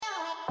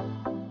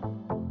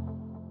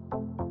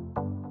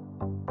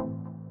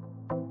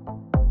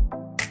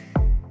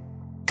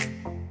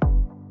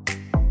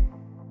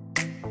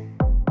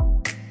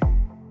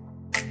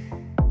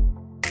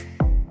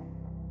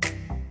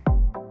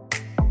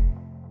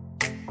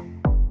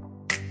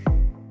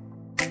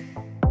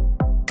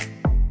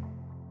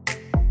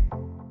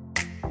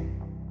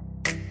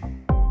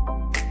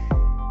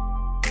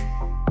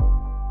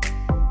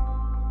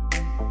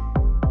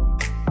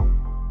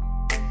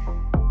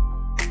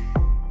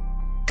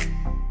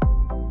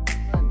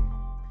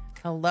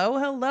Hello,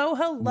 hello,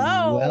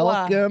 hello.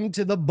 Welcome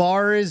to The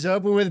Bar is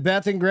Open with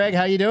Beth and Greg.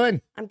 How you doing?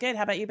 I'm good.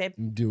 How about you, babe?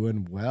 I'm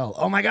doing well.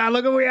 Oh my God,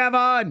 look what we have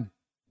on.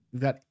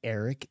 We've got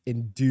Eric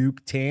and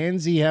Duke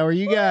Tansey. How are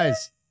you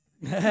guys?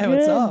 Hey,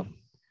 what's up?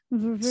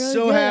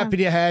 So happy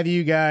to have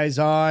you guys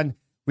on.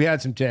 We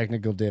had some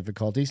technical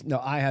difficulties. No,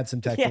 I had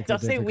some technical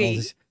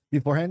difficulties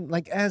beforehand,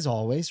 like as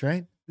always,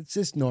 right? It's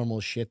just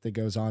normal shit that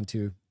goes on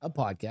to a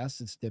podcast.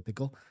 It's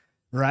typical,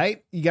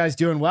 right? You guys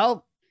doing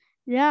well?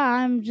 Yeah,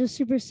 I'm just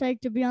super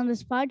psyched to be on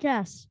this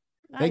podcast.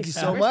 Nice. Thank you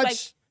so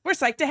much. We're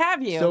psyched to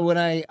have you. So when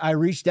I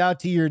reached out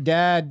to your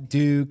dad,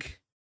 Duke,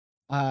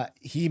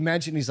 he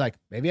mentioned, he's like,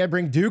 maybe I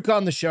bring Duke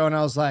on the show. And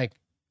I was like,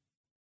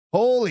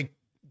 holy,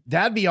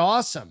 that'd be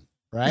awesome,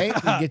 right?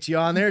 We get you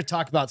on there,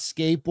 talk about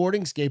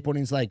skateboarding.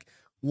 Skateboarding's like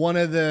one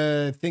of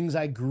the things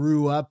I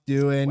grew up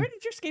doing. Where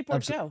did your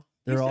skateboard go?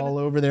 They're all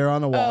over there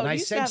on the wall. And I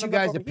used to sent have you them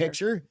up guys a over here.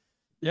 picture.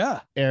 Yeah,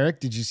 Eric,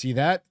 did you see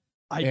that?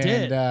 I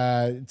did.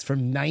 It's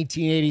from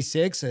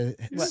 1986, a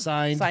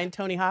signed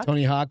Tony Hawk.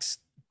 Tony Hawk's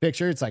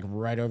picture. It's like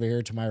right over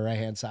here to my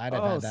right-hand side.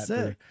 I've had that sick.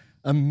 for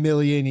a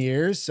million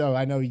years. So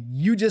I know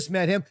you just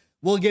met him.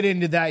 We'll get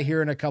into that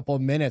here in a couple of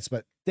minutes,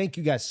 but thank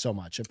you guys so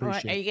much.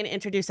 Appreciate Are it. you going to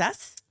introduce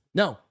us?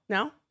 No.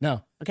 No?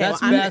 Okay.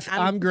 That's well, Beth.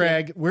 I'm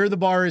Greg. We're The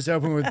Bar is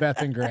Open with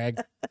Beth and Greg.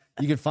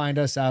 You can find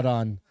us out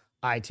on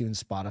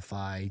iTunes,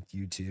 Spotify,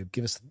 YouTube.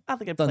 Give us All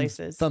the good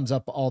places. thumbs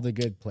up, all the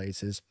good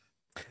places.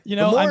 You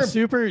know, more- I'm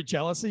super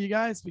jealous of you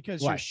guys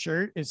because Why? your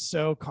shirt is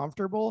so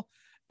comfortable.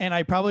 And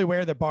I probably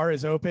wear the Bar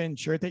is Open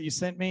shirt that you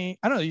sent me.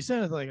 I don't know. You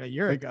sent it like a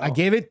year ago. I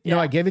gave it. Yeah.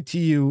 No, I gave it to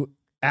you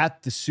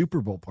at the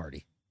Super Bowl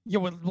party. Yeah,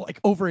 like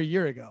over a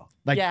year ago.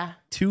 Like Yeah.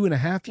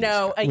 2.5 years.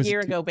 No, a Was it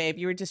year two- ago, babe.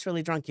 You were just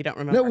really drunk. You don't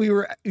remember. No,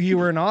 you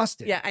were in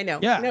Austin. Yeah, I know.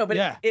 Yeah, No, but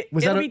yeah.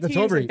 Was it'll that be that's 2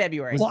 years over? in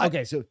February. Was- Well,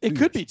 okay, so It 2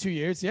 could be years. 2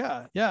 years.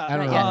 Yeah. Yeah. I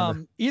don't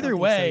know. Either think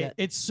so way, yet.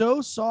 it's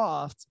so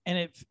soft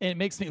and it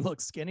makes me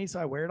look skinny. So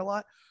I wear it a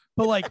lot.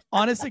 But like,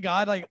 honest to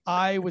God, like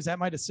I was at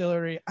my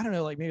distillery, I don't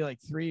know, like maybe like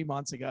 3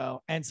 months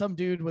ago. And some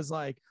dude was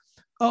like,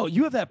 oh,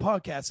 you have that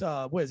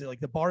podcast. What is it? Like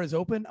The Bar is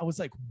Open. I was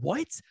like,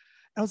 what?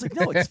 I was like,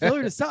 no, it's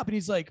failure to stop. And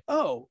he's like,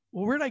 oh,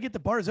 well, where did I get The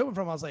Bar is Open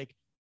from? I was like,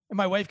 and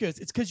my wife goes,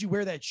 it's because you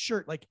wear that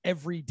shirt like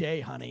every day,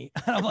 honey.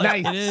 And I'm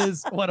like, Nice. It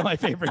is one of my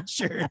favorite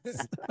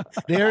shirts.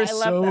 They're I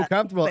love so that.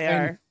 comfortable. They And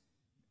are.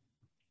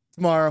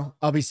 tomorrow,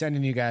 I'll be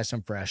sending you guys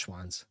some fresh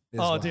ones. as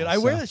Oh, well. dude, I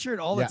wear So, that shirt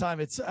all the yeah.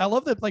 time. I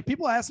love that. Like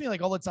people ask me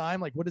like all the time,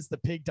 like, what is the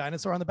pig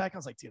dinosaur on the back? I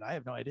was like, dude, I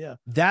have no idea.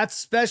 That's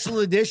special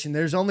edition.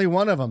 There's only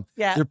one of them.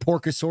 Yeah. They're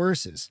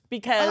Porcosauruses.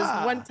 Because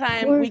one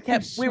time we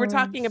were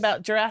talking Porcosaurus.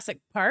 about Jurassic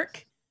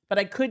Park, but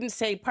I couldn't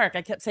say park.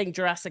 I kept saying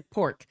Jurassic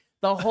Pork.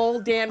 The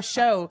whole damn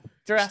show,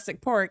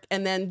 Jurassic Pork.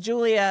 And then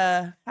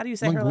Julia, how do you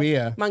say her?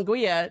 Manguia.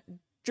 Manguia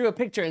drew a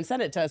picture and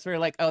sent it to us. We were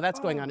like, oh, that's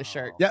going on a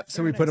shirt. Yep.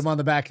 So we Very put nice. them on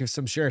the back of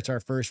some shirts, our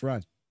first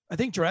run. I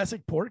think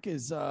Jurassic Pork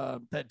is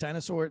that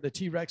dinosaur, the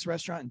T-Rex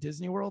restaurant in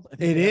Disney World. I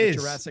think It they have a is.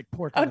 Jurassic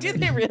Pork. Oh, on did it.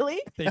 they really?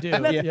 They do.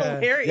 That's Yeah.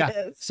 hilarious.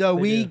 Yeah. So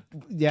They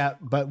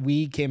but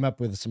we came up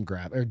with some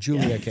grab, or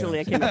Julia came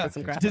Julia up came up with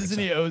some graphics.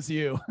 Disney owes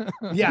you.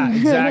 Yeah,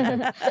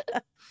 exactly.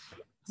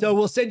 So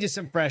we'll send you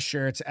some fresh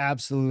shirts.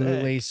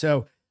 Absolutely.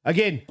 So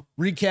again,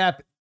 recap.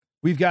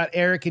 We've got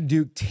Eric and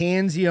Duke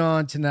Tansey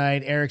on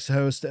tonight. Eric's the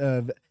host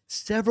of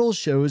several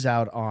shows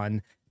out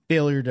on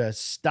Failure to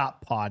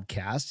Stop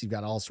podcast. You've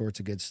got all sorts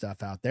of good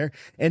stuff out there.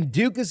 And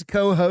Duke is a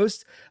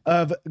co-host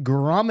of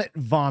Grommet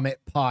Vomit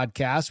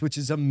podcast, which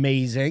is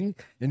amazing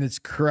and it's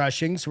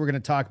crushing. So we're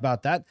going to talk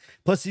about that.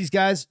 Plus these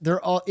guys,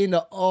 they're all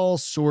into all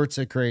sorts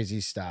of crazy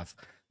stuff.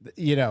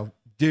 You know,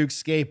 Duke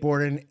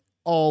skateboarding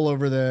all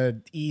over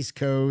the East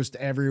Coast,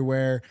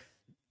 everywhere.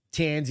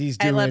 Tansey's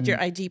I doing. loved your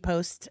IG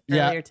post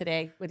Yeah. earlier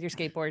today with your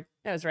skateboard.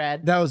 That was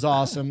rad. That was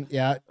awesome.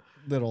 Yeah.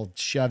 Little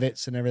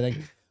shove-its and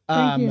everything.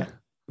 Thank you.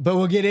 But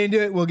we'll get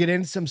into it. We'll get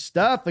into some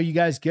stuff. Are you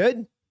guys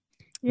good?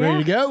 Yeah.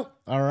 Ready to go?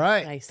 All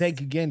right. Nice. Thank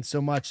you again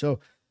so much. So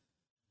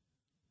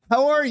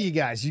how are you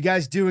guys? You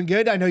guys doing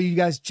good? I know you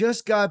guys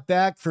just got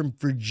back from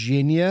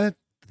Virginia.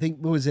 I think,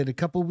 what was it, a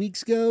couple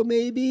weeks ago,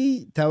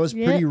 maybe? That was a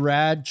Yep. pretty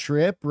rad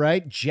trip,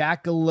 right?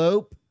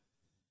 Jackalope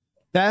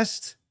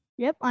Fest.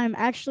 Yep, I'm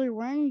actually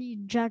wearing the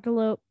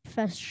Jackalope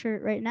Fest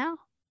shirt right now.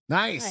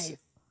 Nice.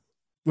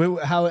 Nice.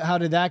 How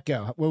did that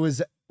go? What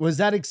was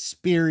that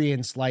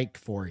experience like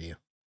for you?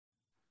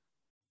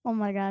 Oh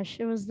my gosh,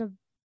 it was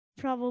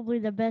probably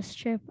the best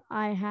trip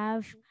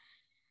I've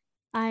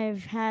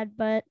had,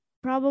 but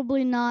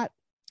probably not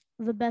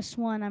the best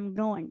one I'm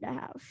going to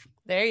have.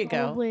 There you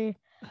go.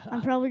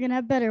 I'm probably gonna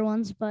have better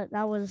ones, but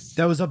that was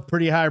That was a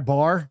pretty high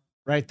bar,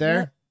 right there.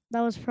 Yep.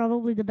 That was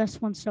probably the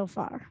best one so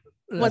far.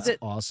 Was That's it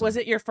awesome. Was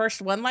it your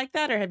first one like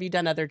that, or have you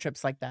done other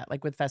trips like that,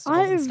 like with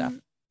festivals and stuff?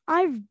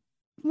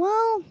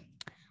 Well,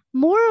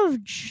 more of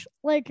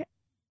like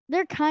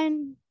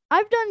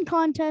I've done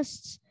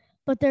contests,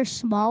 but they're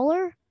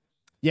smaller.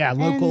 Yeah,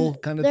 local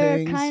and kind of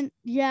they're things.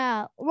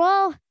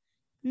 Well,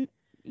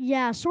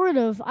 yeah, sort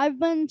of. I've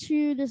been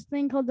to this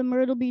thing called the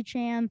Myrtle Beach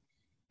Am.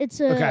 It's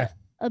a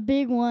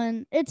big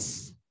one.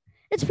 It's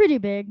pretty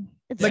big.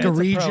 It's like a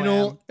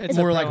regional, It's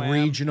more a like pro-am.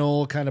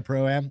 regional kind of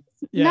pro-am.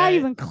 not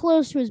even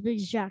close to as big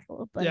as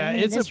Jackalope. But Yeah, I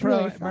mean, it's a pro.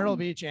 really fun. Myrtle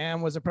Beach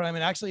Am was a pro. I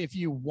mean, actually, if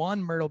you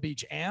won Myrtle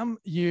Beach Am,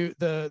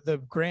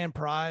 the grand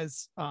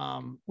prize,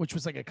 which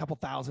was like a couple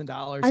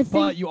 $1,000,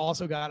 but you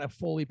also got a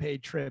fully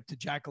paid trip to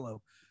Jackalope,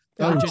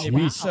 Virginia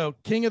Beach. So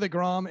King of the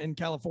Grum in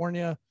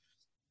California,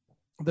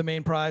 the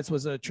main prize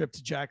was a trip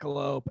to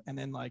Jackalope, and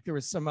then like there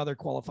was some other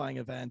qualifying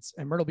events,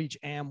 and Myrtle Beach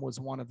Am was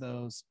one of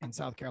those in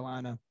South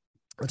Carolina.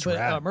 That's but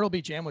rad. Myrtle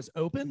Beach Am was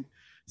open,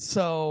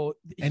 so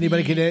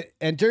Anybody could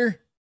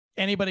enter.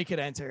 Anybody could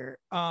enter.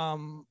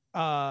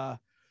 So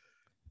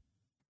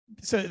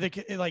they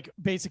could, like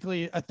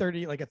basically a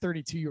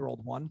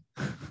 32-year-old won.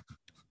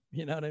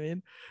 You know what I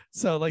mean?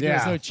 So like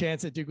there's no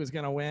chance that Duke was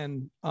gonna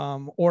win,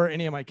 or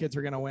any of my kids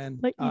were gonna win.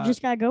 But you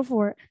just gotta go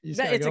for it. It's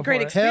a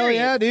great experience. Hell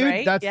yeah, dude!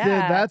 Right?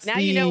 That's Now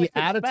the you know what to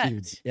attitude.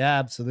 expect. Yeah,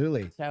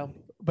 absolutely. So,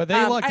 but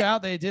they lucked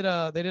out. They did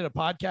a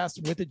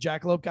podcast with the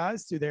Jackalope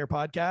guys through their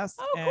podcast,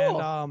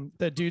 cool. And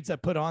the dudes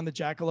that put on the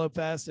Jackalope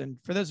Fest. And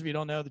for those of you who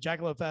don't know, the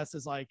Jackalope Fest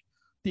is like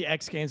the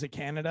X Games of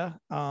Canada.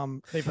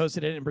 They've hosted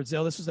it in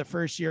Brazil. This was the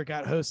first year it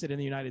got hosted in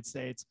the United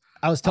States.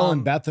 I was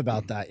telling Beth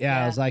about that.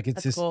 Yeah, I was like,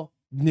 it's this cool.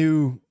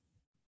 new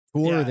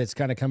cooler that's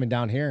kind of coming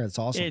down here. It's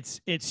awesome.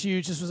 It's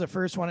huge. This was the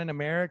first one in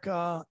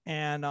America,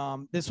 and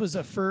this was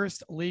the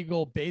first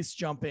legal base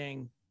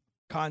jumping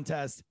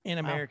contest in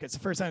America. It's the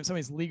first time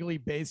somebody's legally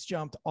base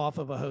jumped off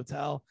of a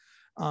hotel.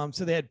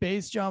 So they had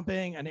base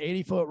jumping, an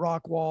 80-foot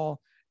rock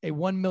wall, a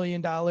 $1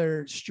 million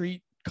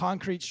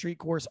concrete street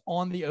course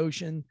on the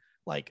ocean,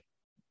 like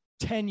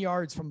 10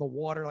 yards from the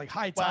water, like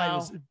high tide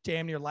was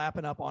damn near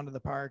lapping up onto the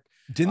park.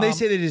 Didn't they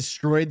say they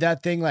destroyed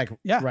that thing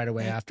right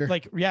away after?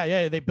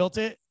 They built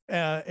it.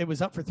 It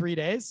was up for 3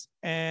 days,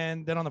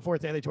 and then on the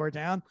fourth day they tore it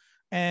down,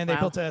 and they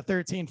built a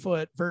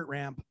 13-foot vert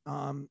ramp.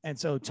 And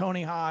so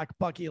Tony Hawk,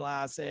 Bucky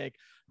Lassick,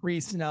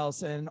 Reese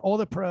Nelson, all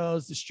the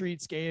pros, the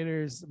street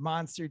skaters, the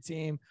monster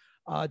team.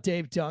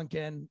 Dave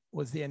Duncan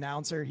was the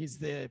announcer.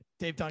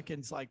 Dave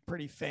Duncan's like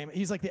pretty famous.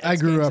 He's like the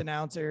X Games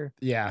announcer.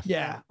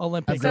 Yeah.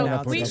 Olympic So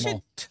announcer. we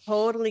should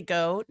totally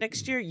go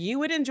next year. You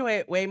would enjoy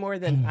it way more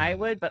than I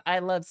would, but I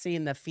love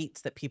seeing the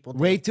feats that people do.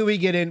 Wait till we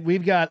get in.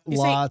 We've got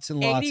lots and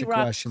lots of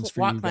questions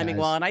for you climbing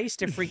guys. wall, and I used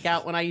to freak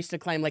out when I used to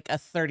climb like a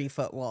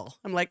 30-foot wall.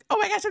 I'm like, oh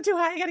my gosh, I'm too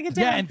high. I gotta get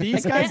down. Yeah, and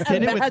these guys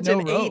did it with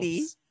no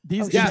ropes.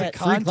 These guys are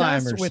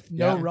contests with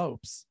no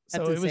ropes.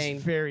 So it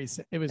was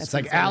It's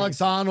like Alex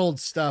Arnold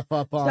stuff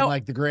up on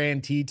like the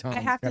Grand Tetons. I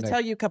have to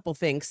tell you a couple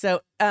things.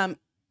 So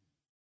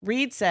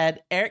Reed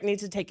said Eric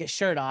needs to take his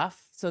shirt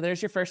off. So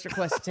there's your first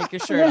request to take your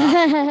shirt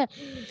off.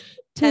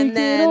 And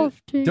then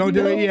don't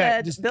do it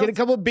yet. Just get a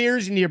couple of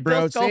beers in you,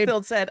 bro. Bill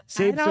Schofield said,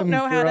 I don't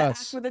know how to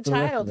act with a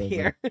child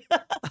here.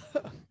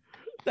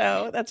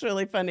 So that's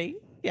really funny.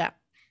 Yeah.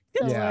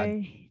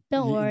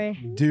 Don't worry.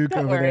 Duke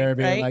over there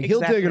being like, he'll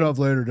take it off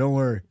later. Don't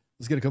worry.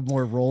 Let's get a couple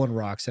more Rolling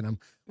Rocks in him.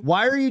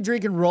 Why are you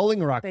drinking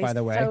Rolling Rock, by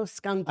the way? So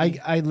skunky.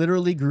 I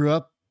literally grew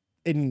up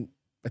in,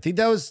 I think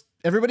that was,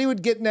 everybody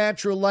would get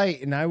Natural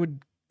Light, and I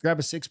would grab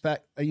a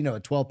 6-pack, a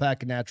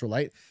 12-pack of Natural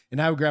Light,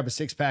 and I would grab a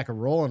 6-pack of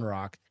Rolling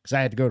Rock because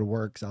I had to go to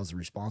work because I was the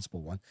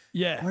responsible one.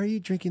 Yeah. Why are you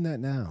drinking that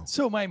now?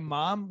 So my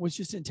mom was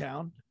just in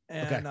town.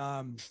 And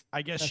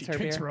I guess she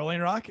drinks beer. Rolling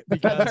Rock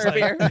because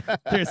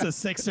there's a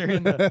sixer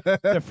in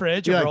the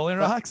fridge of Rolling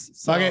Rocks.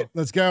 So fuck it,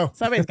 let's go.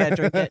 Somebody's got to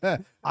drink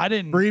it. I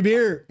didn't. Free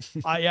beer.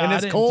 I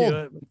didn't do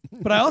it.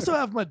 But I also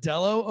have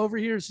Modelo over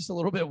here. It's just a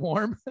little bit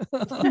warm.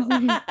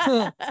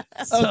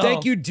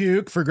 Thank you,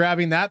 Duke, for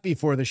grabbing that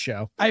before the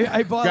show.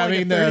 I bought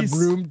grabbing the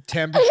room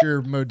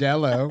temperature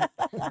Modelo.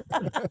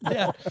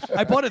 Yeah,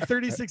 I bought a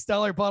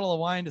 $36 bottle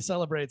of wine to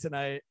celebrate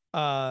tonight.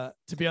 To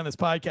be on this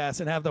podcast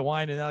and have the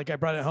wine, and like I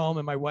brought it home,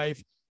 and my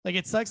wife, like,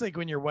 it sucks like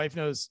when your wife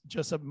knows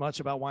just as much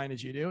about wine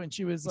as you do, and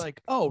she was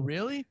like, oh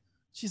really?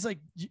 She's like,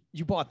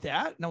 you bought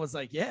that? And I was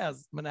like, yeah, I'm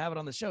gonna have it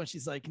on the show. And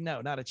she's like,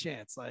 no, not a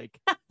chance. Like,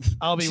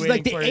 I'll be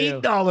waiting for you.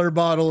 Like the $8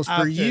 bottles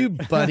for you,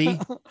 buddy.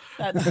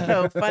 That's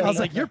so funny. I was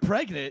like, you're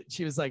pregnant.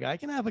 She was like, I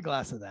can have a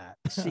glass of that.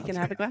 She can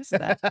have a glass of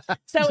that.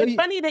 So it's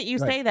funny that you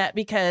say that,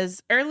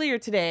 because earlier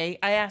today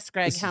I asked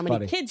Greg how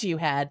many kids you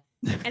had,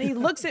 and he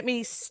looks at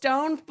me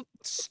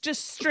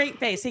just straight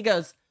face. He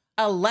goes,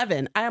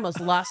 11. I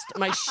almost lost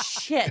my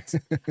shit.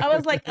 I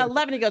was like,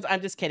 11. He goes, I'm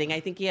just kidding. I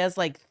think he has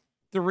like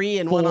 3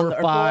 and 1 on the,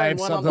 or 5,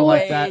 one something on the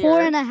like way. that.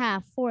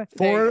 4.5.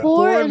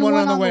 Four and one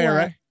on the way,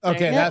 right?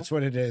 Okay, that's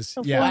what it is.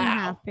 So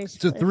yeah. 4.5,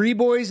 basically. So 3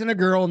 boys and a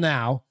girl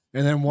now,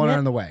 and then 1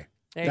 on the way.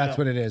 There That's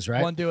what it is,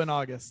 right? 1 due in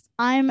August.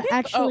 I'm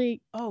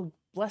actually. Oh,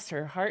 bless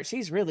her heart.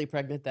 She's really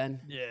pregnant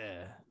then.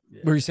 Yeah.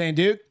 What were you saying,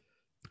 Duke?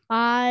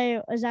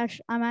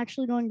 I'm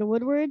actually going to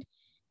Woodward,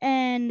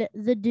 and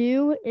the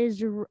due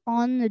is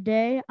on the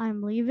day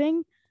I'm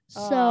leaving.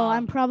 So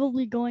I'm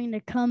probably going to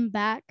come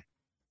back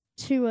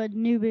to a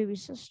new baby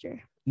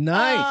sister.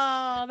 Nice.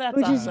 Oh, that's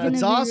which awesome. is gonna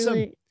That's be awesome.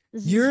 Really,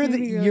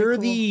 You're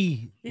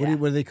really the what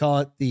do they call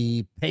it?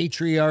 The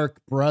patriarch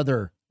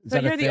brother. Is So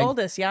that a you're the thing?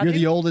 oldest, yeah? You're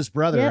dude? the oldest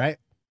brother, Yep. right?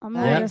 I'm the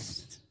Nice.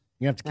 oldest.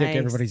 You have to kick Nice.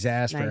 everybody's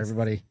ass for Nice.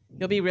 everybody.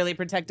 You'll be really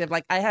protective.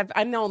 Like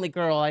I'm the only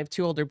girl. I have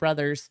 2 older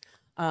brothers.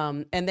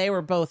 And they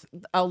were both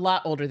a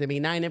lot older than me,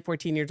 9 and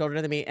 14 years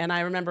older than me. And I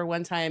remember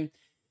one time,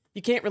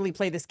 you can't really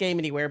play this game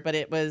anywhere, but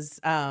it was,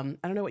 I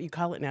don't know what you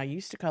call it now. You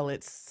used to call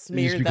it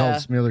Smear the queer.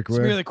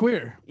 Smear the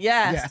queer.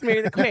 Yeah,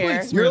 smear the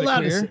queer. You're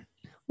allowed to.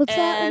 What's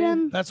that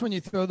again? That's when you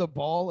throw the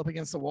ball up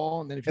against the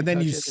wall, and then if you touch you it,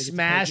 they get to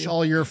smash poke you.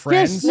 all your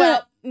friends.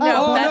 Well, no,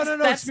 Oh, that's, no.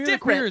 that's Smear the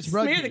queer different. is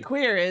rugby. Smear the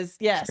queer is,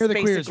 yes, Smear the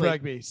queer is basically.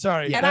 rugby.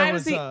 Sorry, And that I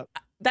was was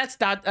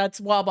that's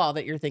wall ball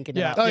that you're thinking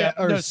yeah. about. Oh, yeah,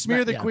 or No,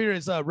 smear the yeah. queer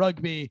is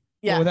rugby.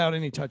 Yeah. But without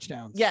any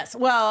touchdowns. Yes.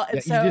 Well,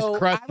 and Yeah, you just so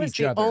crush I was each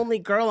the other. only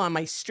girl on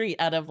my street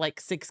out of like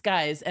 6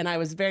 guys, and I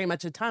was very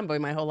much a tomboy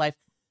my whole life.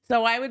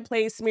 So I would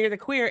play Smear the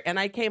Queer, and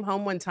I came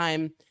home one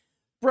time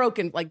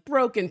broken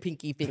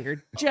pinky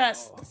finger,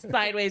 just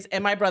sideways,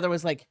 and my brother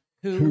was like,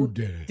 "Who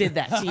did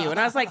that to you?" And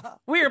I was like,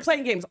 "We were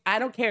playing games. I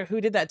don't care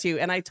who did that to you."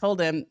 And I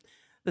told him,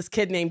 this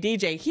kid named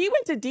DJ. He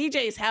went to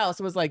DJ's house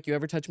and was like, "You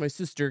ever touch my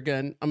sister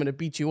again, I'm gonna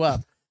beat you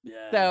up."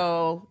 Yeah.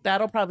 So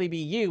that'll probably be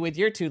you with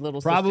your 2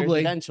 little sisters Probably.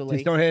 eventually.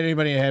 Just don't hit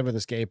anybody in the head with a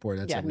skateboard.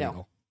 That's Yeah, no.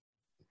 illegal.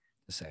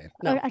 Just saying.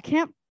 No. I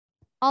can't.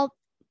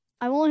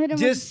 I won't hit him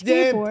Just with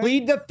a skateboard.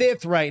 plead the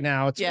fifth right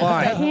now. It's Yeah.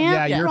 fine. I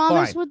can't Yeah, you're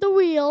promise fine. with the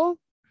wheel,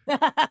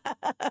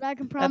 but I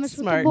can promise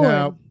with smart. the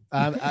board.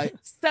 No,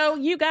 So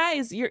you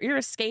guys, you're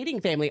a skating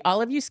family. All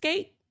of you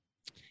skate?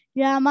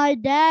 Yeah, my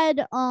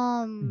dad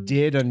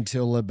did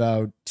until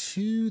about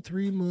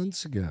 2-3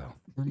 months ago.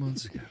 4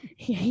 months ago.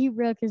 he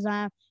broke his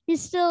arm. He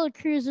still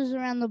cruises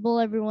around the bowl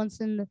every once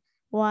in a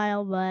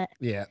while, but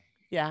Yeah.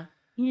 Yeah.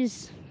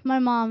 my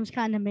mom's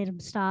kind of made him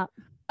stop.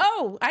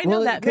 Oh, I know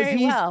Well, that 'cause very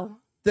he's- well.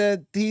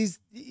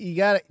 You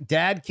got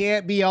dad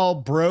can't be all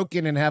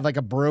broken and have like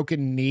a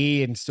broken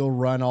knee and still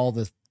run all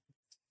the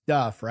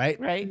stuff, right?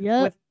 Right?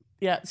 Yep.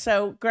 Yeah.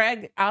 So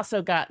Greg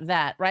also got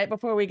that right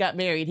before we got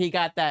married. He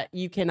got that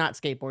you cannot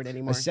skateboard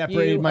anymore. I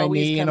separated You my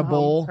always knee in come a home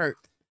bowl. hurt.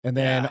 And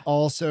then Yeah.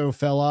 also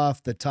fell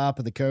off the top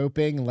of the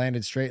coping and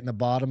landed straight in the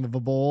bottom of a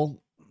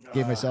bowl.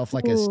 Gave myself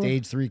like a Ooh.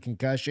 stage 3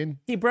 concussion.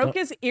 He broke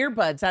his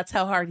earbuds. That's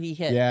how hard he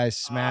hit. Yeah, I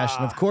smashed.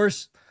 And of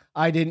course,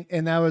 I didn't.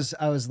 And I was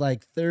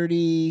like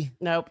 30,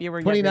 Nope. You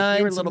were 29, younger.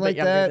 You were a little something bit like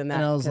younger that. than that.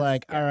 And I was 'cause,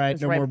 like, yeah, all it right,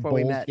 was no right more before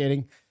we bowl met.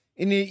 skating.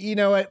 And you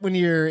know what? When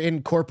you're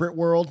in corporate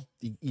world,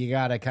 you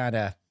got to kind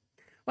of.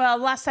 Well,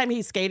 last time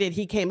he skated,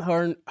 he came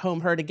home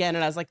hurt again,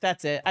 and I was like,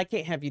 "That's it. I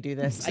can't have you do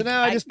this." So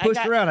now I just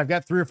pushed around. I've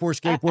got 3 or 4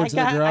 skateboards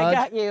in the garage.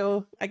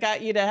 I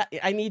got you.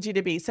 I need you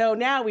to be. So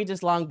now we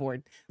just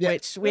longboard, Yeah.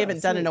 which we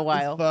haven't done in a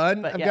while. It's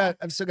fun. but yeah.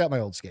 I've still got my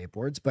old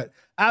skateboards, but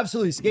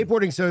absolutely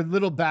skateboarding. So a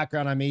little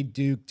background I made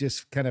Duke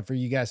just kind of for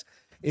you guys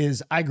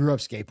is I grew up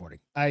skateboarding.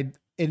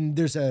 And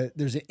there's an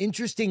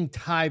interesting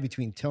tie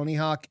between Tony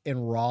Hawk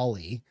and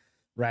Raleigh,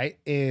 right?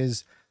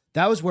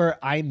 That was where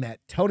I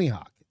met Tony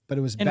Hawk, but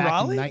it was In back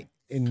Raleigh?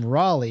 in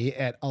Raleigh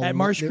at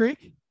Marsh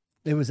Creek.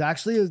 It was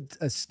actually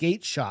a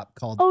skate shop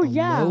called Oh,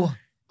 yeah.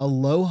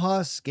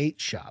 Aloha Skate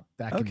Shop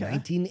back in Okay.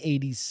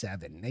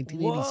 1987,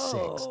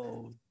 1986.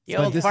 Whoa. The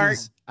But old this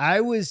fart.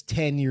 I was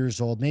 10 years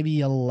old, maybe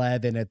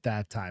 11 at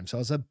that time. So I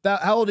was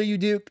about, how old are you,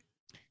 Duke?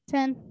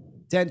 10.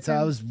 10. So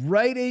I was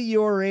right at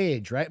your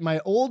age, right? My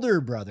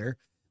older brother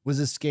was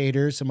a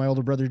skater. So my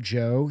older brother,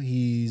 Joe,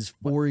 he's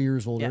 4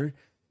 years older.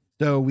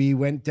 So we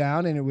went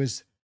down and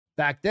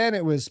back then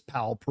it was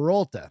Powell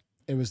Peralta.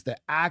 It was the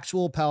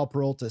actual Powell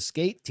Peralta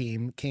skate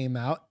team came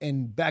out.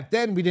 And back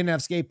then we didn't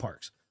have skate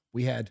parks.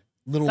 We had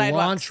little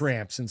Sidewalks. launch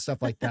ramps and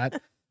stuff like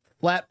that,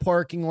 flat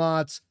parking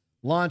lots,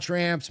 launch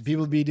ramps. And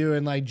people would be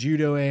doing like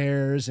judo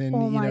airs and,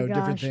 Oh my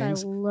different gosh, I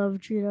things. love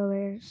judo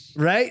airs.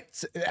 Right?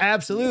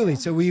 Absolutely.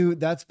 So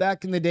that's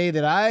back in the day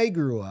that I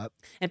grew up.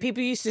 And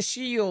people used to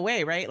shoo you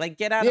away, right? Like,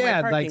 get out of my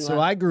Yeah, parking like so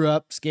lot. I grew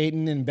up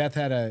skating and Beth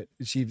had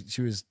she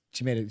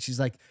made it. She's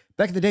like,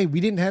 back in the day, we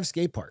didn't have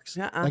skate parks.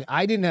 Uh-uh. Like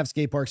I didn't have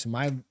skate parks in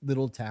my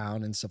little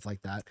town and stuff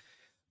like that.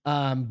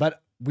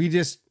 But we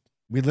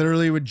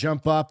literally would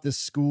jump up the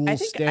school I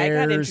think stairs I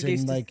got introduced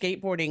and to like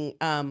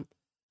skateboarding.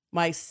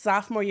 My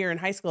sophomore year in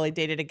high school, I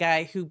dated a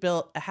guy who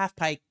built a half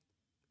pipe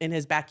in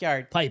his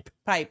backyard. pipe.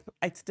 I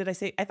thought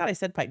I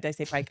said pipe. Did I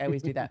say pike? I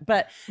always do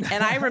that.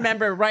 And I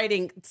remember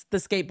riding the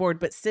skateboard,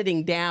 but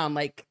sitting down,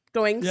 like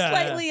going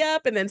slightly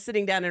up and then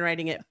sitting down and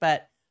riding it.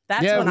 But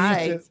that's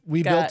when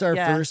we built our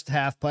first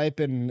half pipe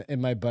in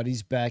my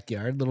buddy's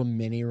backyard, little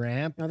mini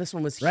ramp. No, this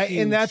one was Right.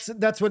 huge. And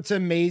that's what's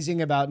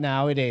amazing about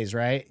nowadays,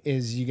 right?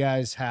 Is you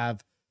guys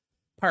have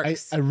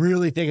parks. I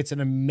really think it's an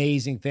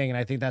amazing thing. And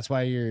I think that's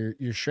why you're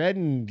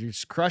shredding, you're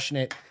just crushing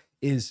it,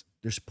 is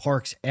there's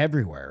parks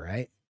everywhere,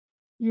 right?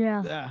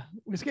 Yeah. Yeah.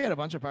 We skate at a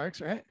bunch of parks,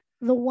 right?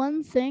 The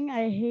one thing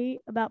I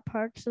hate about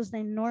parks is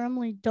they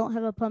normally don't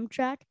have a pump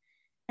track,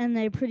 and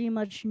they pretty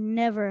much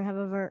never have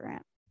a vert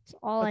ramp. That's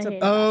all I hate.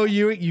 Oh,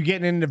 you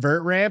getting into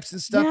vert ramps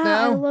and stuff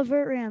now? I love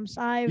vert ramps.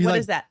 What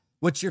is that?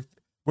 What's your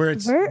where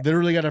it's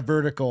literally got a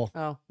vertical?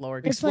 Oh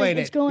Lord, explain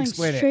it. It's going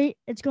Explain straight.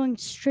 It's going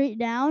straight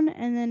down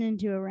and then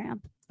into a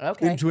ramp.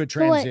 Okay. Into a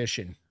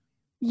transition.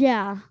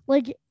 Yeah,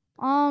 like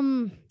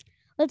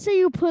let's say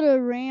you put a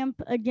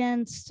ramp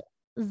against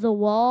the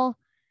wall,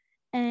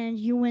 and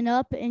you went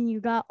up and you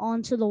got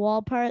onto the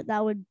wall part.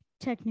 That would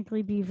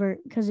technically be vert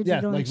because it'd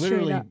be going like straight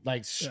literally up.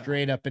 like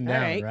straight up and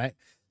down, right?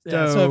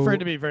 Yeah, so for it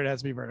to be vert, it has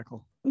to be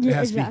vertical.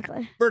 Yeah,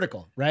 exactly.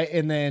 Vertical, right?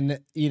 And then,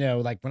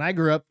 like when I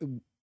grew up,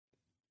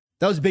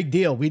 that was a big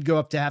deal. We'd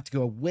have to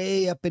go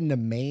way up into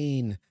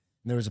Maine.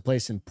 And there was a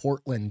place in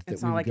Portland that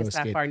it's we not would like go it's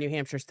skate. that far. New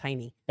Hampshire's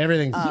tiny.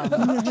 Everything's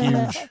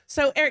huge.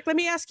 So Eric, let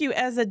me ask you,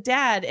 as a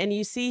dad, and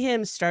you see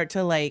him start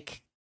to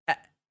like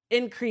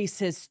increase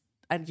his,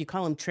 do you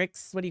call them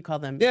tricks? What do you call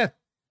them? Yeah.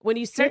 When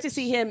you start to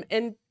see him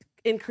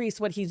increase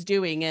what he's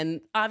doing,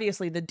 and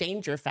obviously the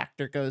danger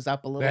factor goes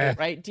up a little bit,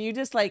 right? Do you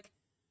just like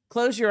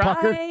close your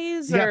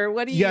eyes, or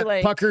what do you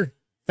like? Pucker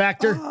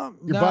factor,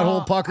 your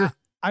butthole pucker.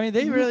 I mean,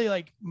 they really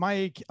like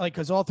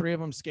because all three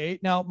of them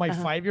skate. Now, my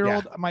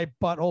 5-year-old, my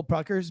butthole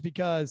puckers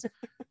because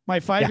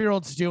my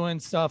 5-year-old's doing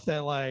stuff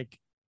that like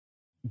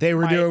they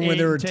were doing when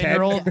they were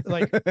 10.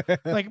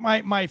 like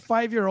my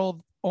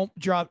 5-year-old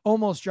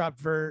almost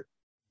dropped vert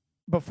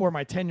before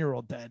my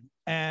 10-year-old did.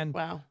 And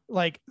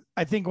like,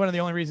 I think one of the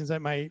only reasons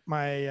that my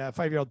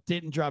 5-year-old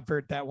didn't drop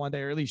vert that one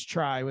day, or at least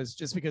try, was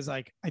just because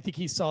like, I think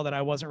he saw that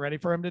I wasn't ready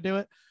for him to do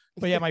it.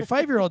 But yeah, my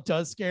 5-year-old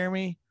does scare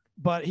me,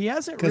 but he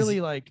hasn't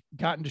really like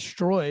gotten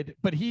destroyed,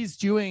 but he's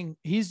doing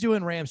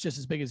ramps just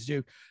as big as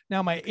Duke.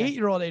 Now my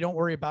 8-year-old, I don't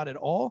worry about at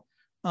all.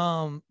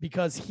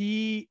 Because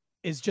he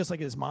is just like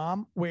his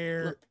mom,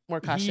 where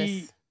more cautious.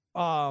 He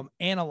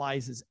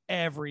analyzes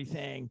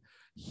everything.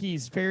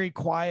 He's very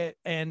quiet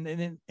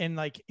and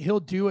like he'll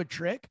do a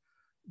trick,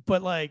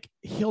 but like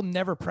he'll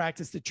never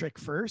practice the trick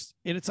first.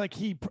 It's like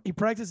he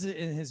practices it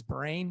in his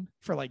brain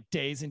for like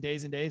days and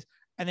days and days,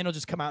 and then he'll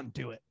just come out and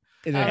do it.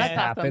 And it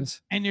happens.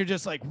 And you're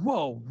just like,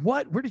 whoa,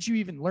 what? Where did you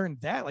even learn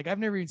that? Like, I've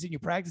never even seen you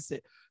practice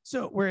it.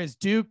 So whereas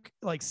Duke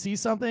like sees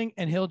something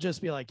and he'll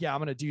just be like, yeah, I'm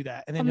going to do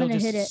that. And then he'll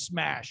just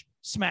smash.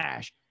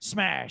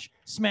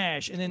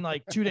 And then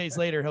like 2 days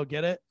later, he'll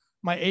get it.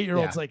 My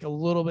 8-year-old's like a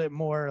little bit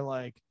more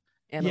like,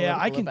 yeah,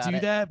 I can do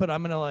that, but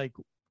I'm going to like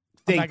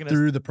think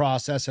through the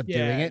process of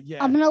doing it.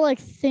 Yeah. I'm going to like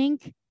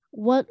think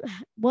what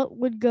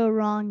would go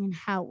wrong and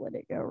how would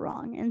it go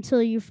wrong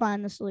until you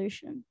find the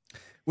solution.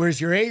 Whereas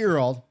your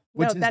 8-year-old,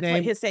 what's his name? That's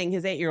what he's saying.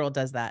 His 8-year-old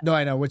does that. No,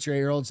 I know. What's your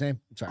 8-year-old's name?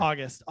 I'm sorry.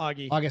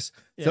 August.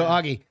 Yeah.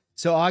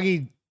 So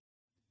Augie,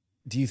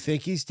 do you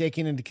think he's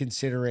taking into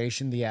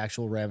consideration the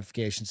actual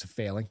ramifications of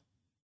failing,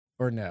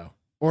 or no?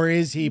 Or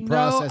is he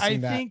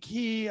processing that? I think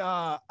he,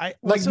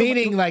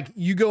 meaning like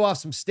you go off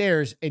some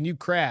stairs and you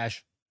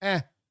crash.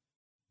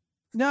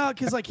 No,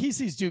 because like he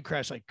sees Duke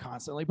crash like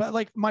constantly, but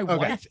like my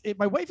wife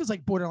is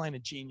like borderline a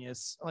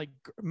genius, like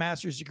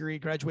master's degree,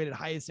 graduated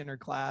highest in her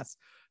class.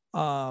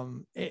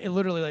 It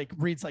literally like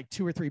reads like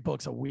 2 or 3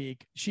 books a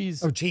week.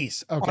 She's on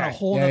a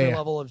whole other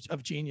level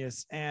of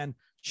genius, and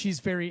she's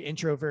very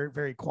introvert,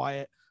 very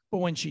quiet. But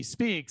when she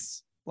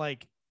speaks,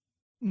 like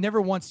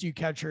never once do you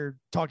catch her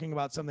talking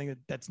about something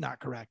that's not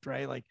correct,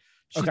 right? Like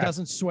she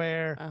doesn't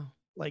swear.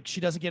 Like she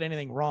doesn't get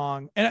anything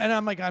wrong. And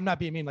I'm like, I'm not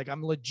being mean. Like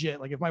I'm legit.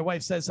 Like if my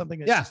wife says something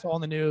that she saw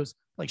on the news,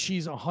 like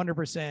she's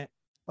 100%,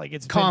 like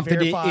it's confident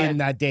been verified, in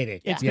that data.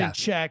 It's been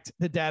checked.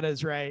 The data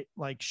is right.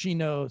 Like she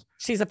knows.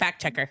 She's a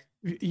fact checker.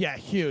 Yeah.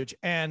 Huge.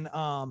 And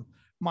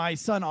my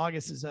son,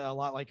 August, is a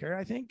lot like her,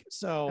 I think.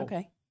 So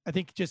I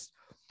think just,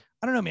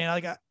 I don't know, man.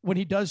 Like when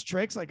he does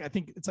tricks, like I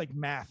think it's like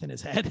math in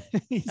his head.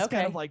 He's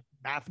kind of like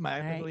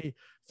mathematically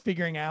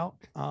figuring out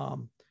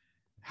how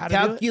to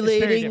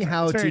calculating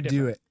how to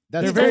do it.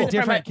 They're very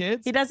different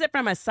kids. He does it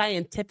from a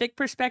scientific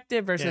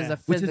perspective versus a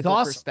physical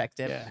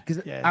perspective.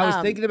 Because I was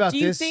thinking about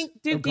this. Do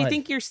you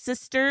think your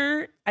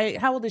sister?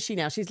 How old is she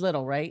now? She's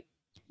little, right?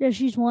 Yeah,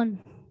 she's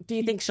 1. Do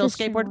you think she'll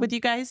skateboard with you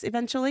guys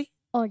eventually?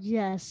 Oh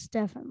yes,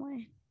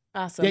 definitely.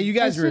 Awesome. Yeah, you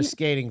guys are a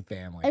skating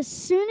family. As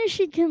soon as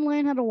she can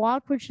learn how to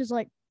walk, which is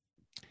like,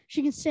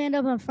 she can stand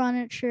up on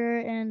furniture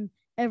and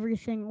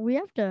everything. We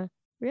have to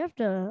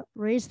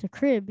raise the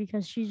crib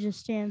because she just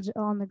stands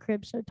on the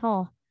crib so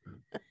tall.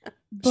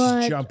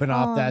 But she's jumping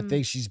off that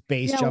thing. She's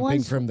base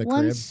jumping from the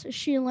crib. Once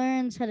she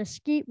learns how to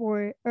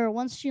skateboard, or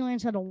once she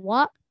learns how to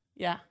walk,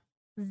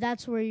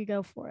 that's where you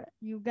go for it.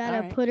 You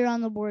gotta put her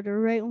on the board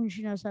right when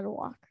she knows how to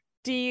walk.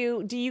 Do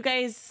you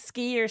guys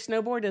ski or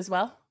snowboard as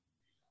well?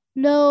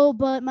 No,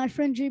 but my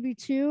friend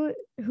JB2,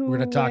 who we're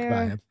gonna talk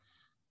about him.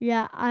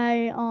 Yeah,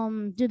 I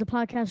did the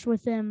podcast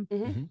with him.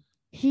 Mm-hmm.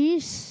 He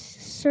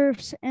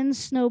surfs and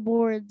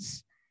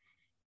snowboards.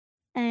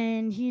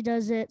 And he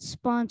does it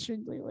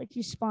sponsoredly, like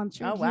he's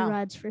sponsored. Oh, wow. He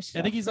rides for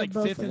stuff. I think he's like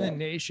 5th in the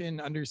nation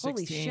under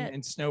 16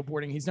 in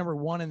snowboarding. He's number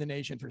 1 in the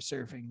nation for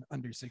surfing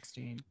under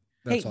 16.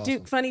 That's awesome.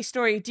 Duke, funny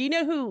story. Do you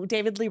know who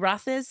David Lee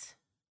Roth is?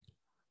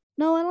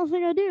 No, I don't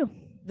think I do.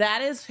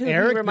 That is who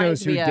Eric he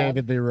reminds knows who me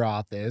David Lee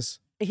Roth is.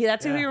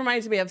 That's who he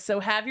reminds me of. So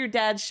have your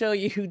dad show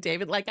you who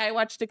David. Like I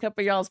watched a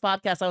couple of y'all's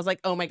podcasts. I was like,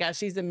 oh my gosh,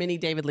 he's a mini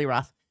David Lee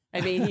Roth. I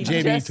mean, he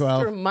just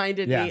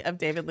reminded me of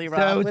David Lee Roth.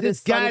 So with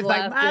this guy's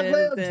like my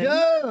little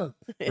joke,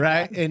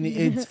 right? And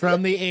it's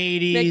from the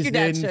 80s. Make your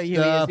dad show you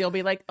who he is. You'll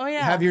be like, oh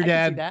yeah. Have your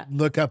dad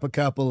look up a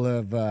couple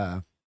of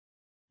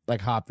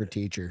like Hopper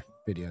teacher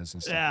videos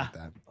and stuff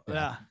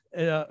like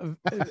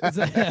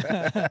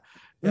that.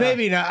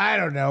 Maybe not. I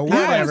don't know.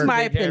 That was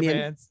my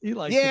opinion. It's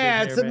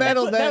the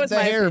metal that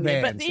the hair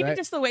bands. But even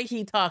just the way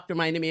he talked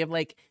reminded me of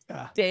like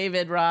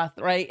David Roth,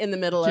 right in the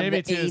middle of the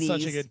 80s. Is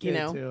such a good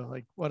kid too.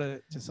 Like what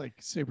a just like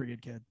super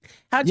good kid.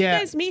 How'd you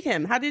guys meet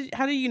him? How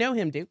do you know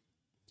him, Duke?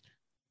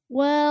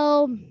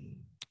 Well,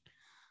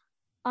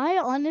 I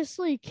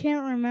honestly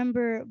can't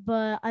remember,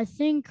 but I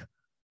think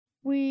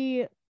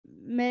we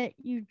met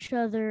each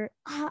other.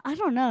 I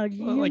don't know.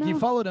 You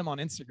followed him on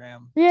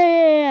Instagram.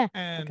 Yeah.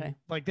 And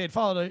like they'd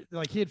followed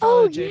he had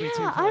followed JB2.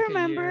 Yeah, I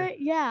remember it.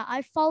 Yeah,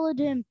 I followed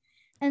him,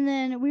 and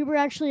then we were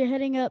actually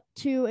heading up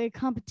to a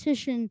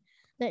competition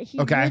that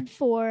he did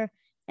for,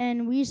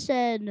 and we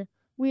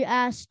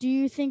asked, do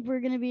you think we're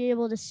gonna be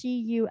able to see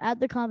you at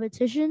the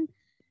competition?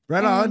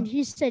 Right on.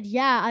 He said,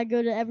 yeah, I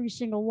go to every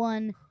single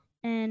one,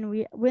 and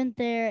we went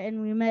there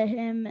and we met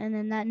him, and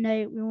then that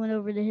night we went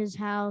over to his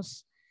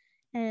house.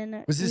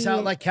 And was this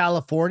out like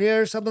California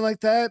or something like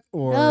that?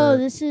 Or no,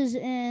 this is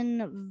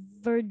in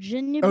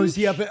Virginia Beach. Oh, is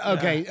he up?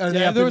 They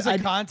there was a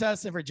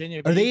contest in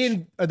Virginia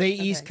Beach. Are they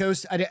East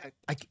Coast?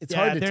 It's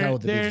hard to tell.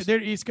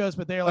 They're East Coast,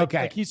 but they're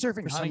like he's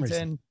surfing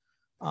Huntington.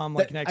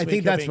 Like next week. I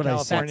think that's what I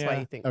said. That's why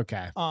you think.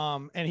 Okay.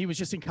 And he was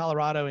just in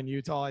Colorado and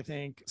Utah, I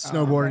think.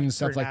 Snowboarding and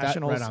stuff like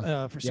that. Right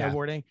on. For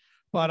snowboarding.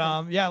 But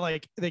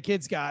like the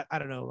kid's got, I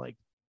don't know, like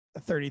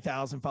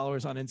 30,000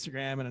 followers on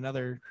Instagram and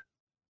another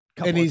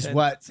and he's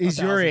he's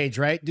your age,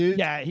 right, dude?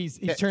 Yeah, he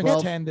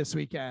turns 10 this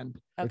weekend.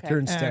 Okay.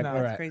 Turns 10.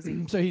 All right.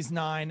 Crazy. So he's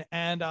 9.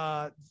 And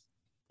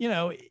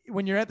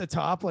when you're at the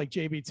top like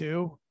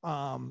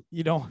JB2,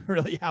 you don't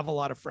really have a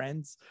lot of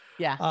friends.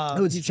 Yeah.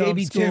 It's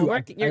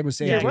JB2. I was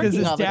saying because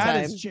his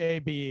dad is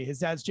JB. His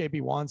dad's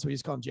JB1, so we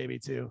just call him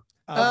JB2.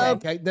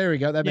 Okay. There we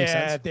go. That makes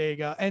sense. Yeah, there you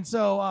go. And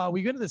so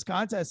we go to this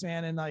contest,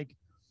 man, and like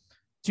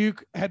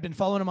Duke had been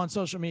following him on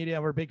social media.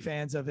 We're big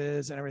fans of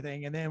his and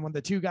everything. And then when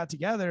the two got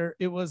together,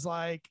 it was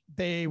like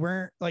they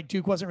weren't like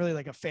Duke wasn't really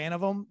like a fan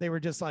of them. They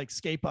were just like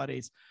skate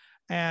buddies.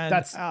 And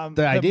that's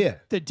the idea.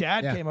 The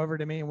dad came over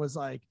to me and was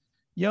like,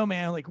 yo,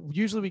 man, like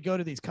usually we go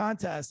to these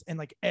contests and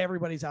like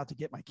everybody's out to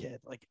get my kid.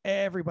 Like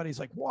everybody's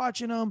like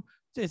watching them.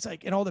 It's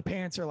like, and all the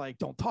parents are like,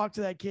 don't talk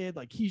to that kid.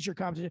 Like he's your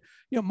competition.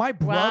 My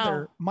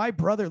brother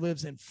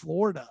lives in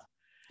Florida.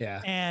 Yeah.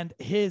 And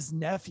his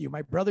nephew,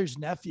 my brother's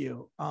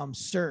nephew,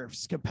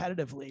 surfs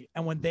competitively.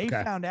 And when they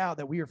found out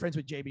that we were friends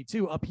with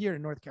JB2 up here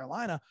in North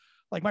Carolina,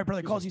 like my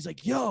brother calls, he's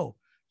like, yo,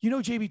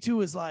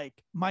 JB2 is like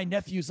my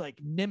nephew's like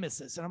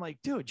nemesis. And I'm like,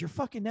 dude, your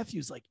fucking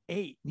nephew's like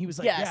 8. And he was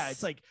like, yeah,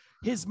 it's like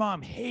his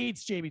mom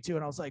hates JB2.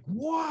 And I was like,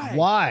 why?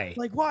 Why?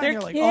 Like, why? They're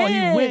and they're kids. like,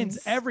 oh, he wins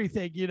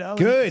everything,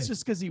 Good. It's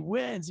just because he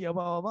wins, blah,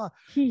 blah, blah.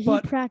 He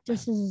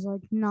practices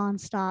like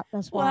nonstop.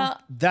 That's why.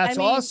 Well, that's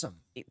awesome.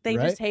 They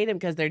just hate him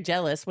because they're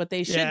jealous. What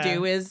they should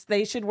do is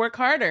they should work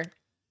harder.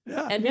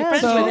 Yeah. And be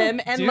friends with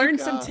him and learn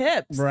some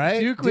tips. Right.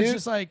 Duke was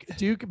just like,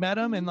 Duke met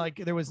him and like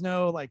there was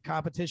no like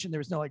competition. There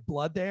was no like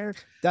blood there.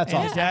 That's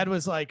awesome. His dad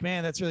was like,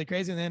 man, that's really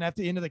crazy. And then at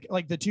the end of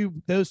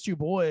those two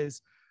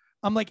boys,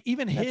 I'm like,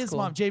 even his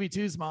mom,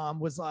 JB2's mom,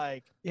 was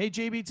like, hey,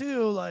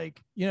 JB2,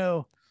 like,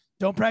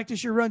 don't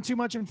practice your run too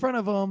much in front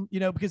of them,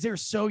 because they're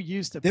so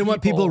used to they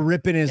want people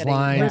ripping his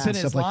lines and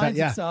stuff like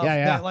that.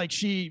 Yeah. That, like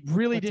she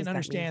really didn't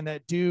understand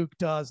that Duke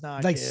does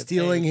not like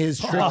stealing his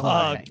trick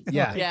line.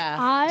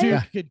 Yeah.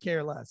 Duke could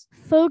care less.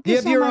 Focus you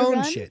have on your my own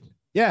run. shit.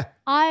 Yeah.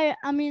 I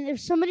mean, if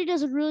somebody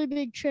does a really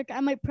big trick,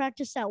 I might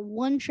practice that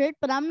one trick,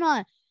 but I'm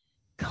not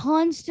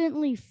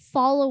constantly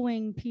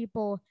following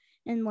people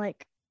and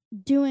like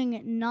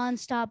doing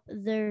nonstop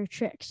their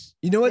tricks.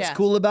 You know what's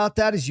cool about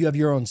that is you have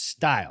your own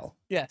style.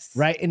 Yes.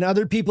 Right. And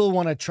other people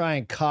want to try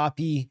and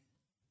copy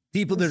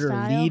people that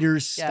are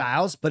leaders'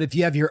 styles. But if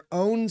you have your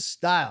own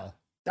style,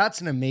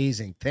 that's an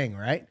amazing thing,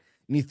 right?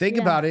 And you think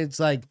about it,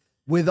 it's like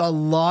with a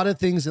lot of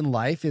things in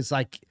life, it's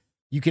like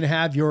you can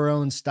have your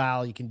own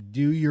style, you can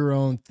do your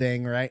own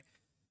thing, right?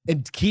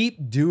 And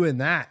keep doing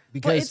that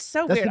because it's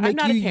so weird. I'm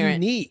not a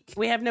parent. Unique.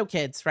 We have no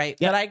kids, right?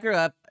 But I grew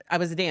up, I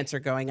was a dancer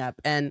growing up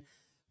and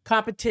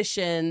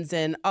competitions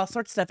and all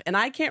sorts of stuff. And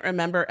I can't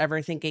remember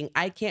ever thinking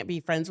I can't be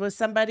friends with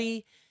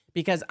somebody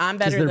because I'm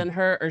better than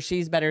her or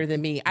she's better than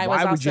me. I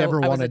was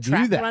also a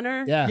track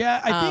runner. Yeah.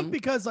 I think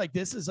because like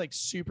this is like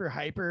super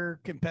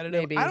hyper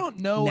competitive. Maybe. I don't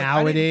know.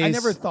 Nowadays. I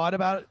never thought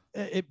about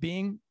it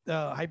being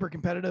hyper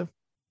competitive.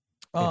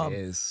 It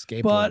is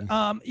skateboarding.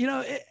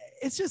 But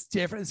it's just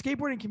different. The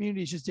skateboarding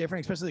community is just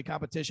different, especially the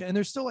competition. And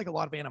there's still like a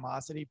lot of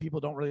animosity. People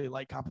don't really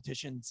like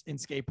competitions in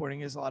skateboarding.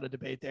 There's a lot of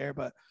debate there.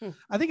 But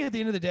I think at the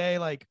end of the day,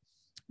 like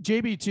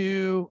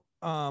JB2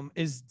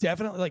 is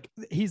definitely like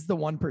he's the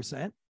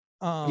 1%.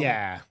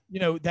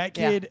 That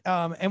kid.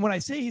 And when I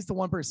say he's the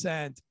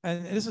 1%,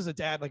 and this is a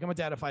dad, like I'm a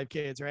dad of 5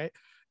 kids, right?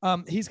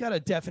 He's got a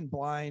deaf,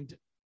 blind,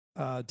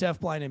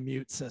 and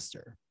mute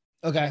sister.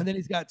 Okay. And then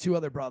he's got 2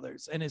 other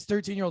brothers, and his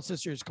 13-year-old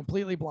sister is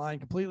completely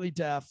blind, completely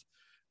deaf.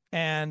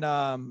 And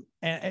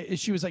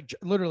she was like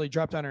literally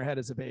dropped on her head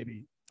as a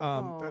baby,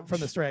 from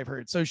the story I've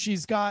heard. So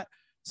she's got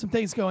some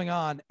things going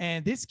on,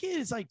 and this kid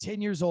is like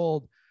 10 years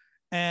old.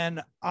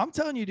 And I'm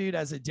telling you, dude,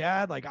 as a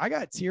dad, like I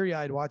got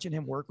teary-eyed watching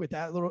him work with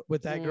that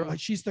girl.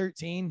 She's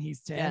 13,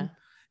 he's 10. Yeah.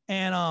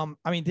 And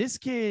I mean, this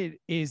kid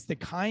is the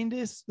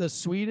kindest, the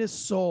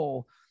sweetest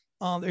soul.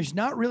 There's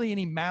not really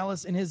any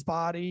malice in his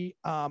body.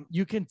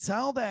 You can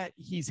tell that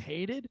he's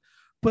hated,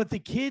 but the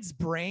kid's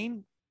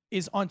brain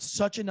is on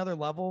such another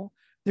level.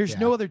 There's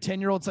no other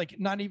 10-year-olds, like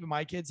not even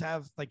my kids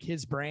have like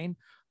his brain.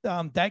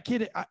 That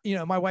kid,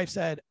 my wife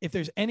said, if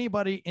there's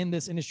anybody in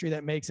this industry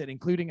that makes it,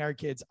 including our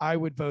kids, I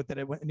would vote that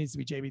it needs to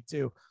be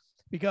JB2,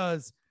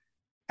 because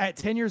at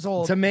 10 years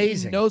old, it's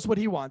amazing. He knows what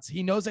he wants.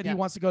 He knows that he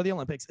wants to go to the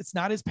Olympics. It's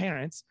not his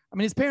parents. I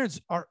mean, his parents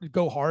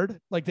go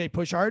hard, like they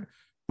push hard,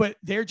 but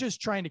they're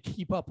just trying to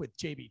keep up with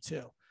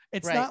JB2.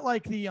 It's not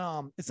like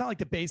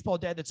the baseball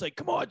dad that's like,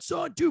 come on,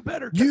 son, do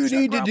better. You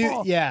need to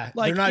do. Yeah.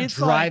 Like, they're not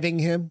driving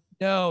him.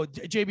 No,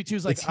 JB2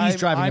 is like,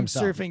 I'm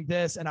surfing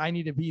this and I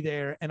need to be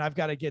there and I've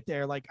got to get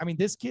there. Like, I mean,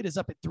 this kid is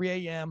up at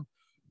 3 a.m.,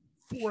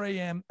 4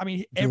 a.m. I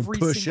mean, every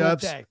single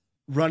day.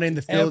 Running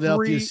the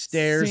Philadelphia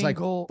stairs like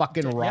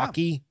fucking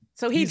Rocky. Yeah.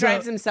 So he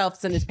drives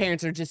himself, and his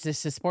parents are just his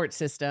support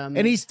system.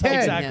 And he's 10.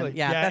 Exactly.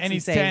 Yeah, that's and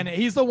he's insane. 10.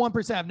 He's the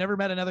 1%. I've never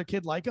met another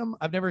kid like him.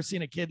 I've never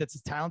seen a kid that's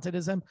as talented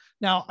as him.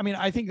 Now, I mean,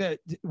 I think that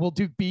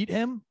Duke beat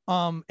him.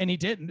 And he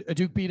did.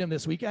 Duke beat him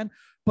this weekend.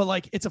 But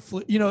like, it's a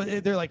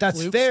they're like,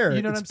 that's flukes, fair.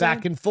 You know what it's I'm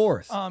back saying? and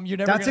forth. You're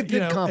never. That's a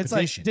good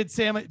competition. It's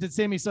like, did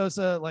Sammy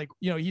Sosa, like,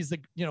 he's the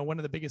one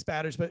of the biggest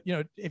batters, but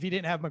if he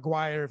didn't have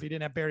McGuire, if he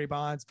didn't have Barry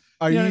Bonds,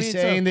 are you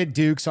saying that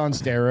Duke's on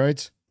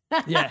steroids?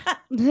 Yeah,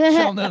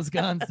 show him those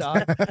guns,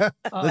 dog.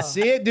 Let's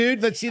see it,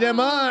 dude. Let's see them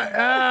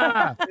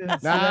on.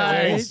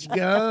 Nice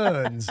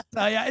guns.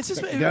 Yeah, it's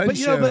just,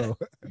 but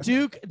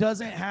Duke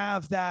doesn't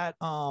have that.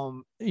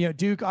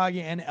 Duke,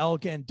 Augie, and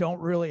Elkin don't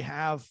really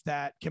have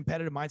that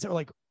competitive mindset.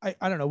 Like,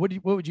 I don't know. What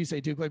would you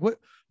say, Duke? Like,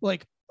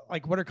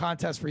 what are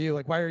contests for you?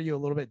 Like, why are you a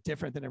little bit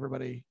different than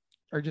everybody,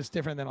 or just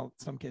different than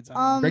some kids?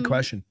 Great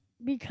question.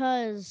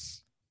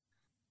 Because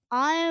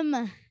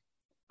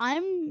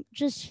I'm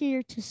just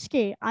here to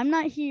skate. I'm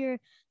not here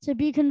to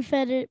be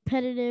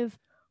competitive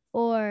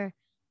or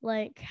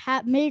like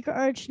make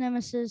arch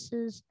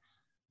nemesis.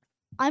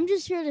 I'm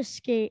just here to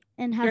skate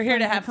and have. You're here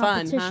to have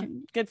fun, huh?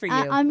 Good for you.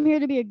 I'm here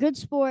to be a good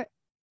sport.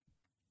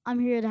 I'm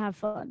here to have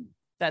fun.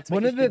 That's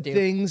what one of the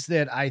things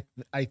that I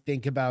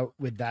think about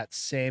with that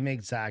same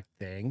exact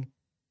thing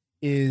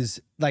is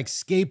like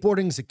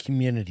skateboarding's a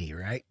community,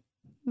 right?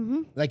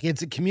 Mm-hmm. Like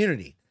it's a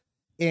community,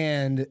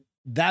 and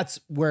that's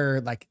where,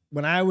 like,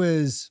 when I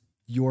was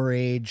your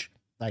age,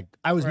 like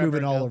I was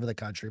moving all over the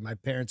country. My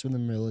parents were in the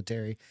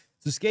military.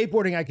 So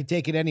skateboarding, I could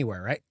take it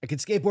anywhere, right? I could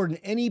skateboard in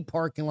any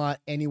parking lot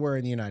anywhere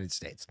in the United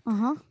States.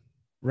 Uh-huh.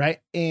 Right?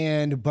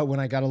 But when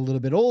I got a little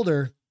bit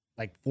older,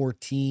 like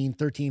 13,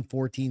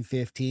 14,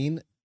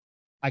 15,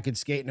 I could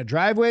skate in a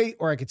driveway,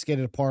 or I could skate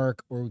at a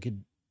park, or we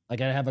could,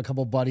 like, I have a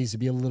couple buddies to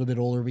be a little bit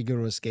older. We go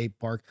to a skate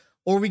park,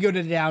 or we go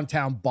to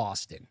downtown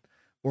Boston,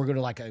 or go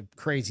to like a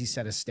crazy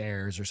set of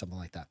stairs or something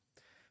like that.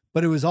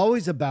 But it was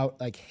always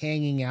about like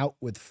hanging out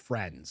with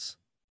friends.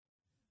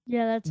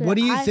 Yeah, that's it. What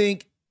do you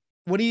think?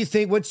 What do you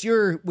think?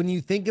 When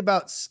you think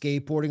about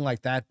skateboarding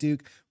like that,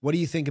 Duke, what do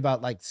you think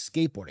about like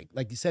skateboarding?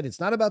 Like you said, it's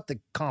not about the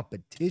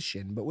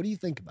competition, but what do you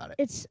think about it?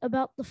 It's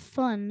about the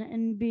fun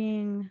and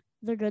being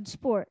the good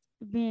sport,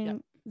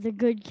 being the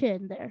good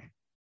kid there.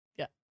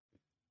 Yeah.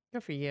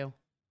 Good for you.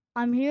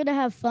 I'm here to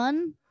have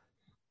fun,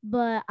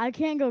 but I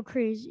can't go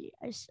crazy.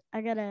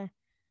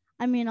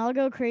 I'll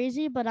go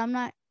crazy, but I'm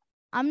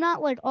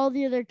not like all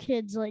the other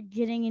kids, like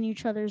getting in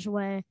each other's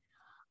way.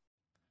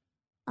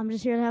 I'm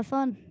just here to have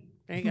fun.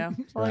 There you go.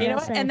 Right. You know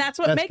what? And that's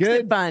what makes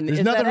it fun.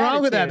 There's nothing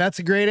wrong with that. That's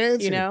a great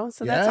answer.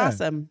 So that's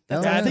awesome.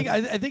 I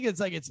think it's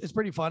like, it's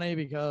pretty funny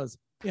because,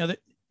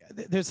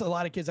 there's a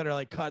lot of kids that are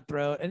like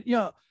cutthroat, and,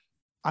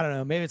 I don't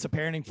know, maybe it's a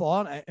parenting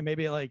flaw, and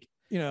maybe like,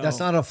 that's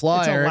not a flaw.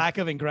 It's a lack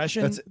of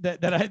aggression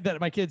that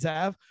my kids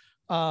have.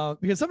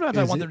 Because sometimes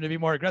I want them to be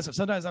more aggressive.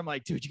 Sometimes I'm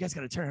like, dude, you guys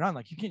got to turn it on.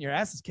 Like, you're getting your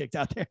asses kicked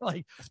out there.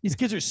 Like, these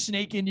kids are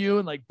snaking you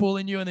and like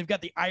bullying you, and they've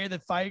got the eye of the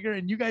tiger,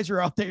 and you guys are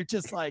out there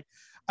just like,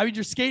 I mean,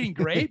 you're skating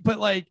great, but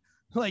like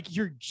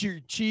you're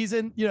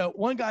cheesing.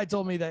 One guy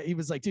told me that he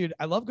was like, dude,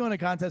 I love going to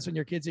contests when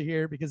your kids are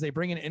here because they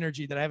bring an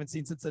energy that I haven't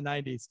seen since the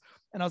 90s.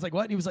 And I was like,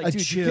 what? And he was like,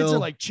 dude, your kids are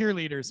like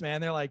cheerleaders,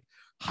 man. They're like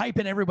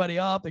hyping everybody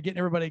up. They're getting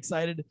everybody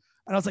excited.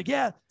 And I was like,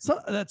 yeah, so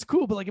that's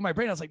cool. But like in my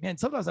brain, I was like, man,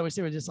 sometimes I wish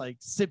they would just like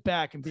sit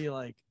back and be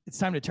like, it's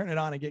time to turn it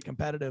on and get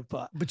competitive.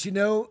 But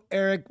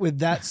Eric, with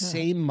that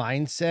same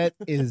mindset,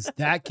 is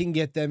that can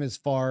get them as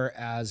far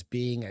as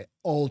being an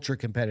ultra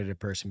competitive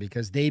person,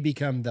 because they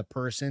become the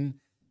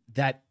person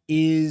that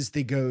is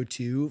the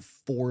go-to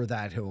for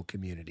that whole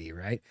community.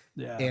 Right.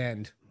 Yeah.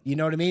 And you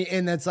know what I mean?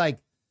 And that's like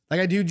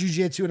I do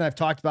jujitsu, and I've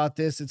talked about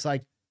this. It's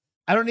like,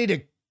 I don't need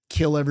to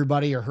kill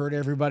everybody or hurt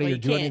everybody well, or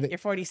do anything. You're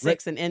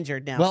 46 and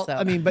injured now. Well, so.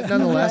 I mean, but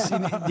nonetheless,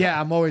 yeah,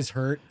 I'm always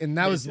hurt. And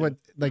that was what,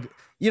 like,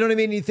 you know what I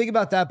mean? You think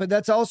about that, but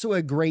that's also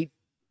a great,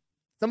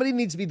 somebody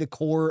needs to be the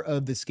core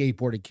of the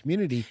skateboarding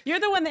community. You're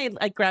the one they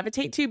like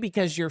gravitate to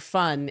because you're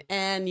fun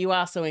and you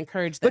also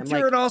encourage them. But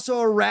you're also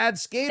a rad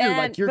skater.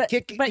 Like you're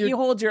kicking. But you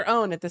hold your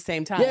own at the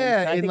same time.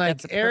 Yeah. So and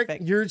like Eric,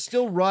 you're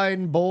still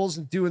riding bowls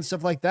and doing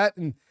stuff like that.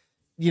 And,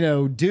 you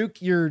know,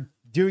 Duke, you're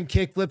doing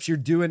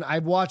kickflips. I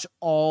watch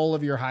all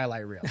of your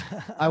highlight reels.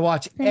 I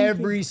watch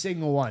every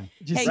single one.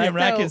 Did you see him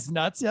rack his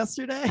nuts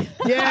yesterday?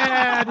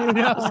 Yeah, dude.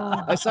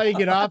 I saw you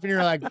get off and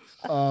you're like,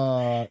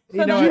 so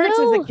that hurts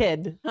as a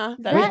kid, huh?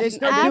 They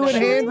start doing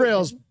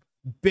handrails,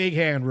 big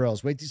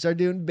handrails. Wait till you start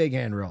doing big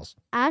handrails.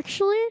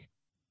 Actually,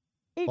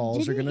 it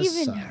Balls didn't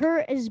even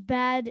hurt as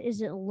bad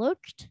as it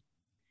looked.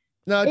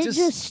 No, it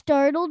just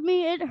startled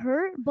me. It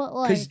hurt, but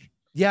like,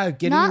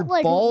 getting your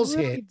balls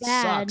really hit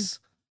bad. Sucks.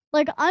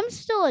 Like I'm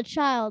still a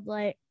child.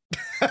 Like,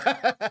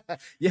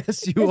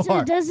 yes, you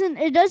are.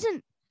 It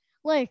doesn't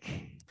like.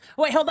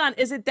 Wait, hold on.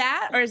 Is it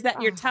that, or is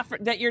that you're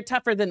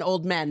tougher than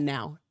old men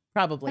now?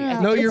 Probably.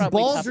 No, your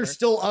balls are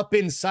still up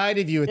inside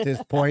of you at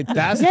this point.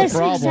 That's the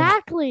problem.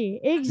 Exactly.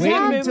 Wait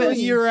until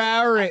you're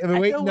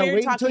wait until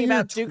you're 20.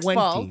 Once you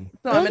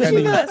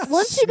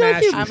go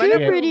through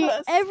puberty,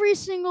 every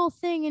single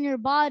thing in your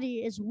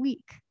body is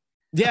weak.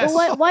 Yes.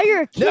 But while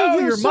you're a kid, no, you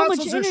have your so muscles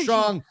much are energy.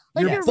 strong.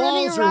 Like your you're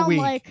balls are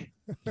weak.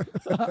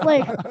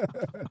 Like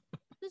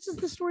this is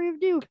the story of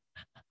Duke.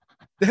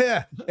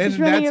 Yeah,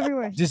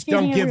 and just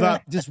don't give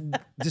up.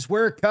 Just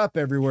wear a cup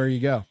everywhere you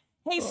go.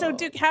 Hey, so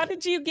Duke, how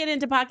did you get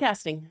into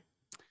podcasting?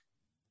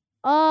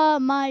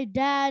 My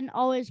dad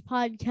always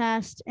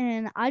podcast,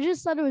 and I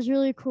just thought it was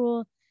really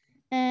cool.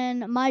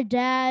 And my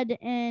dad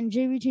and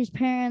JV2's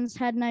parents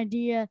had an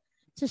idea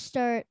to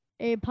start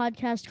a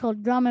podcast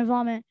called Grom and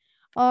Vomit.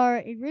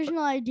 Our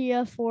original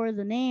idea for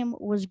the name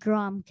was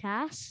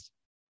Gromcast.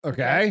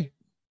 Okay.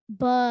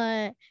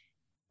 But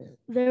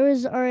there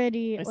was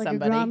already like a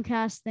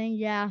Gromcast thing.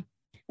 Yeah.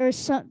 There was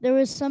somebody.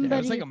 Yeah,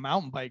 it was like a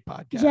mountain bike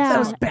podcast. Yeah.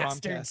 Those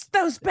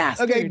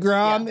bastards. Okay,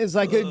 Grom is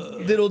like a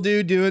little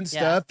dude doing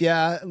stuff.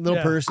 Yeah,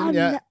 little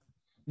person.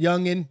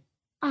 Youngin.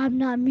 I'm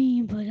not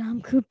mean, but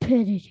I'm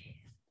competitive.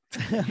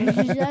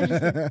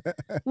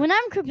 When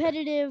I'm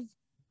competitive,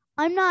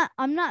 I'm not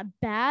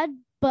bad,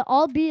 but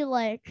I'll be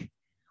like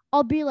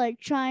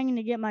trying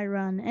to get my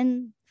run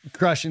and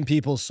crushing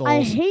people's souls.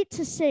 I hate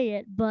to say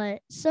it,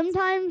 but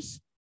sometimes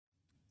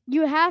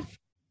you have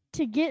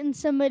to get in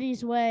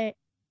somebody's way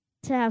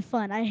to have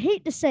fun. I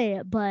hate to say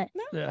it, but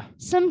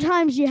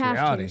sometimes you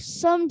have to.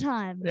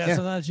 Sometimes. Yeah,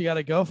 sometimes you got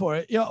to go for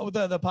it. You know,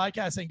 the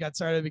podcasting got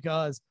started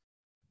because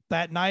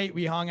that night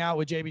we hung out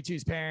with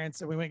JB2's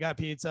parents and we went and got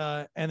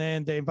pizza, and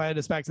then they invited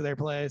us back to their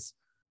place.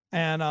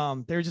 And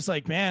they were just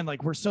like, man,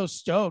 like, we're so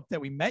stoked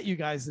that we met you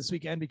guys this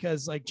weekend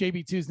because like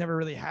JB2's never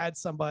really had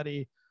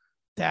somebody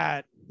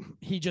that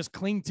he just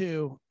clinged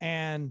to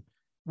and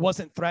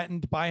wasn't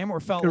threatened by him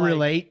or felt to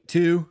relate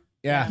to.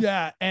 Yeah.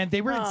 Yeah. And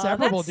they were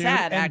inseparable, that's dude.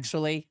 Sad, and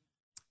actually.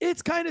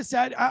 It's kind of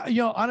sad.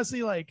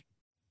 Honestly, like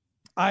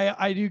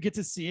I do get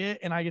to see it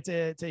and I get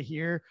to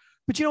hear,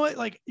 but you know what?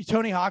 Like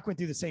Tony Hawk went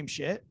through the same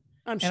shit.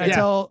 I'm sure. And I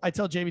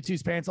tell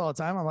JB2's parents all the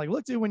time. I'm like,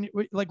 look, dude,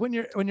 when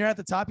you're at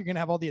the top, you're gonna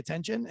have all the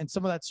attention, and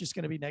some of that's just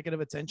gonna be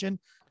negative attention.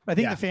 But I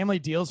think the family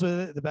deals with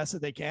it the best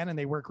that they can, and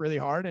they work really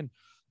hard. And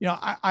you know,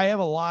 I have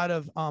a lot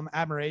of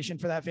admiration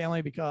for that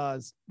family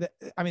because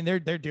they're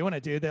doing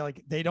it,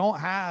 dude. They don't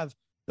have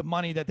the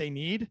money that they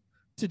need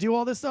to do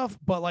all this stuff,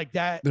 but like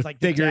that, they're like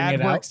the figuring dad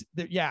it works.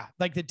 out.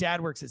 Like the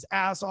dad works his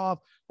ass off.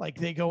 Like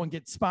they go and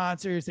get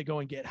sponsors, they go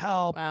and get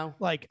help. Wow.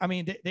 Like, I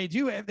mean, they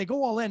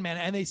go all in, man,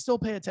 and they still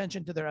pay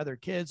attention to their other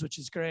kids, which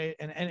is great.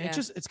 And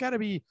it's got to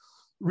be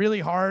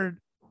really hard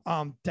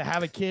to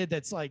have a kid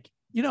that's like,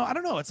 you know, I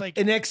don't know. It's like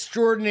an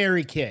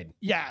extraordinary kid.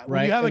 Yeah. Right?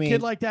 When you have a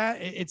kid like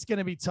that, it's going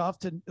to be tough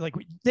to like,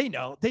 they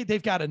know,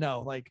 they've got to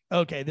know like,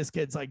 okay, this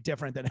kid's like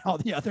different than all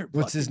the other.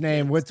 What's his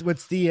name? Kids.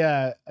 What's the,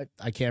 I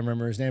can't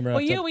remember his name.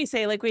 Well, you always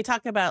say, like, we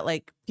talk about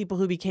like people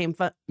who became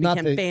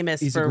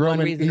famous for one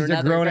reason or another.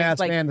 He's a grown ass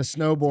like, man, the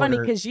snowboarder. Funny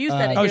because you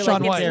said it. Oh, You're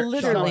Shaun like, White. it's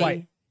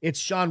literally. It's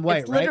Shaun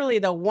White, it's literally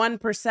the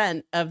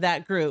 1% of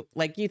that group.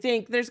 Like you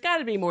think there's got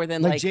to be more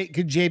than like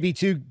could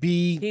JB2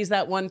 be? He's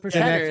that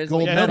 1%er. He'll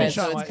be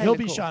Shaun White. He'll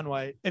be Shaun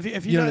White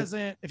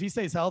if he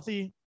stays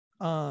healthy.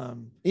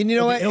 And you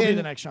know what? He'll be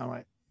the next Shaun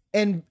White.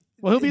 And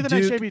well, he'll be the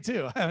next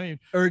JB2. I mean,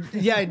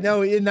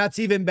 and that's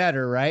even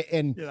better, right?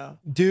 And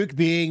Duke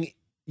being,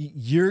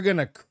 you're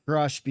gonna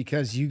crush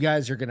because you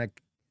guys are gonna.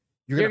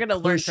 You're gonna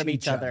learn from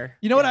each other.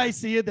 You know what I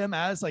see them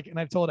as, like, and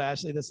I've told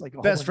Ashley this like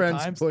a best whole bunch friends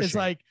of times. pushing. It's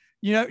like,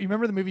 you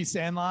remember the movie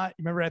Sandlot?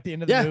 You remember at the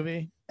end of the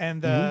movie,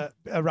 and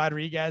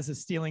Rodriguez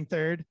is stealing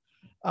third,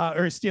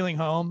 or stealing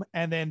home,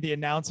 and then the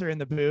announcer in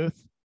the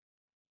booth,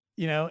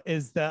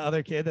 is the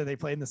other kid that they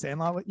played in the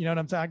Sandlot with. You know what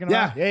I'm talking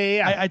about?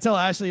 Yeah. I tell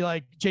Ashley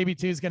like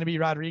JB2 is going to be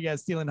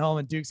Rodriguez stealing home,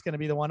 and Duke's going to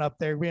be the one up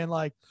there being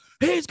like,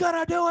 he's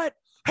gonna do it.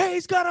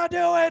 He's gonna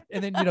do it.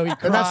 And then he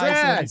cries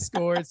when he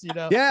scores.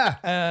 Yeah.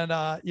 And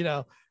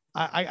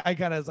I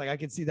kind of was like, I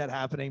can see that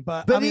happening,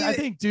 but I mean, I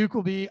think Duke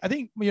will be, I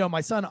think,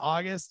 my son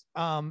August,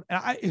 and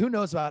who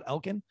knows about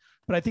Elkin,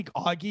 but I think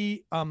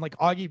Augie, like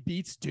Augie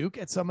beats Duke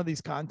at some of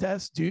these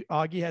contests.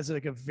 Augie has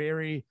like a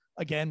very,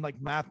 again,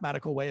 like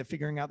mathematical way of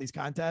figuring out these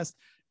contests,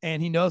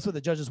 and he knows what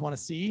the judges want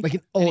to see. Like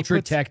an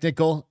ultra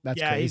technical. That's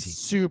crazy. He's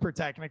super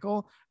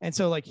technical. And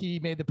so like he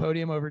made the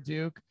podium over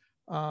Duke.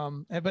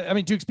 But I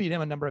mean, Duke's beat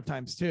him a number of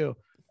times too.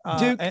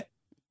 Duke.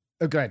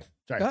 Go ahead.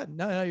 Sorry. Go ahead.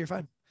 No, you're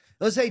fine.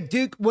 Let's say,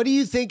 Duke, what do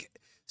you think?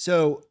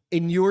 So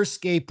in your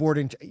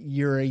skateboarding,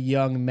 you're a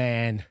young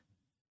man.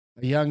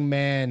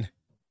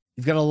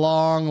 You've got a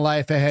long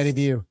life ahead of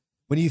you.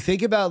 When you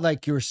think about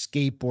like your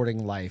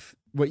skateboarding life,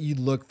 what you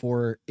look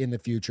for in the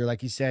future,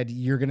 like you said,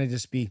 you're going to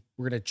just we're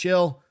going to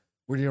chill.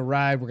 We're going to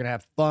ride. We're going to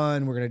have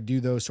fun. We're going to do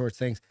those sorts of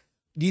things.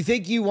 Do you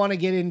think you want to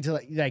get into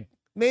like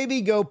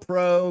maybe go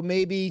pro,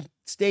 maybe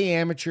stay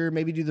amateur,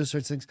 maybe do those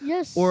sorts of things?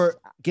 Yes. Or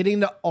get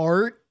into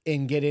art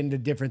and get into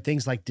different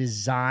things like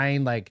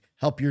design, like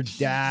help your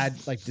dad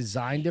like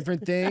design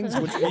different things.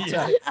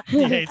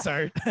 He hates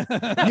art.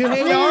 You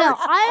hate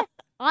art?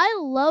 I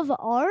love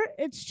art.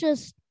 It's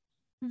just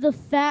the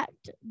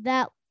fact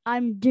that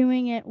I'm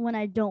doing it when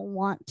I don't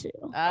want to.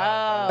 Oh,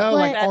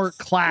 like art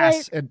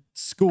class at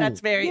school.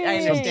 That's very, I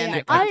understand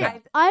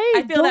that.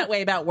 I feel that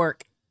way about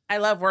work. I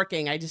love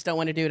working. I just don't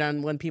want to do it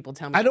on when people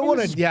tell me. I don't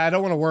want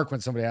to work when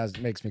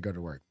somebody makes me go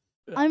to work.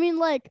 I mean,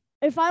 like,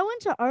 if I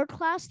went to art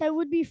class, that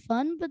would be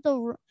fun. But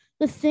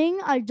the thing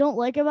I don't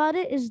like about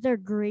it is they're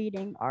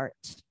grading art.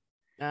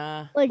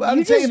 Like,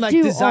 I'm saying like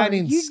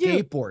designing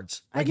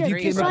skateboards. Like if you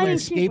came up with a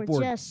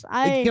skateboard, yes,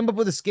 I came up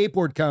with a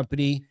skateboard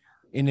company,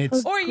 and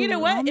it's. Or you know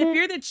what? If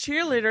you're the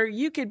cheerleader,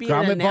 you could be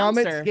an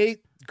announcer.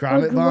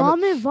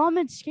 Grommet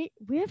vomit skate.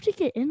 We have to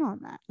get in on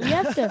that. We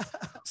have to.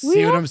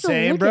 See what I'm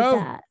saying,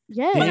 bro?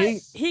 Yes.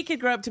 But he could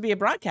grow up to be a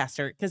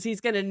broadcaster because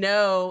he's gonna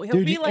know.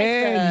 He'll be like.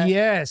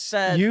 Yes,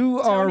 you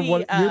are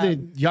You're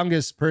the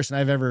youngest person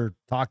I've ever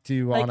talked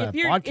to on a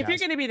podcast. If you're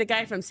gonna be the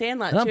guy from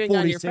Sandlot I'm chewing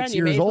on your friend,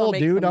 you may as well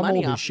make some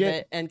money off of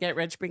it and get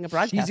rich being a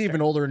broadcaster. She's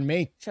even older than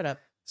me. Shut up.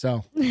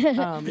 So.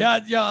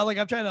 Yeah. Like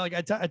I'm trying to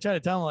I try to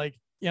tell him like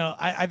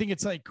I think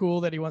it's like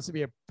cool that he wants to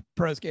be a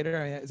pro skater.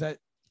 I mean, is that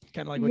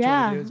kind of like what you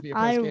want to do? Is be a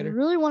pro skater? I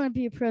really want to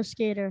be a pro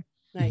skater.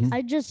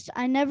 Nice.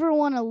 I never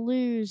want to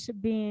lose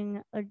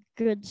being a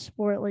good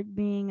sport, like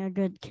being a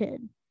good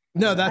kid.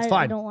 No, that's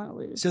fine. I don't want to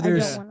lose.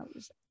 So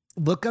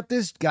look up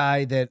this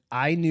guy that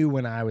I knew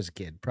when I was a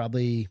kid,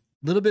 probably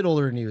a little bit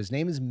older than you. His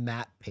name is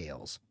Matt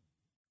Pales.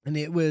 And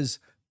it was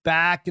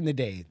back in the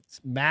day. It's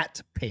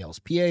Matt Pales,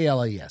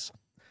 Pales.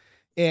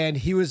 And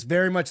he was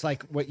very much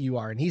like what you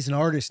are. And he's an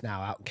artist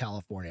now out in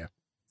California.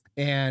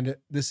 And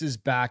this is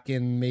back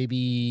in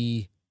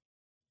maybe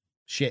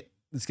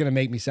it's going to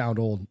make me sound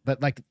old,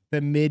 but like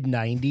the mid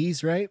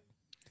 90s, right?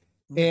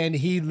 And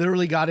he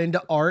literally got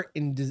into art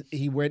and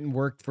he went and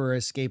worked for a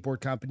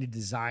skateboard company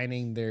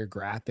designing their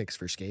graphics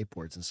for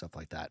skateboards and stuff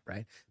like that,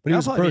 right? But he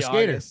was a pro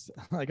skater.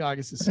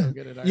 August is so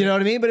good at art. You know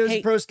what I mean? But it was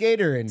a pro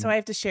skater. And so I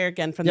have to share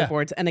again from the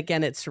boards. And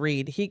again, it's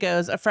Reed. He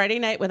goes, a Friday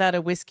night without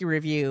a whiskey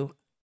review.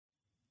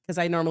 Because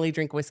I normally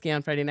drink whiskey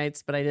on Friday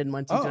nights, but I didn't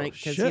want to drink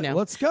because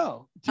let's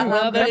go. He says,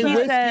 grab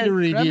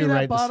me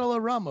that bottle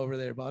of rum over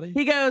there, buddy.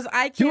 He goes,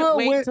 I can't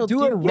wait till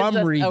do a rum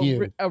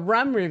review. A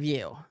rum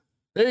review.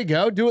 There you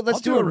go. Do it. Let's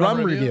do a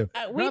rum review.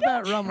 We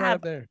got that rum right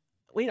up there.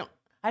 We don't.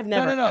 I've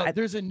never. No.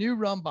 There's a new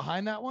rum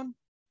behind that one.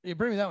 You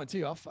bring me that one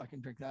too. I'll fucking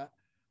drink that.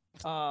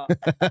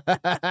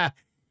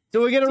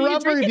 So we get a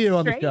rum review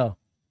on the show.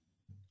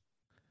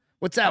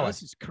 What's that one?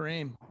 This is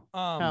cream.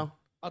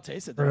 I'll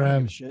taste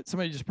it. Shit.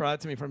 Somebody just brought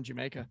it to me from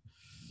Jamaica.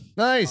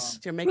 Nice.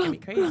 You're making me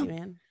crazy,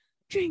 man.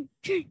 Drink.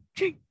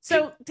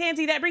 So,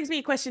 Tansey, that brings me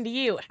a question to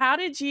you. How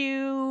did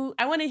you?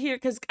 I want to hear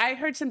because I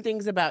heard some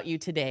things about you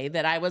today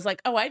that I was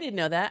like, oh, I didn't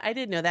know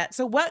that.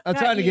 So, what? I'm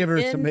trying to give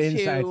her some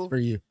insights for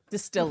you.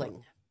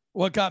 Distilling.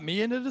 What got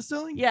me into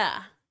distilling?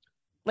 Yeah.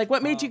 Like,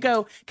 what made you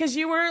go? Because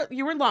you were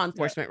law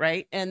enforcement,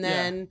 right? And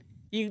then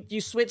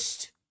you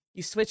switched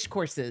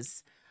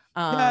courses.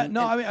 I mean,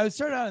 I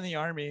started out in the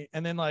Army,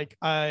 and then like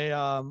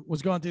I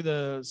was going through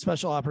the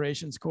special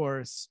operations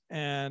course,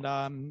 and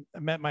I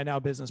met my now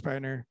business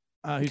partner,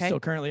 who's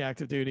still currently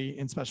active duty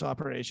in special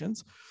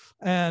operations,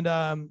 and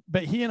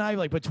but he and I,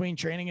 like, between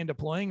training and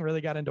deploying,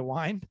 really got into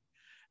wine,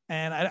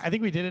 and I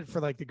think we did it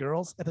for like the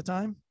girls at the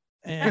time,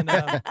 and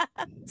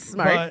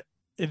smart.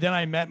 But then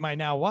I met my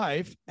now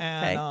wife,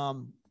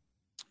 and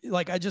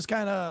like I just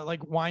kind of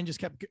like wine just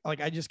kept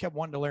like I just kept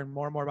wanting to learn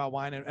more and more about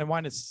wine, and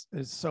wine is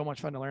so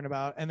much fun to learn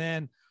about. And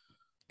then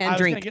and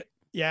drink.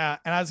 And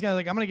I was gonna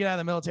I'm gonna get out of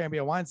the military and be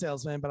a wine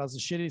salesman, but I was a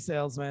shitty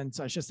salesman,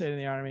 so I just stayed in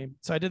the Army.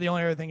 So I did the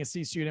only other thing a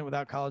C student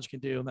without college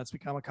can do, and that's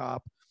become a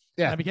cop.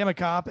 And I became a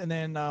cop, and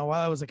then while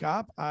I was a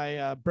cop,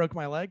 I broke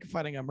my leg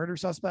fighting a murder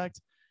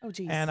suspect. Oh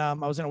geez. And I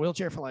was in a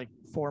wheelchair for like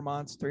 4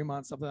 months, 3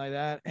 months, something like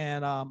that.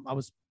 And I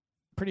was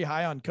pretty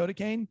high on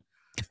codeine.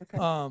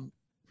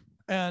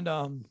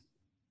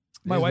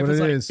 My wife was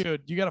like,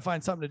 dude, you got to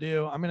find something to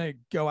do. I'm going to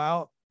go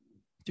out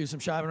do some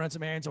shopping, run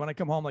some errands. And when I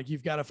come home, like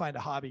you've got to find a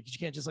hobby because you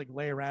can't just like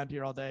lay around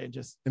here all day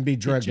and be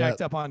drugged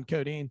jacked up on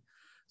codeine.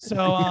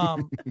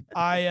 So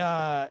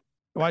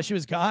while she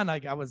was gone,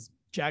 like I was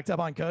jacked up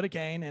on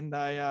codeine, and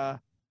I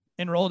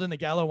enrolled in the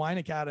Gallo Wine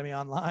Academy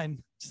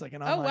online, just like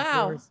an online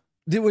course.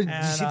 Did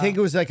she think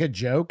it was like a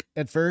joke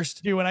at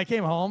first? Dude, when I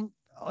came home,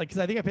 like, cause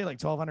I think I paid like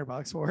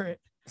 $1,200 for it.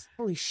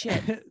 Holy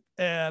shit.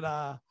 And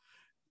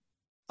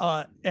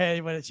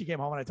when she came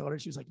home and I told her,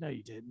 she was like, "No,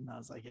 you didn't." I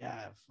was like,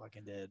 "Yeah, I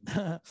fucking did."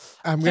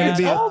 I'm going to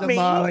be a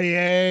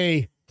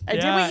sommelier. I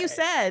did what you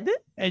said.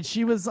 And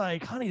she was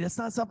like, "Honey, that's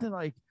not something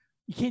like,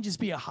 you can't just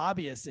be a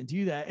hobbyist and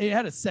do that." It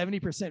had a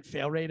 70%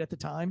 fail rate at the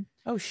time.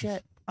 Oh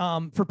shit.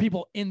 For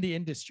people in the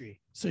industry.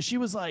 So she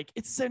was like,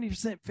 it's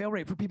 70% fail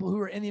rate for people who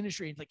are in the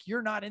industry. Like,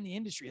 you're not in the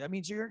industry. That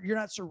means you're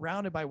not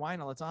surrounded by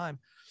wine all the time.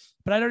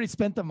 But I'd already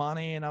spent the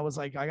money and I was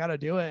like, I got to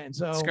do it. And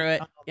so screw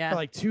it. For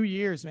like 2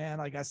 years, man,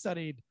 like I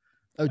studied.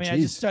 I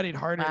just studied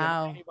harder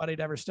than anybody had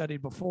ever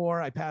studied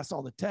before. I passed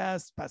all the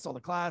tests, passed all the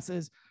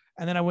classes.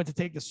 And then I went to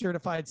take the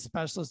certified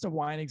specialist of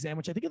wine exam,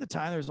 which I think at the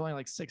time there was only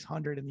like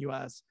 600 in the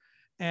US.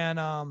 And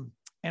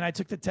I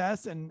took the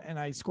test and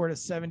I scored a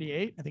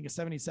 78. I think a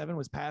 77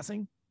 was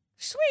passing.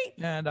 Sweet.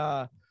 And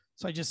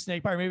so I just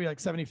snake by, maybe like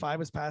 75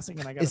 was passing,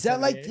 and I got. Is that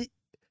like the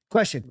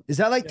question? Is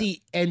that like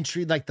the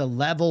entry, like the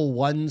level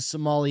 1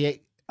 sommelier?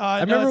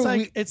 I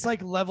remember it's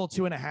like level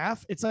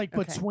 2.5. It's like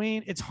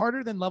between. It's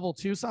harder than level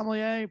 2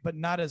 sommelier, but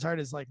not as hard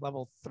as like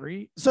level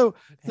 3. So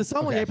the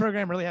sommelier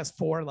program really has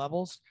 4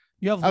 levels.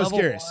 You have. I was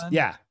curious. 1,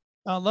 yeah.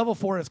 Level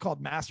 4 is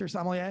called master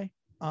sommelier.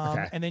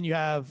 And then you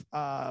have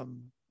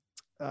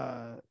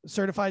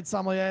certified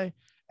sommelier.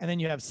 And then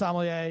you have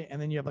sommelier,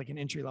 and then you have like an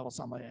entry level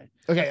sommelier.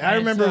 Okay, I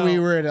remember we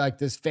were at like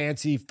this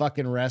fancy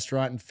fucking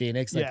restaurant in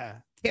Phoenix, like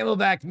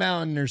Camelback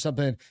Mountain or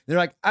something. They're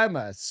like, "I'm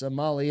a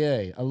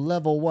sommelier, a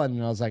level 1,"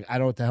 and I was like, "I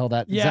don't know what the hell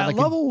that." Yeah, is that like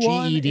level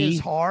 1 GED? is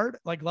hard.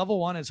 Like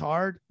level 1 is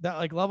hard. That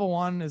like level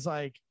 1 is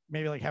like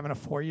maybe like having a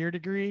 4-year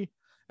degree.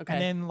 Okay.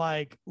 And then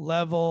like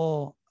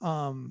level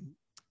well,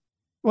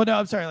 no,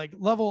 I'm sorry. Like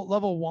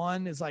level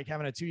 1 is like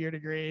having a 2-year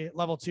degree.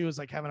 Level 2 is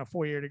like having a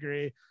 4-year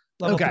degree.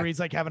 Level 3 is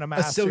like having a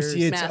master's.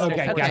 Associates.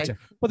 Okay, gotcha.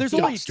 But there's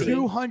only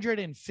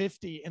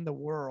 250 in the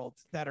world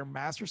that are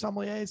master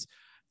sommeliers.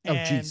 And,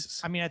 oh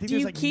Jesus! I mean, I think do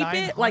there's you like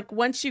keep it like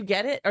once you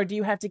get it, or do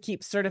you have to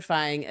keep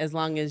certifying as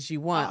long as you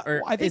want?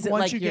 Or I think is it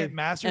once like you get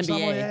master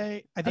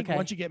sommelier, I think okay.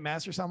 once you get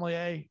master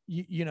sommelier,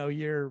 you know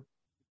you're.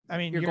 I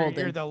mean,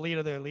 you're the lead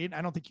of their lead.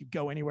 I don't think you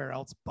go anywhere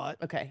else but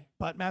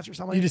master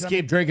sommelier. You just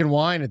keep drinking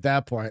wine at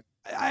that point.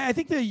 I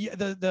think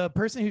the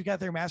person who got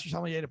their master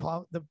sommelier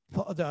diploma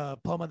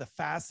the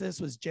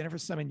fastest was Jennifer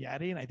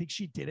Simonetti, and I think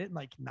she did it in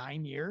like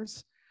 9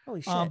 years.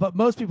 Holy shit! But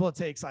most people it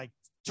takes like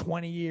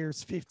 20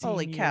 years,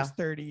 15 years,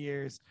 30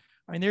 years.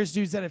 I mean, there's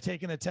dudes that have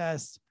taken the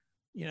test,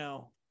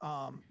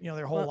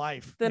 their whole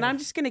life. Then I'm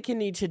just going to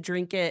continue to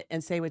drink it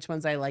and say which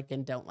ones I like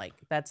and don't like.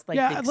 That's like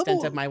the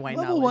extent of my wine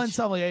knowledge. Level 1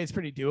 sommelier is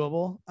pretty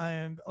doable.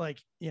 I'm like,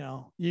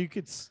 you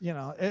could,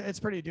 it's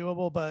pretty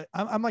doable, but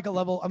I'm like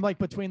I'm like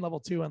between level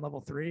 2 and level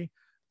 3.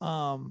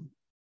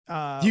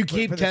 Do you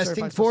keep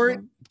testing for it?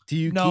 Do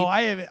you? No,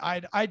 I haven't.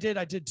 I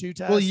did 2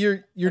 tests. Well,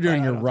 you're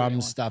doing your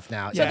rum stuff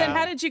now. So then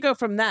how did you go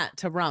from that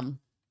to rum?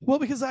 Well,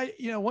 because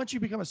once you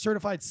become a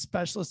certified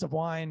specialist of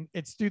wine,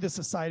 it's through the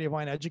Society of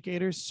Wine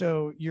Educators.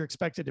 So you're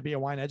expected to be a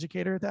wine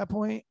educator at that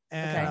point.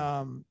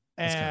 And,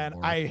 and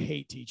I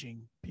hate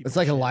teaching people. It's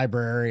like a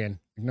librarian.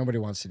 Nobody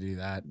wants to do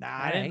that. Nah,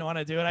 I didn't want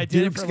to do it. I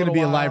did it for a little while. Duke's going to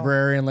be a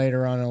librarian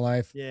later on in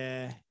life.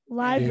 Yeah.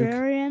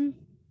 Librarian?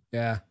 Duke.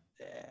 Yeah.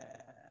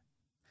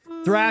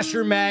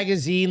 Thrasher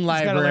Magazine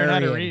librarian. Gotta learn how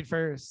to read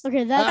first.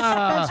 Okay,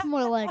 that's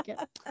more like it.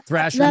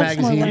 Thrasher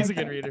Magazine. Like he's a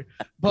good reader.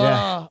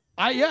 But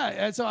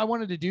and so I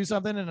wanted to do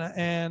something,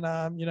 and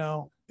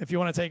if you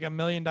want to take $1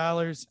 million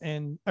or if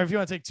you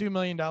want to take $2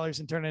 million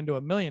and turn it into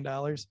 $1 million,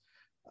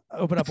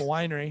 open up a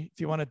winery. If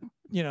you want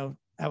to,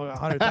 have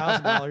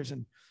 $100,000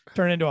 and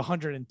turn it into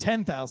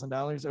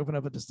 $110,000, open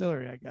up a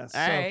distillery, I guess.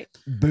 All right.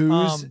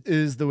 Booze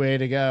is the way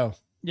to go.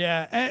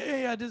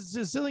 Yeah.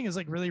 Distilling is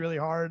like really, really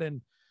hard.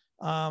 And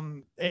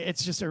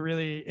it's just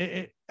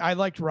I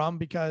liked rum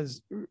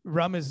because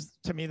rum is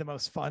to me the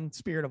most fun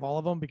spirit of all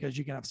of them, because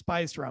you can have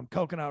spiced rum,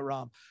 coconut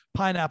rum,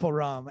 pineapple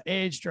rum,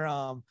 aged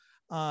rum,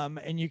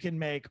 and you can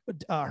make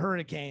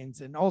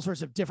hurricanes and all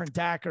sorts of different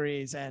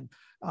daiquiris and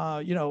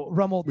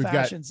rum old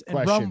fashions and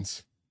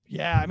questions. Rum.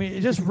 I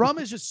mean, rum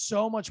is just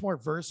so much more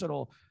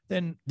versatile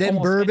than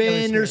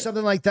bourbon or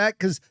something like that,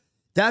 because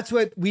that's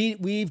what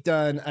we've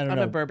done. I don't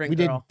know. A bourbon we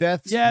girl.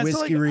 did Beth's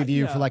whiskey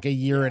review for like a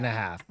year and a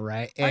half,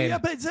 right?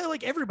 And but it's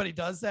like everybody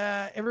does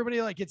that.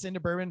 Everybody like gets into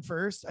bourbon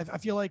first. I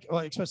feel like,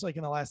 especially like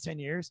in the last 10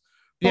 years.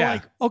 But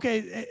like,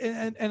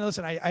 okay, and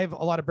listen, I have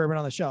a lot of bourbon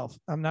on the shelf.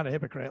 I'm not a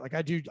hypocrite. Like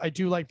I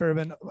do like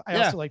bourbon. I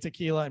also like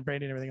tequila and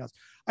brandy and everything else.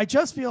 I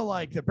just feel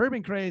like the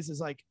bourbon craze is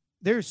like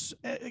there's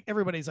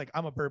everybody's like,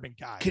 I'm a bourbon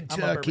guy,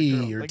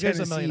 Kentucky or like, Tennessee,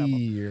 there's a million of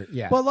them.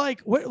 yeah. But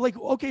like, what, like,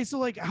 okay, so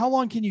like, how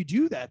long can you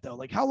do that though?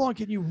 Like, how long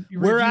can you?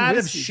 We're out of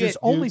whiskey? shit. There's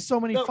only so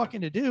many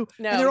fucking to do,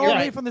 No, and they're all you're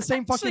made right. from the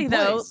same Actually, fucking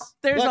though, place.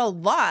 there's Look, a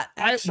lot.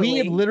 Actually, we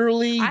have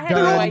literally I had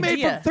They're no all done. made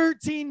idea. from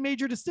 13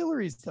 major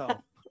distilleries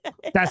though.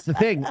 That's the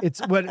thing. It's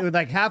what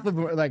like half of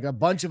like a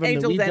bunch of them that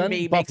Angel's we've done.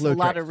 Envy makes Buffalo a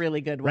lot Trace, of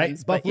really good right?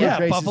 ones. But Buffalo yeah,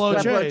 Trace is Buffalo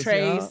good. Trace.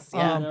 Trace,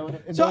 yeah.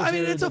 So I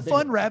mean, it's a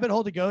fun rabbit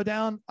hole to go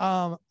down.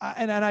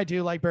 And I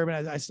do like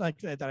bourbon. I like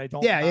that I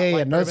don't. Yeah.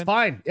 like No, it's bourbon.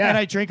 fine. Yeah. And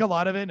I drink a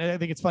lot of it, and I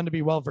think it's fun to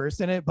be well versed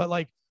in it. But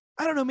like,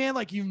 I don't know, man.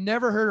 Like, you've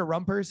never heard a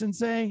rum person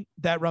say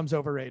that rum's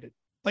overrated.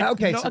 Like,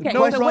 Okay, no, so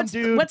no so rum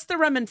dude what's the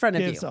rum in front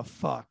of you? gives a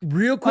fuck.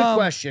 Real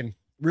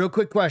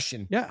quick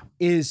question. Yeah.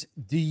 Is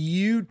do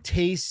you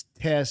taste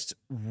test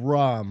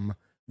rum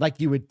like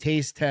you would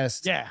taste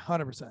test Yeah.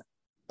 100%.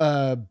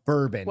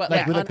 bourbon? What,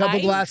 like with a on couple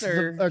ice glasses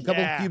or- of, a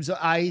couple Yeah. cubes of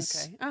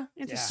ice, Okay. Oh,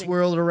 interesting.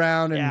 swirl it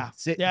around and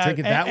Yeah. drink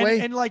it that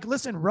way? And like,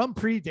 listen, rum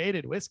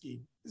predated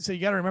whiskey. So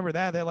you got to remember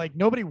that like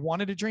nobody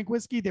wanted to drink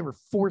whiskey. They were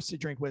forced to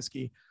drink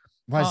whiskey.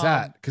 Why is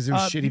that? Because it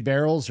was shitty be-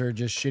 barrels or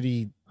just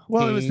shitty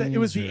Well, it was the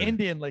canes or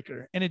Indian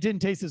liquor, and it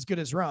didn't taste as good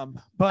as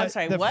rum. But I'm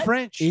sorry, the what?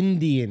 French,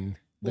 Indian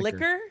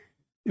Liquor?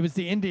 it was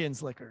the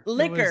Indians' liquor. It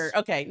Liquor.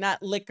 was- Okay,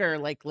 not liquor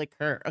like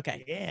liquor.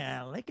 Okay.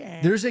 Yeah, liquor.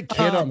 There's a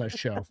kid on the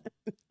show.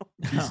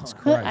 Jesus No.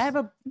 Christ. I have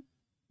a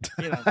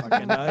You don't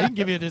fucking know. He can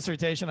give you a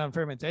dissertation on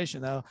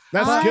fermentation, though.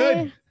 That's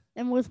good.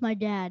 I'm with my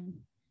dad.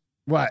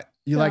 What?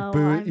 You like So,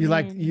 boo? I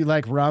mean- You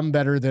like rum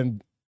better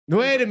than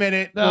Wait a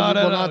minute. No, We'll no,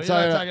 not you're not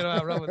talk- talking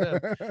about rum with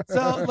this.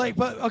 So like,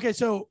 but okay.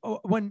 So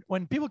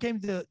when people came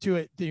to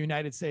the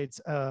United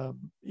States,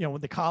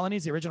 with the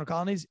colonies, the original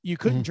colonies, you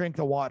couldn't drink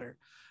the water.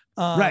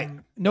 Right.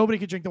 Nobody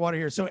could drink the water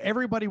here. So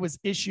everybody was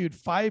issued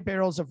 5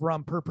 barrels of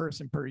rum per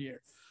person per year.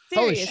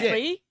 Holy shit.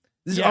 seriously.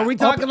 Are we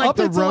talking like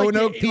the until,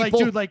 Roanoke people? Like,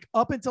 dude, like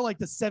up until like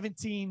the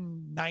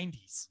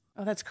 1790s,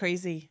 Oh, that's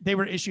crazy. they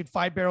were issued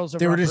 5 barrels of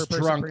They were rum per just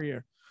person drunk. per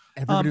year.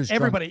 Everybody, was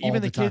drunk Everybody, all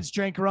even the time. kids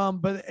drank rum,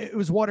 but it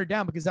was watered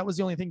down because that was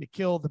the only thing to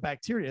kill the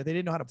bacteria. They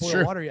didn't know how to boil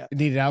Sure. water yet. It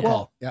needed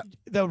alcohol. Yeah.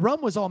 The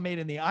rum was all made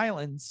in the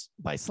islands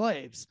by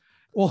slaves.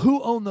 Well,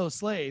 who owned those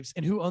slaves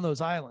and who owned those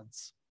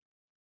islands?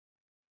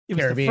 It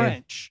was Caribbean. the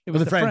French. It was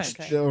the the French,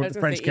 French. Okay. I or was the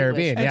gonna French say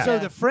Caribbean. English. And Yeah. so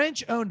the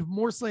French owned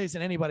more slaves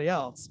than anybody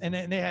else. And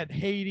then they had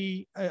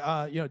Haiti,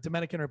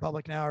 Dominican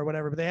Republic now or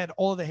whatever, but they had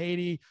all of the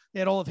Haiti, they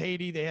had all of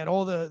Haiti, they had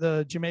all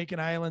the Jamaican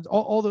islands,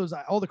 all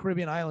the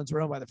Caribbean islands were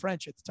owned by the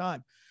French at the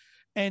time.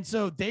 And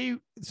so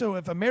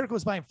if America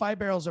was buying 5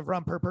 barrels of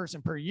rum per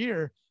person per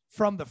year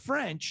from the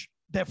French,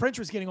 that French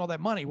was getting all that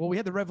money. Well, we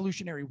had the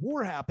Revolutionary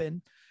War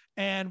happen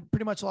and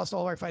pretty much lost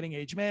all of our fighting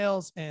age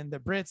males, and the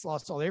Brits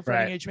lost all their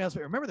fighting age males.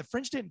 But remember, the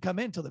French didn't come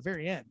in until the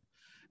very end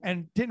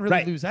and didn't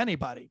really lose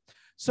anybody.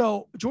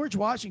 So George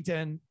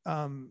Washington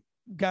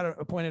got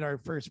appointed our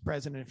first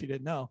president, if you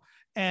didn't know.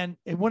 And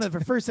one of the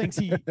first things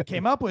he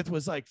came up with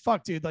was like,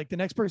 fuck, dude, like the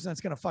next person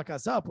that's going to fuck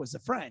us up was the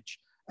French.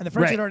 And the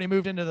French had already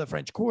moved into the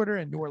French Quarter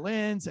and New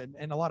Orleans and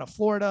a lot of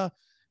Florida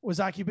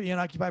was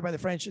occupied by the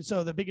French. And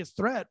so the biggest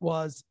threat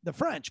was the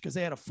French because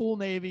they had a full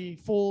Navy,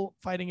 full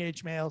fighting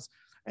age males.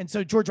 And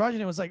so George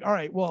Washington was like, all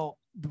right, well,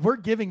 we're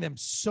giving them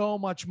so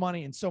much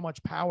money and so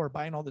much power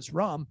buying all this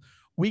rum.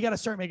 We got to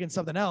start making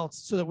something else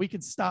so that we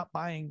can stop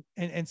buying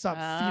and stop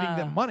feeding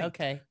them money.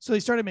 Okay. So they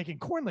started making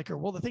corn liquor.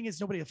 Well, the thing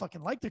is, nobody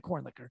fucking liked the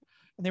corn liquor.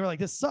 And they were like,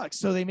 this sucks.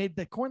 So they made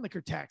the corn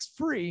liquor tax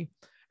free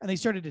and they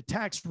started to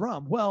tax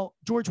rum. Well,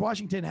 George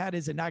Washington had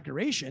his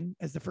inauguration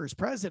as the first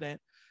president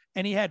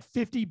and he had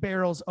 50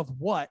 barrels of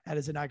what at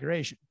his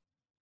inauguration?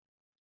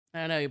 I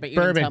don't know, but you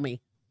Bourbon. didn't tell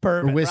me.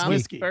 Bourbon.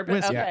 Whiskey. Bourbon.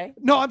 Whiskey. Okay.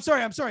 No, I'm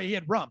sorry. He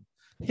had rum.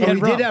 He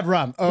did have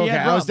rum. Oh, okay.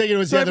 I was thinking it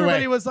was so the other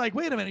everybody way. was like,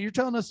 wait a minute, you're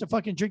telling us to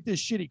fucking drink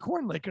this shitty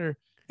corn liquor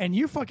and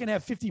you fucking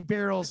have 50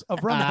 barrels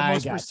of rum, the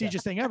most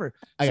prestigious thing ever.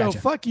 So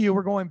fuck you.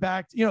 We're going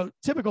back,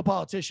 typical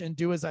politician,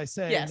 do as I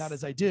say, and not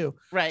as I do.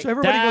 Right. So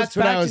everybody That's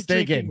goes what I back was to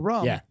drinking thinking.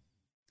 rum. Yeah.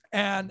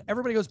 And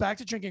everybody goes back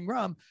to drinking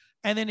rum.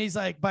 And then he's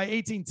like, by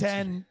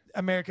 1810,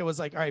 America was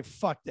like, all right,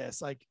 fuck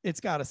this. Like, it's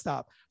got to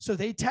stop. So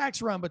they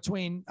tax rum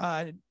between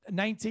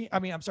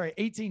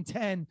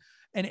 1810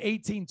 and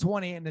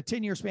 1820. In the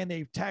 10-year span,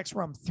 they tax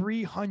rum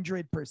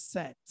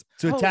 300%.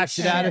 So it taxed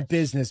it out of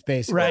business,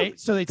 basically. Right.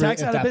 So they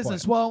tax at out of that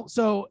business. point. Well,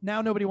 so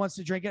now nobody wants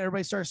to drink it.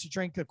 Everybody starts to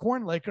drink the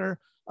corn liquor.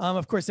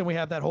 Of course, then we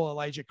have that whole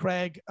Elijah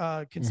Craig,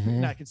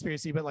 not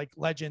conspiracy, but like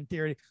legend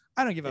theory.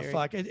 I don't give a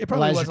fuck. It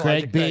probably Elijah was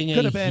Craig Elijah being Could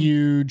a have been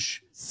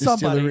huge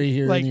distillery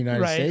here in the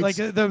United States. Like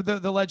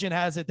the legend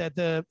has it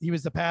that he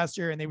was the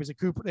pastor and they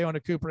owned a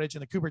cooperage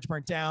and the cooperage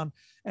burnt down.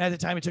 And at the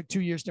time it took 2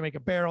 years to make a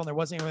barrel and there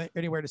wasn't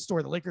anywhere to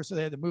store the liquor. So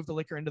they had to move the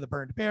liquor into the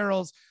burned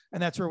barrels.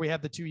 And that's where we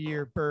have the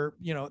 2-year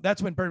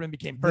that's when bourbon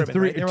became bourbon.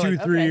 Right? They were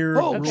like, 3 year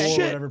oh rule, shit.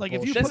 whatever Like if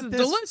bullshit. you This put is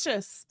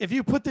delicious. if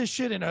you put this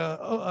shit in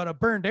a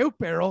burned oak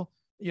barrel,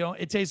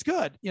 it tastes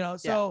good,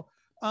 So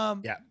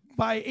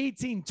by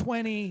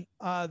 1820,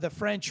 the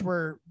French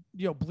were,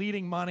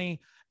 bleeding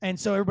money And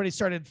so everybody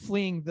started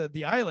fleeing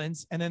the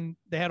islands, and then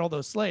they had all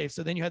those slaves.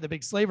 So then you had the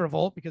big slave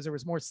revolt because there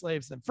was more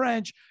slaves than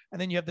French.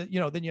 And then you have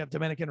then you have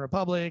Dominican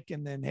Republic,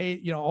 and then,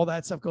 all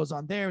that stuff goes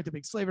on there with the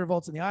big slave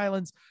revolts in the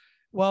islands.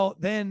 Well,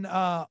 then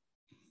now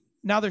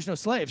there's no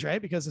slaves,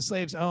 right? Because the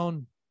slaves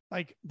own,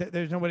 like,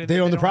 there's nobody. They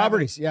own the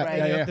properties. Yeah.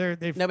 Right. Yeah.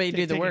 They've nobody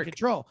do the work.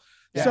 Control.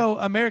 Yeah. So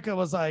America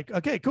was like,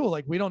 okay, cool.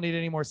 Like, we don't need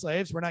any more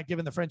slaves. We're not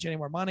giving the French any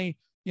more money.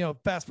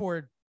 Fast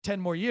forward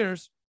 10 more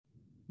years.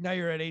 Now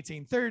you're at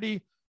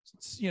 1830.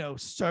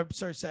 Starts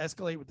to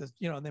escalate with this,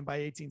 and then by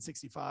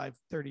 1865,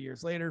 30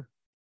 years later,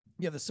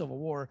 you have the Civil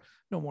War,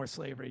 no more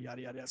slavery,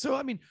 yada, yada, yada. So,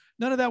 I mean,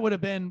 none of that would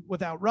have been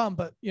without rum,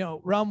 but,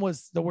 rum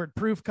was, the word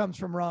proof comes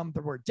from rum.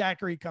 The word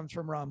daiquiri comes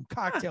from rum.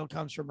 Cocktail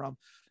comes from rum.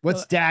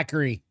 What's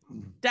daiquiri?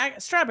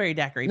 Strawberry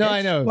daiquiri. No, bitch.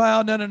 I know.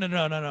 Well,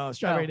 no.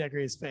 Strawberry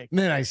daiquiri is fake.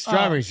 Man,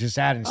 strawberries just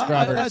adding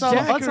strawberries.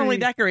 That's only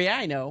daiquiri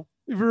I know.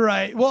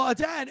 Right. Well,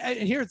 Dad,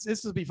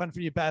 this will be fun for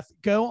you, Beth.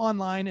 Go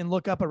online and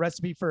look up a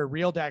recipe for a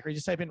real daiquiri.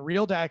 Just type in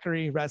real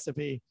daiquiri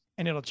recipe,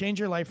 and it'll change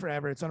your life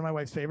forever. It's one of my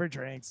wife's favorite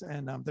drinks,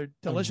 and they're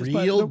delicious.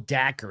 Real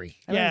daiquiri.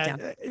 Yeah.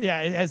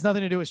 It has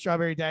nothing to do with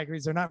strawberry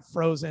daiquiris. They're not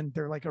frozen.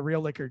 They're like a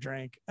real liquor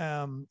drink.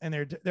 And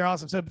they're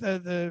awesome. So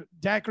the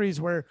daiquiris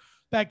were,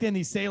 back then,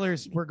 these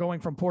sailors were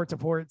going from port to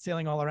port,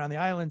 sailing all around the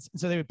islands. And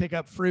so they would pick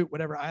up fruit,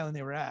 whatever island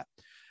they were at.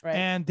 Right.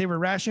 And they were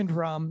rationed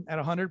rum at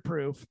 100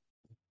 proof.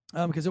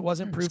 Because it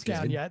wasn't proofed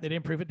down yet. They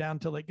didn't proof it down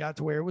until it got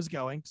to where it was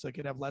going, so it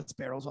could have less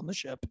barrels on the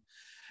ship.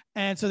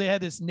 And so they had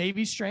this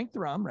Navy strength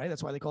rum, right?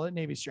 That's why they call it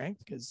Navy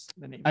strength, because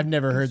the Navy. I've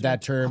never heard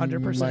that term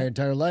 100%. My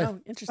entire life. Oh,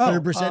 interesting.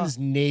 100% is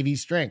Navy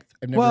strength.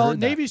 I've never heard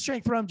that. Navy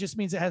strength rum just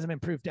means it hasn't been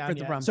proofed down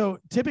yet. Rum. So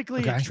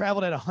typically it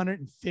traveled at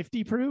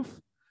 150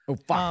 proof. Oh,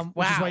 fuck.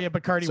 Which is why you have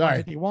Bacardi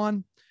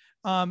 151.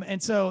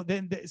 And so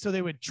then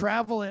they would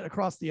travel it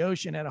across the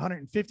ocean at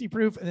 150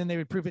 proof, and then they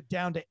would proof it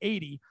down to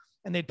 80.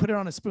 And they'd put it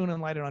on a spoon and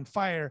light it on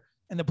fire.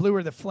 And the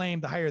bluer the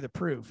flame, the higher the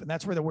proof. And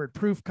that's where the word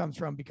proof comes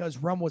from, because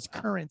rum was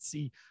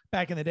currency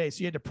back in the day.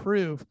 So you had to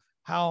prove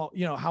how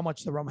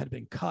much the rum had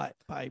been cut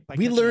by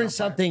we learned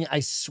something. I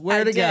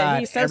swear to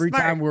God, every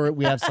time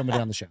we have somebody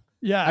on the show.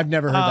 Yeah. I've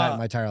never heard that in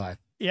my entire life.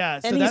 Yeah.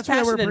 So and that's he's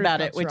passionate where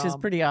about it, which is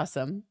pretty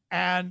awesome.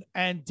 And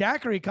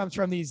daiquiri comes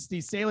from these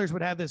sailors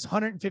would have this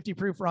 150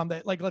 proof rum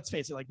that, like, let's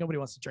face it, like, nobody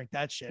wants to drink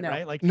that shit,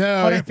 right? Like,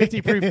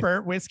 150 proof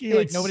burnt whiskey,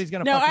 like, nobody's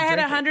gonna. No, I had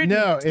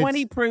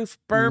 120 proof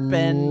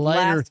bourbon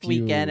last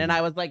weekend, and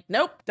I was like,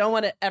 nope, don't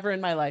want it ever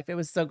in my life. It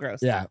was so gross.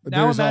 Yeah, but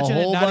now there's imagine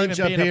a whole bunch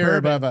up here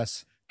above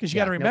us. Because you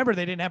got to remember,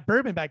 they didn't have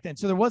bourbon back then,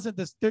 so there wasn't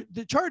this.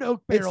 The charred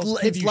oak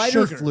barrels, it's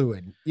lighter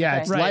fluid. Yeah,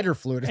 it's lighter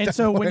fluid. And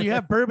so when you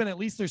have bourbon, at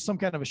least there's some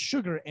kind of a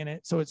sugar in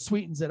it, so it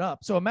sweetens it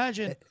up. So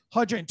imagine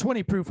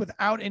 120 proof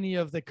without any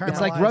of the caramelized.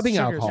 It's like rubbing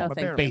alcohol,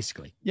 no,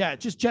 basically. Yeah,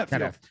 just jet fuel.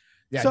 Kind of.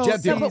 Yeah, so,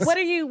 jet fuel. But what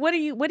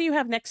do you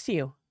have next to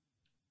you?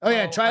 Oh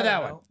yeah, try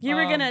that one. You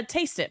were gonna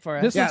taste it for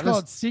us. This was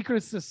called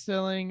Secrets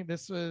Distilling.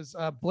 This was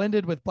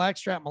blended with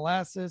blackstrap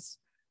molasses.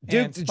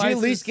 Dude, did you at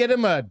least get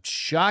him a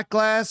shot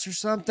glass or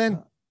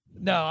something?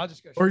 No, I'll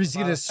just go. Or is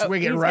he gonna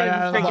swig it right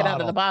out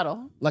of the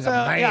bottle? Like a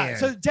man. Yeah,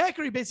 so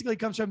daiquiri basically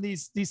comes from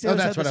these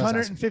sailors had this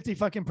 150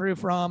 fucking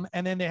proof rum,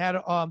 and then they had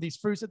these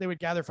fruits that they would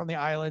gather from the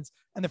islands,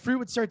 and the fruit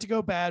would start to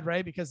go bad,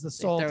 right? Because the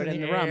salt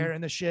in the air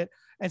and the shit.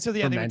 And so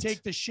they would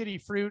take the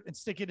shitty fruit and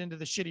stick it into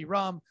the shitty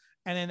rum,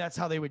 and then that's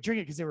how they would drink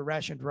it, because they were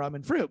rationed rum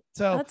and fruit.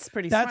 So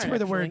that's where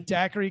the word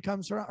daiquiri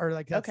comes from, or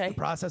like that's the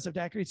process of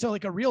daiquiri. So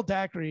like a real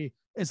daiquiri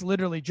is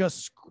literally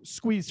just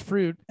squeezed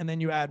fruit, and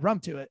then you add rum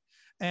to it.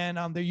 And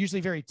they're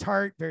usually very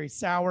tart, very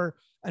sour,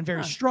 and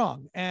very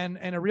strong. And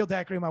a real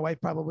daiquiri, my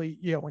wife probably,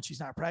 when she's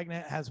not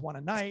pregnant, has one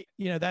a night.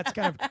 That's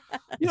kind of,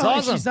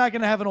 awesome. She's not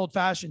going to have an old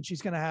fashioned.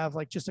 She's going to have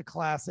like just a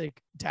classic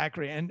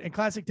daiquiri. And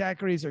classic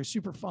daiquiris are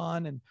super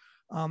fun.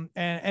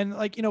 And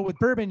like, with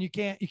bourbon, you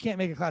can't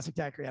make a classic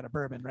daiquiri out of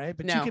bourbon, right?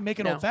 But you can make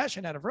an old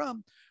fashioned out of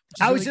rum.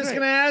 I was just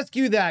going to ask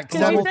you that,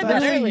 because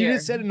you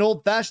just said an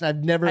old fashioned. I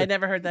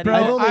never heard that.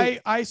 Bro,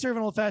 I serve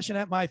an old fashioned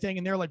at my thing,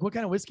 and they're like, "What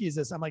kind of whiskey is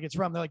this?" I'm like, "It's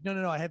rum." They're like,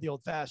 "No, I had the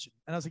old fashioned."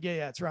 And I was like,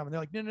 "Yeah, it's rum." And they're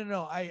like,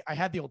 "No, I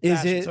had the old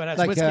fashioned." So it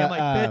has whiskey. I'm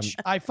like, "Bitch,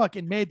 I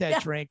fucking made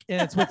that drink,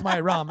 and it's with my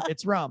rum.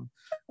 It's rum."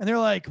 And they're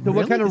like, really?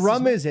 "What kind of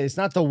rum is it? It's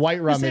not the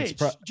white rum. It's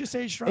just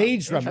aged rum.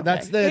 Aged rum.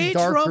 That's the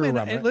darker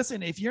rum." And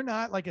listen, if you're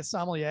not like a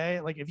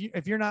sommelier, like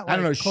if you're not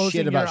like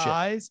closing your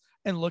eyes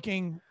and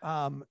looking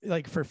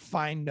like for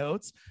fine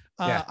notes.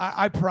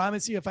 I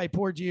promise you, if I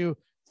poured you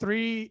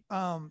three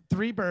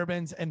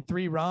bourbons and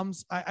 3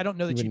 rums, I don't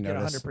know that you'd get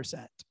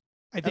 100%.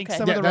 I think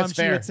some of the rums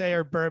you would say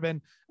are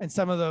bourbon, and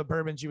some of the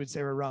bourbons you would say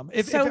are rum.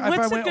 If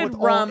I went with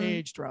all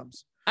aged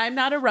rums. I'm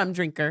not a rum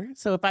drinker,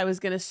 so if I was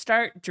going to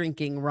start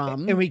drinking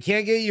rum, and we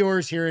can't get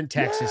yours here in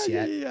Texas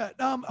yet.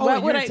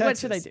 What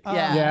should I do?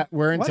 Yeah,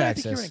 we're in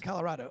Texas. I think you're in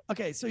Colorado.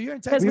 Okay, so you're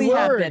in Texas. Because we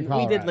have been.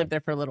 We did live there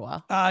for a little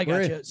while. I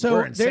got you. So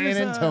we're in San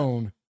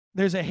Antonio.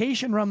 There's a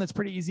Haitian rum that's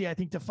pretty easy, I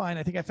think, to find.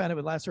 I think I found it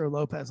with Lázaro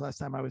Lopez last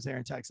time I was there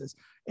in Texas.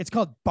 It's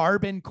called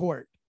Bourbon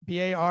Court,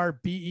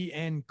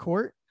 Barben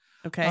Court.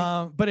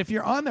 Okay. But if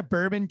you're on the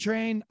bourbon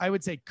train, I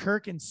would say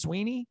Kirk and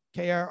Sweeney,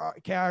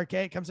 KRK.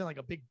 It comes in like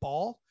a big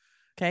ball.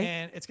 Okay.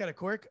 And it's got a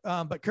cork.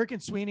 But Kirk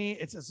and Sweeney,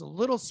 it's a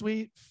little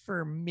sweet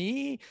for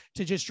me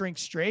to just drink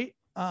straight.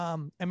 I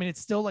mean,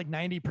 it's still like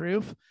 90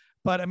 proof,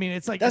 but I mean,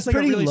 it's like that's it's like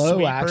pretty a really low,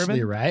 sweet actually,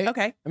 bourbon. right?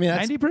 Okay. I mean,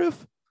 that's 90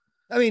 proof.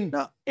 I mean,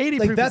 No, 80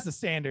 like proof Beth- is the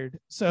standard.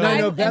 So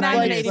No, I'm, Beth and I'm an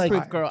likes, 80 like,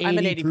 proof girl. I'm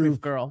an 80 proof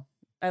proof. girl.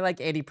 I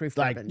like 80 proof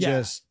like bourbon.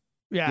 just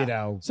yeah. you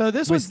know. So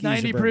this one's whiskeys or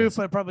 90 proof, bourbons.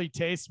 but it probably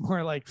tastes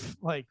more like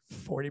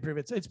 40 proof.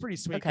 It's pretty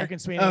sweet. Okay. Kirk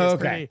and Sweeney Oh, is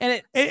okay.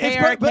 pretty.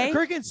 And But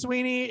Kirk and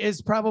Sweeney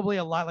is probably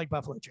a lot like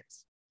Buffalo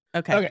Trace.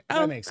 Okay. Okay,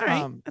 that makes all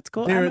sense. right. That's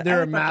cool. They're I a like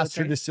Buffalo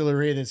master Trace.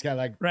 distillery that's got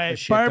like a Right.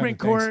 shit ton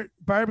of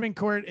Bourbon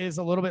Court is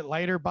a little bit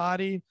lighter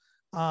body,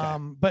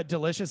 but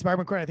delicious.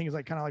 Bourbon Court, I think, is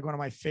like kind of like one of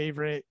my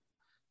favorite.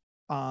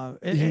 You can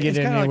get it's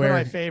it kind of like one of anywhere.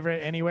 my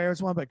favorite anywhere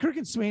is one. But Kirk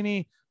and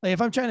Sweeney, like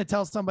if I'm trying to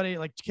tell somebody,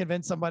 like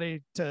convince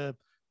somebody to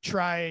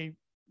try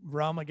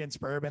rum against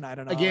bourbon, I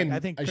don't know. Again, Like, I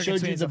think I Kirk and showed you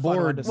Sweeney's the a fun one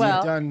board. to We've see.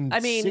 Well, done I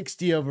mean-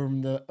 60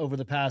 over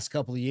the past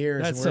couple of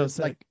years. That's and so we're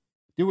sick. like,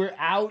 dude, we're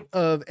out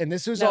of, and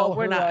this was No, all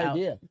we're her not out,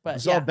 idea. But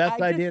It's all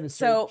Beth's I idea to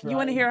so start you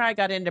want to trying. hear how I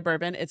got into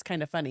bourbon? It's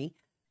kind of funny.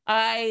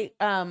 I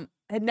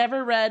had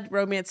never read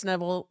romance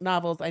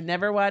novels. I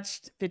never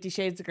watched 50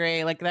 Shades of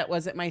Grey. Like that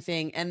wasn't my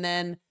thing. And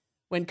then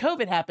when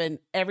COVID happened,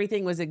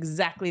 everything was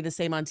exactly the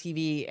same on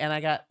TV. And I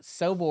got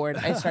so bored.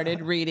 I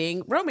started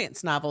reading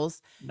romance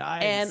novels.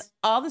 Nice. And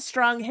all the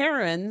strong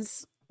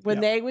heroines, when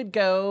Yep. they would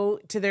go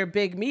to their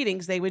big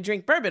meetings, they would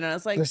drink bourbon. And I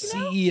was like, The you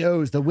know,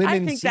 CEOs, the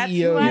women think that's who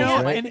CEOs, I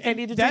am. right? I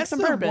need to drink that's some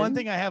the bourbon. one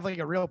thing I have like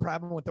a real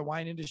problem with the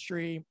wine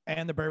industry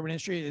and the bourbon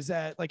industry is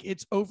that like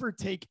it's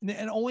overtaken,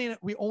 and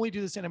we only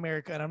do this in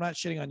America, and I'm not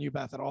shitting on you,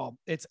 Beth, at all.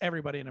 It's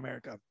everybody in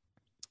America,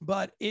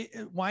 but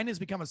wine has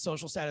become a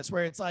social status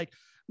where it's like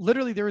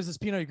literally there was this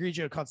Pinot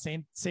Grigio called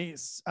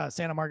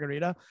Santa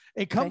Margherita.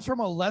 It comes from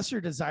a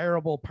lesser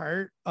desirable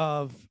part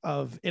of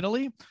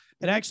Italy.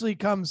 It actually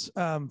comes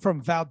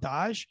from Val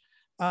d'Age,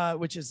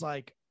 which is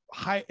like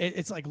high.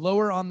 It's like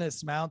lower on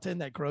this mountain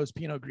that grows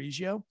Pinot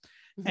Grigio,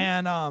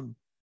 and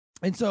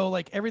so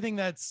like everything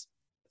that's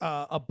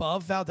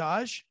above Val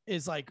d'Age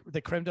is like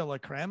the creme de la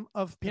creme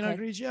of Pinot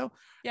Grigio,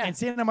 and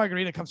Santa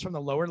Margherita comes from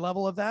the lower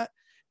level of that.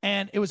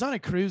 And it was on a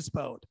cruise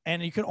boat,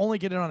 and you could only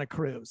get it on a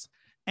cruise.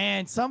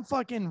 And some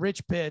fucking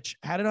rich bitch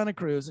had it on a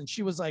cruise, and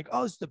she was like,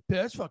 "Oh, it's the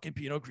best fucking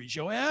Pinot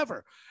Grigio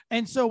ever."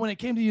 And so when it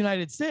came to the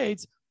United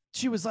States,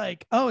 she was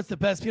like, "Oh, it's the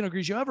best Pinot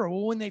Grigio ever."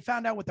 Well, when they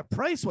found out what the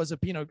price was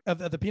of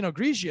the Pinot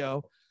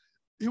Grigio,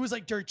 it was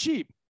like dirt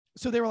cheap.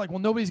 So they were like, "Well,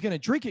 nobody's gonna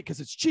drink it because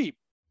it's cheap."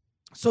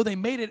 So they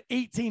made it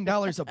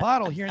 $18 a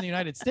bottle here in the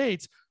United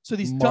States, so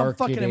these dumb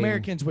fucking Marketing.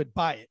 Americans would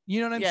buy it.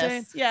 You know what I'm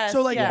saying? Yes.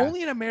 So like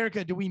only in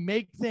America do we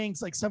make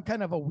things like some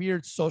kind of a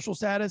weird social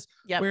status,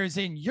 whereas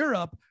in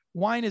Europe,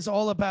 wine is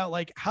all about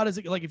like how does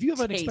it like if you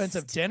have an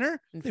expensive dinner,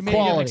 they make you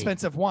an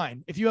expensive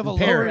wine. If you have a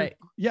lower,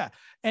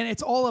 and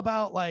it's all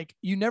about like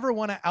you never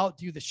want to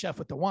outdo the chef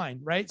with the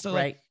wine, right? So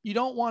like you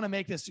don't want to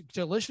make this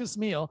delicious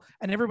meal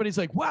and everybody's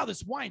like, wow,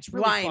 this wine's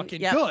really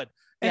fucking good.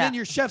 And then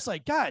your chef's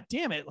like, God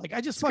damn it. Like, I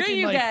just Screw fucking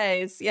you like,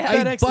 guys. Yeah.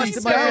 I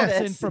busted my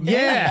ass. from you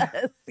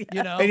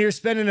know, and you're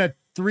spending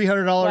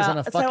 $300 on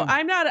a fucking. So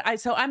I'm not,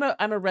 so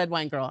I'm a red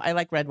wine girl. I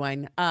like red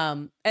wine.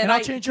 And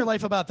I'll change your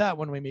life about that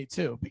when we meet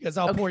too, because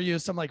I'll pour you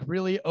some like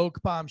really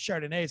oak bomb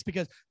Chardonnays,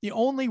 because the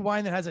only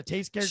wine that has a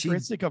taste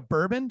characteristic of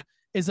bourbon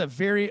is a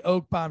very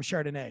oak bomb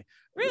Chardonnay.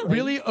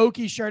 Really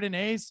oaky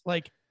Chardonnays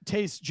like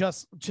taste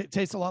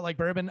a lot like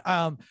bourbon.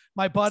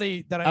 My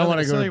buddy that I want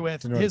to go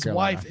with, his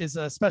wife is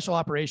a special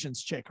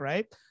operations chick,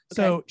 right?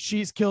 So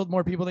she's killed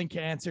more people than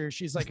cancer.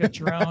 She's like a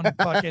drone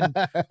fucking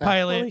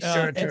pilot in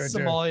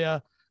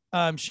Somalia.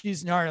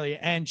 She's gnarly,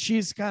 and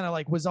she's kind of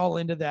like was all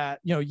into that,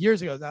 you know,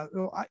 years ago.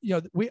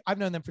 I've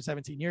known them for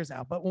 17 years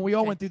now, but when we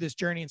all went through this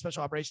journey in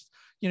special operations,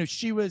 you know,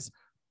 she was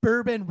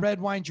bourbon,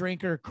 red wine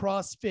drinker,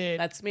 CrossFit.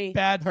 That's me.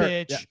 Bad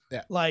bitch.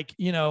 Like,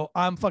 you know,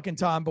 I'm fucking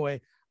tomboy.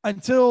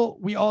 Until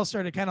we all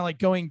started kind of like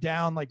going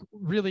down, like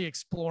really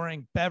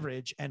exploring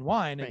beverage and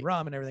wine and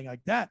rum and everything like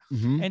that.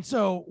 And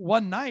so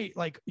one night,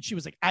 like she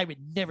was like, I would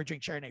never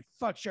drink Chardonnay.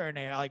 Fuck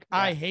Chardonnay. Like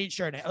I hate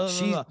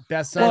Chardonnay.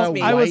 That's not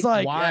I was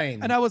like, wine.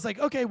 and I was like,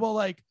 okay, well,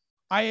 like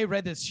I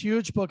read this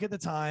huge book at the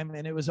time,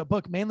 and it was a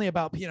book mainly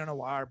about Pinot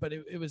Noir, but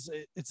it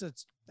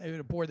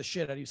would bore the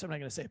shit out of you. So I'm not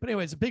going to say it. But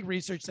anyway, it's a big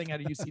research thing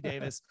out of UC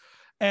Davis.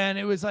 And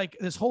it was like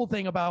this whole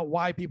thing about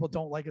why people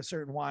don't like a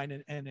certain wine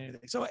and anything.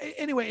 So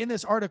anyway, in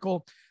this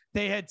article,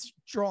 they had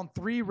drawn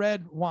 3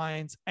 red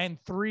wines and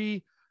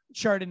 3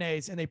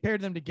 Chardonnays, and they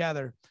paired them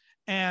together,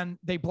 and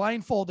they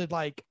blindfolded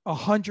like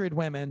 100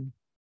 women,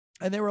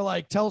 and they were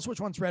like, tell us which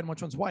one's red and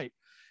which one's white.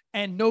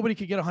 And nobody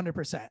could get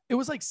 100%. It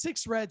was like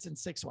 6 reds and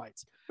 6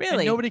 whites. Really?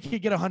 And nobody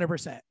could get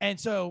 100%. And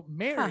so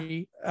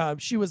Mary,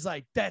 she was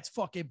like, that's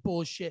fucking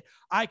bullshit.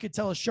 I could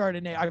tell a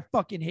Chardonnay. I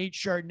fucking hate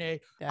Chardonnay.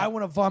 I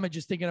want to vomit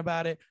just thinking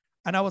about it.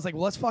 And I was like,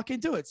 well, let's fucking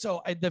do it.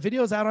 So the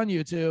video's out on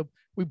YouTube.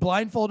 We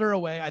blindfold her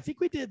away. I think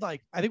we did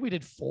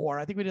 4.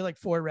 I think we did like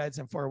 4 reds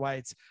and 4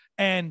 whites.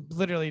 And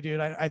literally, dude,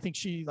 I think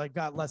she like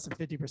got less than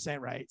 50%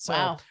 right. So,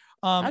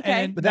 wow.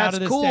 And but now that's to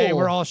this cool. day,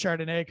 we're all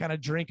Chardonnay kind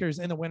of drinkers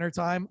in the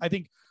wintertime. I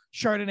think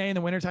Chardonnay in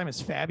the wintertime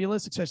is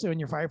fabulous, especially when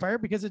you're firefighter,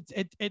 because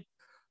it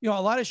you know,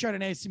 a lot of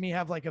Chardonnays to me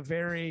have like a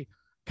very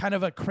kind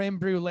of a creme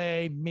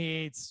brulee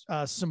meets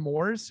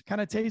s'mores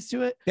kind of taste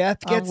to it.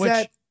 Beth gets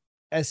that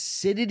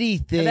acidity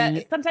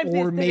thing, sometimes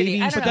or maybe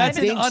but that's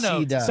an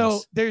she does.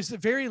 So there's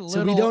very little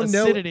so we don't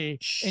acidity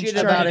know in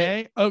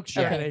Chardonnay, oak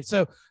Chardonnay. Okay.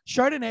 So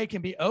Chardonnay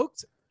can be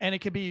oaked, and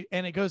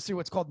it goes through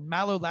what's called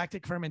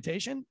malolactic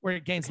fermentation, where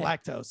it gains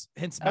lactose,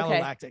 hence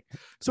malolactic.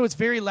 So it's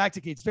very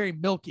lactic, it's very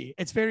milky,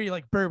 it's very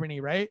like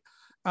bourbony, right?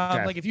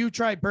 Like if you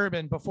try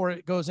bourbon before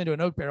it goes into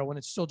an oak barrel, when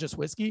it's still just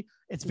whiskey,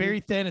 it's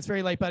very thin, it's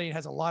very light body, and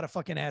has a lot of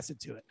fucking acid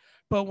to it.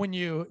 But when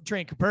you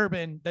drink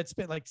bourbon, that's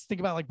been like, think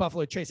about like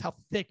Buffalo Trace, how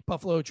thick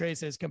Buffalo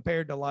Trace is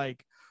compared to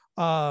like,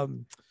 I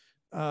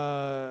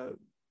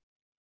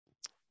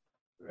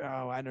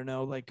don't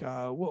know, like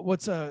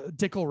what's a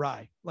Dickel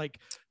rye? Like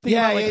think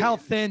about like how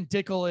thin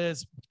Dickel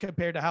is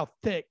compared to how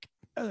thick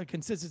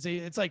consistency.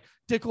 It's like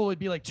Dickel would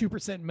be like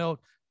 2%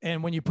 milk,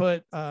 and when you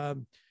put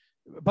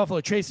Buffalo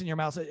Trace in your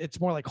mouth, it's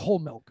more like whole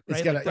milk,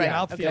 right? Like the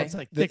mouth feels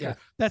like thicker.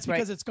 That's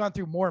because it's gone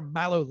through more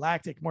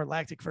malolactic, more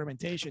lactic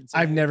fermentation. So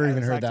I've never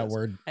even heard that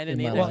word. I didn't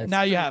either. Well,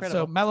 now you have.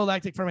 Incredible. So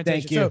malolactic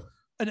fermentation. Thank you. So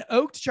an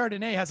oaked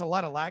Chardonnay has a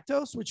lot of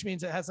lactose, which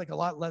means it has like a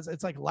lot less.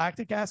 It's like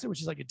lactic acid,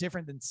 which is like a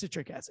different than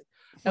citric acid.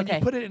 When you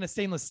put it in a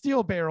stainless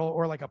steel barrel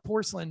or like a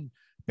porcelain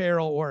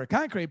barrel or a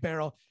concrete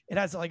barrel, it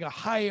has like a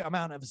high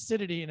amount of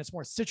acidity and it's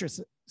more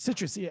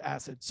citrusy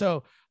acid.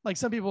 So like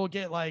some people will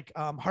get like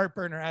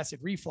heartburn or acid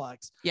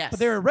reflux. Yes. But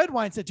there are red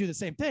wines that do the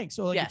same thing.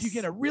 So like if you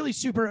get a really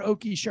super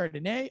oaky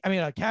Chardonnay, I mean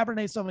a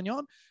Cabernet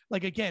Sauvignon,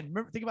 like again,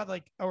 remember, think about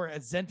like, or a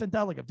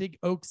Zinfandel, like a big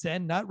oak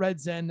Zen, not red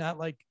Zen, not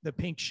like the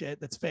pink shit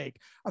that's fake.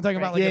 I'm talking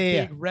about like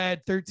a big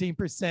red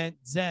 13%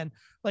 Zen.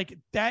 Like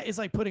that is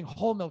like putting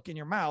whole milk in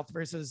your mouth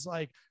versus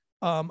like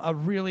a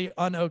really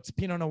unoaked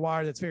Pinot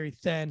Noir that's very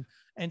thin.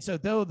 And so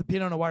though the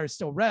Pinot Noir is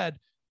still red,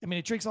 I mean,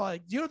 it drinks a lot.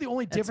 Do you know the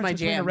only difference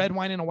between a red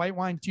wine and a white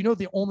wine? Do you know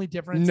the only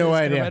difference in a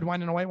red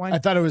wine and a white wine? I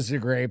thought it was the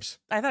grapes.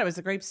 I thought it was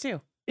the grapes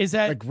too. Is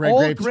that like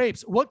all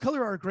grapes? What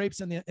color are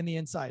grapes in the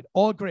inside?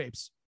 All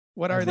grapes.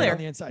 What are they on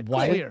the inside?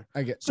 White. Clear.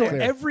 So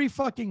every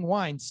fucking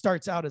wine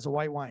starts out as a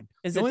white wine.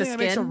 Is the it only the thing skin?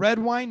 that makes a red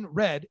wine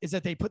red is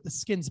that they put the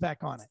skins back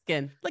on it.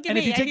 Skin. Look at and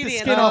me. if you take the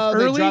skin off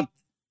early,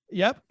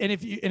 and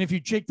if you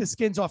take the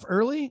skins off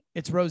early,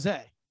 it's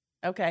rosé.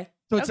 Okay.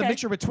 So it's a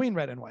mixture between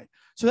red and white.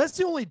 So that's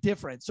the only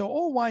difference. So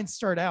all wines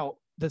start out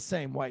the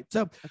same white.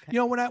 So you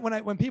know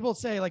when people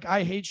say like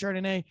I hate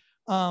Chardonnay,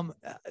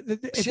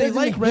 if they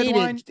like red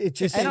wine, it's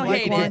just I don't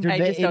hate it. I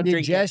just don't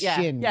drink it.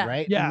 Yeah.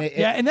 Right?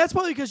 Yeah, and that's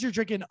probably because you're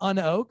drinking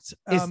unoaked.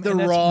 It's the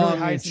wrong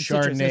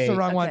Chardonnay. It's the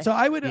wrong one. So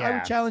I would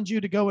challenge you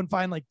to go and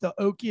find like the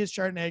oakiest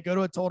Chardonnay. Go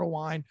to a Total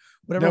Wine,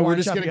 whatever. No, we're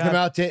just gonna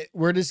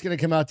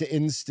come out to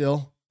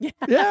Instill.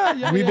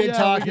 Yeah. We've been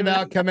talking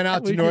about coming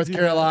out to North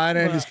Carolina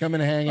and just coming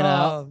and hanging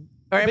out.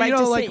 Or I might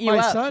just hit you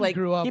up. Like,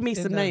 grew up give me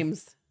some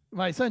names.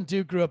 My son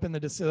Duke grew up in the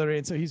distillery,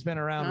 and so he's been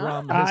around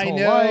rum his I whole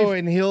know, life.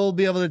 and he'll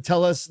be able to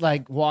tell us,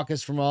 like, walk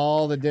us from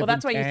all the different. Well,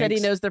 that's why you said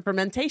he knows the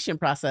fermentation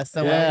process.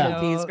 So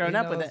he's grown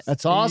up with it.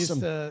 That's awesome.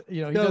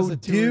 He does the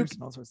tours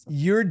and all sorts of stuff.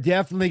 You're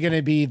definitely going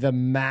to be the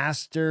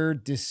master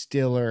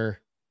distiller.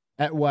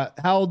 At what?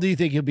 How old do you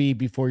think you'll be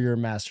before you're a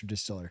master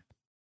distiller?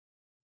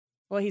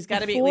 Well, he's got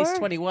to be at least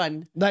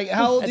 21. Like,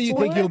 how old do you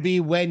think you'll be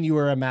when you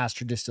are a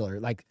master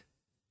distiller? Like,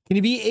 can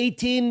you be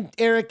 18,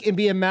 Eric, and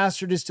be a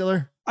master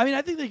distiller? I mean,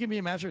 I think they can be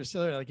a master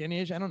distiller like any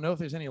age. I don't know if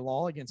there's any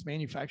law against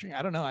manufacturing.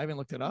 I don't know. I haven't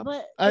looked it up.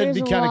 But I'd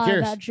be kind of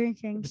curious. About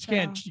drinking.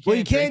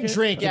 You can't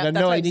drink it. Yeah,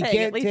 No, and he can't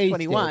at least taste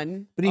 21.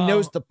 it. But he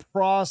knows the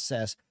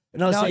process.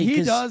 And now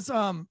he does.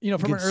 From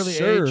an early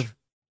age.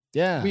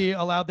 Yeah, we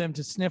allowed them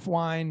to sniff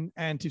wine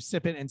and to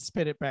sip it and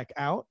spit it back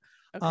out.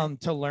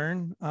 To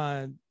learn,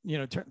 to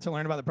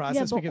learn about the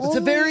process, because it's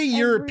a very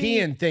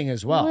European thing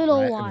as well.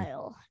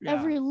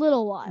 Every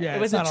little while. Yeah,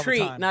 it was a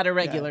treat, not a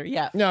regular.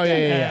 Yeah. No,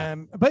 yeah.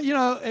 But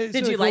it's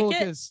did really you cool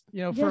like it?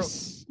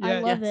 Yes, I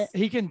love it.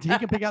 He can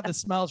pick out the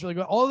smells really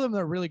good. All of them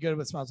are really good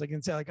with smells. I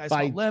can say like I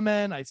smell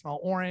lemon, I smell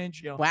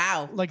orange.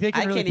 Wow. Like they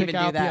can really pick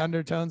out the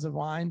undertones of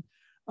wine.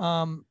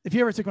 If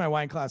you ever took my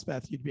wine class,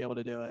 Beth, you'd be able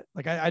to do it.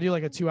 Like I do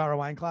like a 2-hour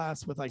wine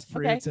class with like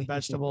fruits and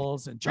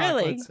vegetables and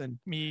chocolates and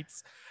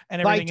meats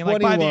and everything. And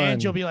like by the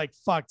end, you'll be like,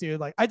 "Fuck, dude!"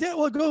 Like I did.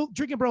 Well, go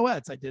drinking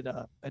broettes. I did it.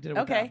 With them.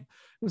 It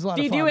was a lot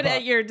of fun. Do you do it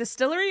at your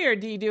distillery or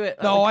do you do it?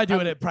 No, I do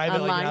it at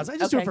private house. I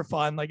just do it for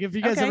fun. Like if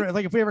you guys ever,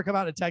 like if we ever come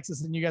out to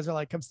Texas and you guys are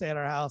like, "Come stay at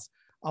our house,"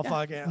 I'll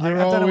fucking. I've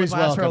done it with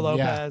Lázaro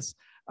Lopez.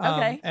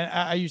 And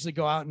I usually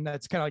go out, and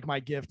that's kind of like my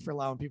gift for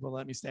allowing people to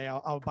let me stay.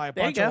 I'll buy a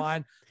bunch of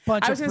wine,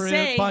 bunch of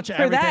fruit, bunch of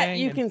everything. For that,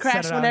 you can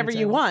crash whenever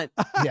you want.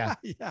 Yeah.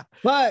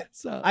 But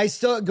I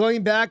still,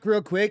 going back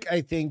real quick,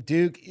 I think,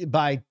 Duke,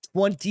 by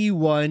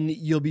 21,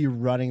 you'll be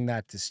running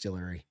that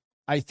distillery.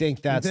 I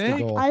think that's the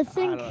goal. I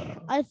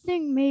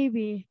think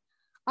maybe.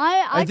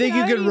 I think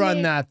you could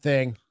run that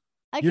thing.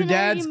 I can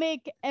already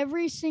make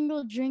every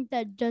single drink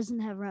that doesn't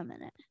have rum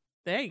in it.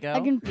 There you go.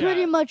 I can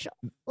pretty much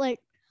like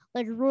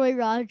Roy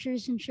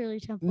Rogers and Shirley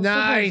Temple.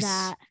 Nice.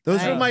 Like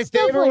those were my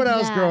favorite when I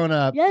was growing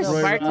up. Yes,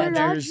 Roy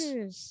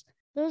Rogers.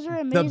 Those are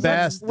amazing. The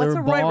best. What's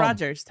a Roy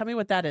Rogers? Tell me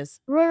what that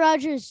is. Roy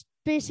Rogers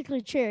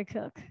basically cherry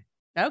Coke.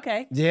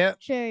 Okay. Yeah.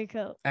 Cherry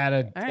Coke. Add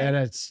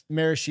a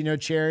maraschino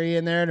cherry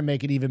in there to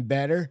make it even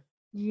better.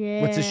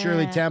 Yeah. What's a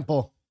Shirley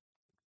Temple?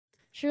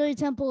 Shirley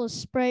Temple is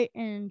Sprite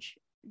and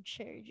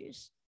cherry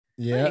juice.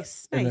 Yeah.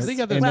 Nice. And Nice.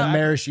 the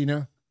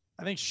maraschino.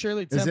 I think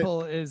Shirley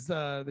Temple is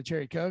the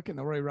cherry Coke, and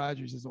the Roy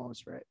Rogers is the one with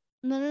Sprite.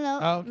 No.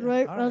 Oh, okay.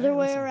 Right, All other right,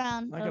 way listen,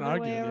 around. I can Other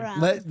argue way with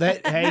you.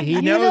 around. Hey, he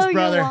You knows, know your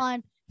brother.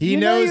 wine. He you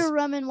knows. know your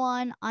rum and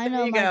wine. I There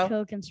know you my go.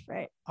 Coke and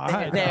Sprite. All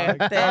right. There.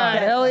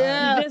 Hell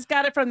yeah. You just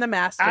got it from the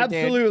master, dude.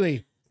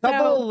 Absolutely.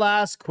 Couple of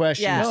last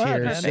questions Yeah,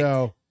 here. perfect.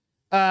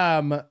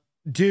 So,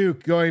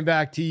 Duke, going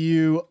back to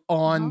you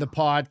on the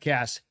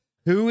podcast,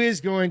 who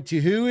is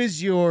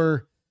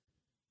your,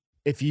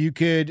 if you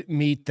could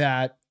meet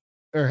that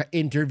or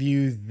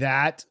interview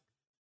that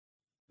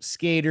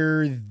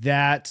skater,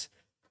 that,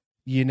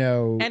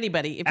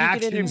 Anybody, if you could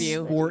action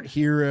interview. sport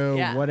hero,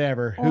 Yeah.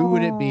 whatever, who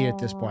would it be at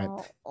this point?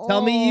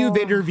 Tell me you've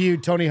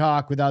interviewed Tony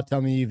Hawk without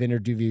telling me you've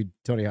interviewed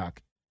Tony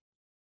Hawk.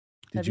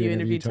 Have you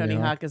interviewed Tony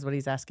Hawk? Is what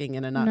he's asking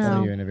in a not.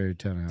 No. You interviewed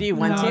Tony Hawk. Do you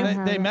want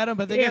to? They met him,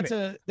 but they Damn got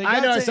to.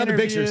 I saw the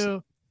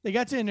pictures. They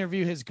got to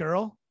interview his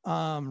girl,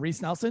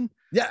 Reese Nelson.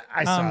 Yeah,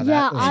 I saw that.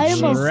 Yeah, That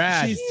was I'm a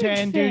rad. She's huge 10,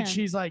 fan. dude.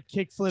 She's like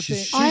kick flipping.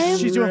 She's She's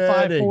doing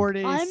shredding.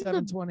 540, I'm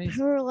 720s.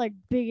 her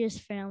biggest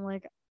fan.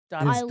 Like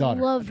Daughter. I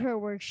daughter. love her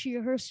work.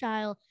 Her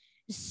style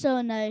is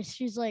so nice.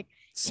 She's like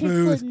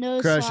Smooth, kickflip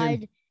nose crushing.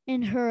 slide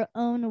in her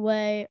own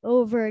way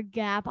over a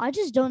gap. I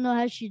just don't know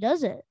how she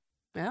does it.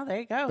 Well, there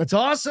you go. That's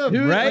awesome,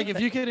 Who, right? Like, if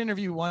you could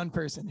interview one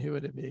person, who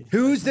would it be?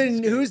 Who's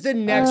the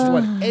next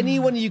one?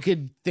 Anyone you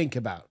could think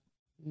about?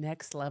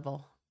 Next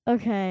level.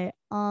 Okay.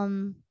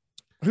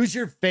 Who's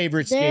your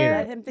favorite There, skater?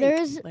 Let him think.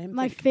 there's Let him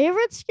my think.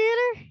 favorite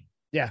skater.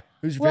 Yeah,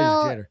 who's your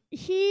Well, favorite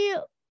skater? he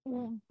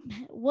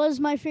was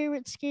my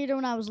favorite skater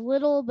when I was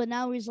little, but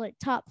now he's like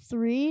top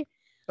 3.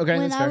 Okay,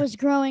 when that's I fair. was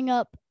growing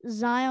up,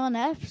 Zion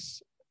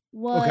F's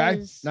was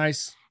Okay,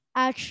 nice.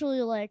 actually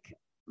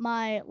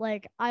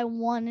I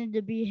wanted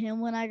to be him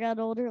when I got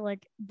older.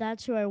 Like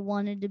that's who I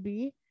wanted to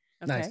be.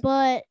 Okay. Nice.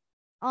 But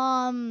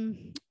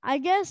I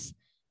guess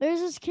there's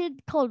this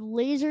kid called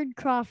Lasered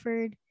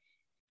Crawford.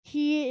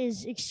 He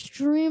is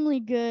extremely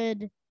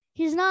good.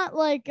 He's not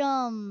like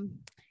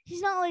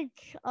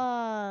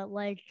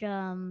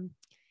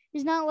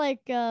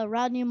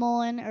Rodney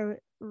Mullen or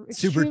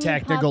Super extremely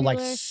technical,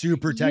 popular.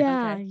 super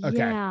technical. Yeah, Okay.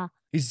 yeah.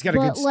 He's just got a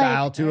good But,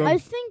 style to him. I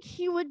think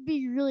he would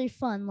be really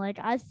fun. Like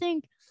I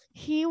think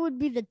he would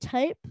be the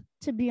type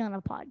to be on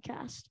a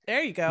podcast.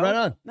 There you go. Right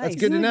on. That's Nice.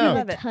 good He to would be know.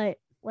 Love the it. type.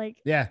 Like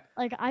Yeah.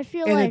 I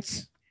feel And like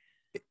it's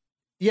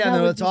that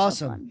would that's be so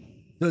awesome. fun.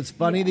 So it's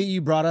funny Yeah. that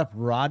you brought up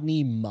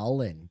Rodney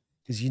Mullen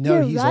because he's older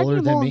Rodney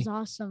than me. Mullen's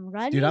awesome.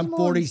 Rodney Dude, I'm Mullen's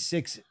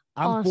 46.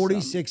 I'm awesome.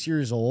 46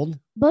 years old.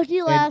 Bucky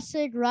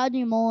Lassick,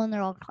 Rodney Mullen,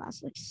 they're all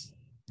classics.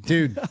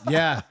 Dude,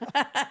 yeah.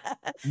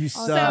 You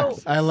So, suck.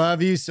 I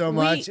love you so we-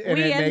 much. And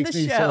we it end makes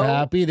the me so show.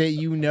 happy that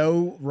you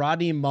know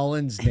Rodney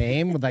Mullen's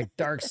name with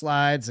dark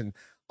slides and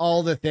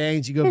all the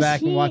things. You go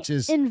back and he watch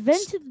his.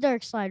 invented the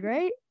dark slide,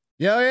 right?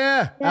 Yeah,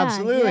 Yeah,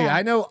 absolutely. yeah.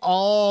 I know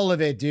all of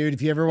it, dude.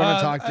 If you ever want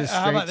to talk to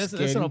how about straight this? This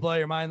one will skating. blow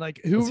your mind.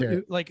 Like Let's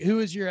hear who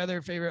is your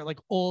other favorite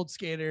old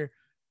skater,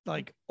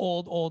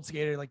 old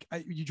skater?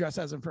 You dress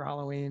as him for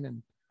Halloween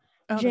and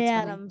Oh, Jay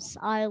that's funny. Adams.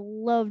 I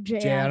love Jay,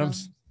 Jay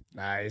Adams. Adams.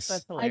 Nice.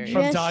 That's I hilarious.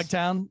 from Yes.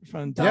 Dogtown,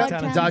 Yeah,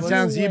 Dogtown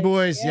Dogtown Z Z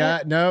Boys. Yeah,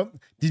 no.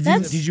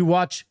 That's- Did you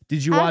watch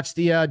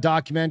the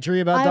documentary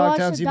about I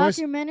Dogtown watched Z the Boys?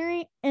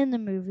 documentary and the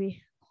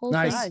movie. Whole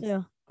Nice. thing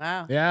too.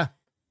 Wow. Yeah,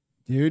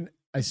 dude.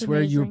 I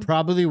swear you were amazing.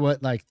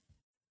 probably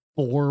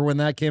 4 when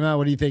that came out.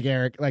 What do you think,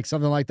 Eric?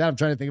 Something like that. I'm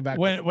trying to think about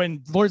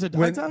when Lords of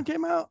When- Dogtown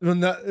came out. when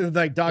He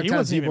Dogtown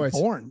wasn't Z even Boys.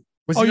 born.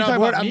 Was Oh, he you're not talking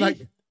born? about I'm me?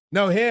 like,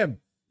 no, him.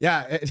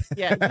 Yeah.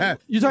 Yeah.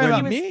 You talking When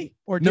about he was- me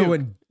or No, Duke?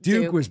 when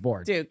Duke Duke. was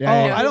born. Duke. Yeah, Oh,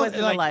 yeah. he I don't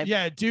wasn't like. alive.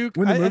 Yeah, Duke.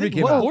 When the I movie think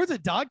came out. Lords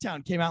of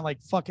Dogtown came out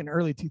fucking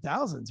early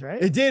 2000s,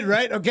 right? It did,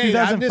 right? Okay.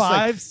 I'm just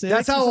 2005, 6.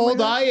 that's or how something old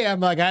like that? I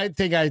am. I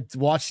think I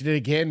watched it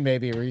again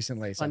maybe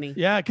recently. So. Funny.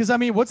 Yeah, because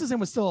what's his name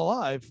was still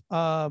alive?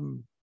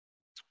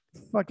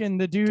 Fucking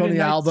the dude Tony in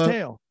Knight's Alba?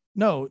 Tale.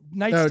 No,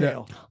 Knight's No.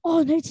 Tale.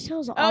 Oh, Knight's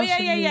Tale's awesome. Oh yeah.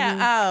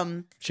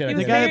 Shit, I He think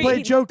was The guy that very-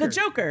 played Joker. The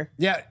Joker.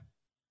 Yeah.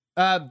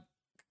 I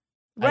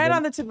Right didn't-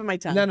 on the tip of my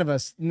tongue. None of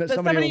us.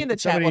 Somebody in the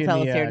chat will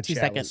tell us here in 2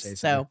 chat will seconds. say So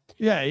something.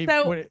 Yeah,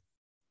 So-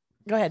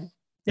 go ahead.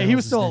 yeah, What he was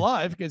was his still name?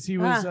 alive because he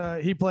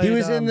was he played. He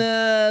was in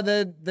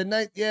the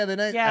night. Yeah, the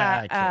night.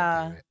 Yeah, I can't think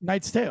of it.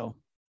 Knight's Tale.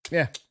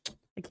 Yeah.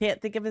 I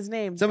can't think of his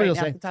name. Somebody right will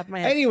off say. the top of my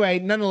head. Anyway,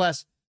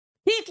 nonetheless,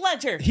 Heath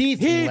Ledger.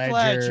 Heath Ledger.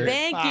 Ledger.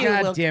 Thank Fuck. you.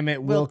 God damn it,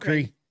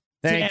 Wilkry.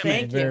 Thank you.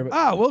 Thank very you. much.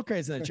 Ah, Will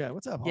Cray's in the chat.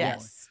 What's up? Homeboy?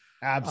 Yes.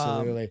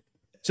 Absolutely.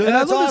 So And I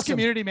that's love this awesome.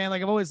 community, man.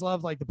 I've always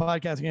loved the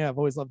podcasting. Yeah, I've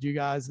always loved you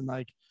guys, and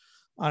I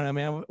don't know,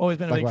 man. I've always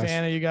been a big Likewise.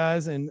 fan of you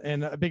guys, and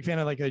a big fan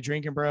of the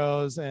Drinking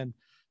Bros. And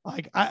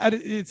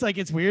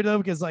it's weird though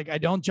because I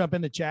don't jump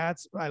in the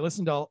chats. I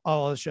listen to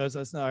all the shows. I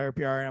listen to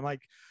RPR, and I'm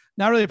like,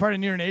 not really a part of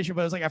Neuter Nation,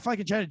 but I was like, I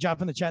fucking tried to jump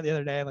in the chat the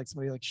other day, and like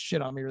somebody like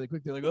shit on me really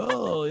quick. They're like,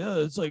 oh yeah,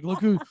 it's like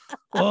look who,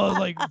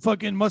 like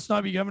fucking must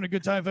not be having a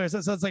good time. So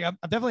it's like I'm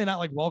definitely not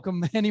like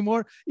welcome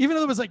anymore, even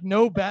though there was like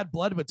no bad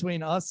blood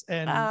between us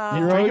and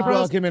you're always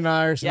welcome in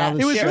ours. Yeah.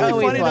 it was really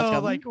funny welcome. though.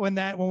 Like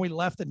when we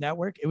left the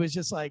network, it was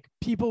just like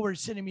people were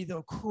sending me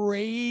the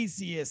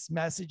craziest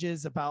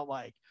messages about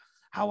like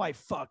how I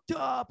fucked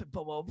up and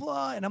blah blah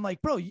blah, and I'm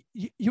like, bro,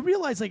 you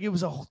realize like it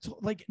was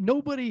like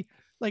nobody.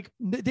 Like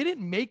they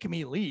didn't make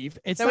me leave.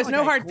 There was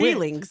no hard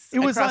feelings. It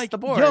was like, the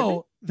board.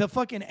 yo, the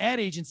fucking ad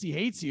agency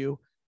hates you.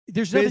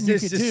 There's nothing you can do.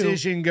 Business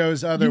decision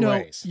goes other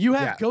ways. You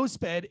have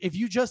GhostBed. If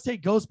you just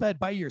take GhostBed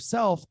by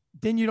yourself,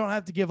 then you don't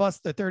have to give us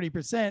the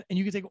 30%, and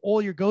you can take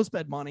all your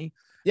GhostBed money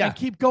and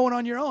keep going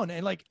on your own.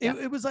 And like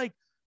it was like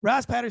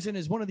Ross Patterson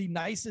is one of the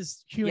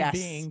nicest human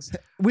beings.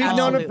 We've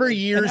known him for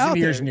years and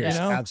years there, and years.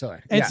 You know?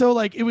 Absolutely. And so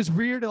like it was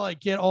weird to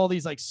like get all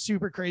these like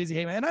super crazy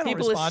hate, and I don't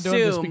respond to them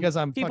just because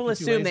I'm people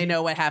assume they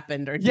know what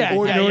happened or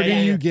nor do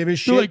you give a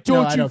shit. They're like,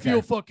 don't you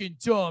feel fucking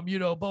dumb, you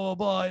know, blah blah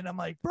blah. And I'm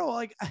like, bro,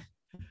 like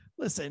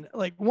listen,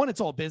 like one,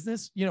 it's all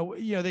business. You know,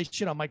 they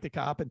shit on Mike the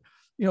Cop, and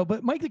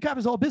but Mike the Cop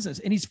is all business,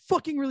 and he's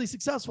fucking really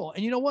successful.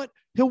 And you know what?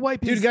 He'll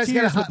wipe his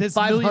tears with his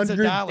millions of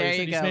dollars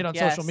that he's made on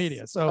social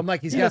media. So I'm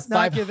like, he's got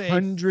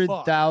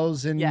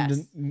 500,000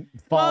 followers.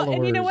 Well,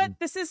 and you know what?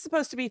 This is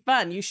supposed to be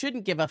fun. You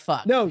shouldn't give a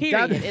fuck. No,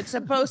 period. It's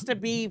supposed to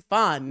be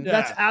fun.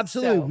 That's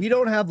absolutely. We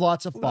don't have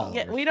lots of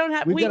followers. We don't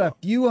have. We've got a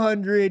few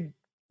hundred.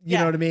 You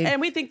know what I mean?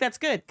 And we think that's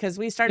good because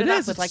we started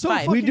off with like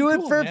 5. We do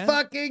it for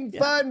fucking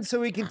fun, so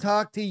we can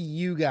talk to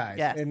you guys.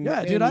 Yeah,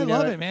 dude, I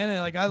love it, man. And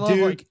like I love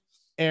Duke,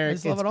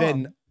 Eric. It's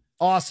been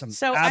awesome.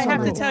 So I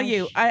have to tell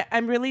you,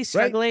 I'm really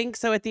struggling. Right?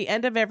 So at the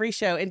end of every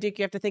show, and Duke,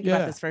 you have to think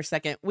about this for a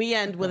second. We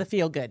end with a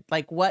feel good,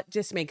 like what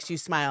just makes you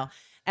smile.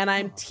 And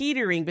I'm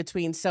teetering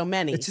between so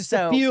many. It's just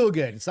a feel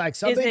good. It's like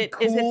something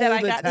cool is it that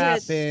I got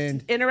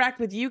happened. To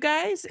interact with you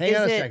guys? Hang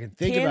on a second.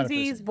 Think about it.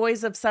 Tansey's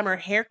Boys of Summer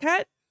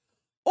haircut?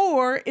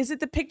 Or is it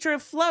the picture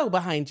of Flo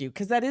behind you?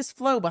 Because that is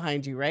Flo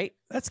behind you, right?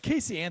 That's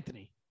Casey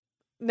Anthony.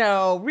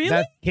 No, really?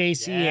 That's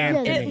Casey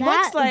Anthony. It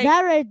looks like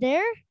that right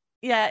there.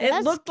 Yeah,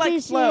 it looked like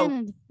Casey Flo.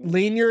 Anthony.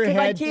 Lean your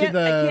head to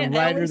the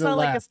right or the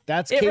left.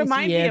 That's Casey Anthony. It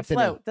reminds me of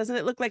Flo. Doesn't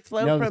it look like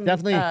Flo from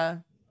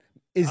definitely?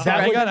 Is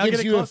that what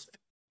gives you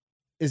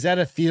is that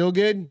a feel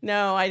good?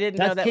 No, I didn't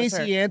know that was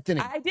Casey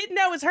Anthony. I didn't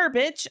know it was her,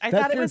 bitch. I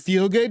thought it was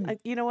feel good.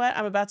 You know what?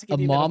 I'm about to give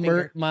you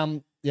a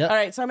mom. Yeah. All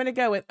right, so I'm gonna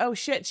go with. Oh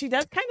shit, she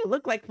does kind of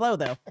look like Flo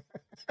though.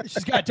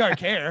 She's got dark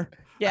hair.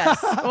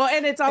 Yes. Well,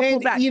 and it's all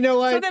pulled back. You know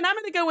what? So then I'm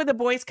gonna go with the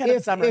boys cut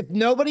of summer. If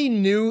nobody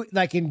knew,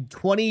 like in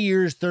 20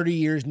 years, 30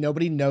 years,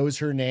 nobody knows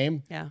her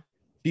name. Yeah.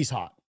 She's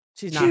hot.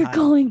 She's not. You're hot.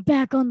 going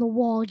back on the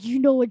wall. You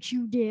know what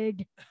you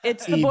did.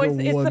 It's the boys.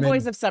 It's the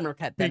boys of summer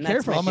cut. Then. Be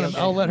careful.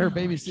 I'll let her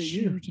babysit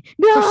you.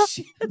 No.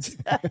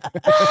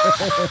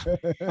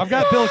 I've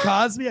got Bill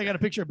Cosby. I got a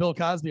picture of Bill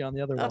Cosby on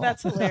the other wall. Oh,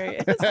 that's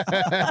hilarious.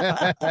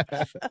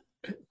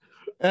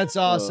 That's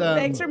awesome.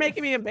 Thanks for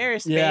making me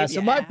embarrassed. Yeah. Babe.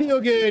 So my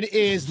feel good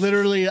is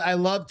literally, I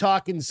love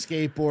talking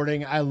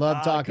skateboarding. I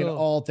love talking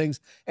all things.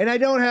 And I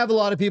don't have a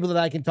lot of people that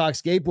I can talk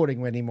skateboarding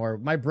with anymore.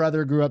 My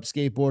brother grew up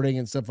skateboarding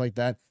and stuff like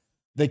that.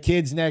 The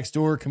kids next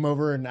door come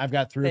over and I've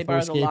got 3 or 4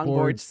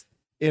 skateboards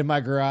in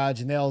my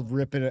garage and they'll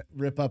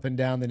rip up and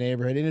down the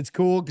neighborhood. And it's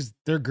cool because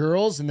they're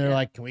girls and they're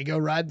like, can we go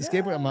ride the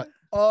skateboard? I'm like,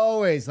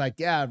 always like,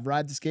 yeah,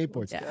 ride the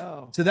skateboards.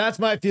 Yeah. So that's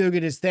my feel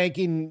good is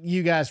thanking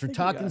you guys for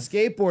talking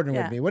skateboarding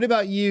with me. What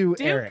about you,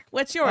 Duke, Eric?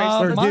 What's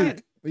yours?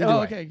 Duke.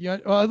 Okay.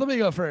 Well, let me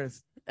go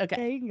first.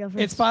 Okay. You can go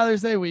first. It's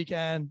Father's Day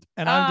weekend,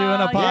 and I'm doing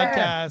a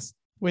podcast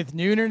with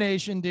Neuter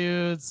Nation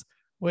dudes,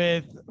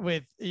 with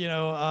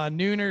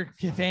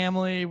Nooner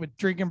family, with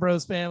Drinking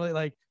Bros family,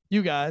 like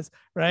you guys,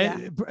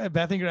 right? Yeah.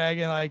 Beth and Greg,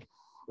 and like,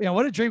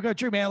 what a dream come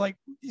true, man. Like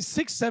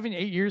 6, 7,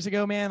 8 years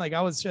ago, man, like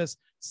I was just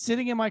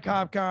sitting in my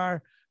cop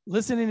car,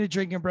 listening to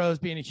Drinking Bros,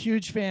 being a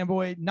huge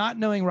fanboy, not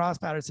knowing Ross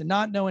Patterson,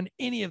 not knowing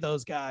any of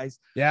those guys.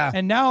 Yeah.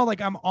 And now like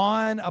I'm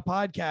on a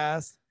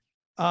podcast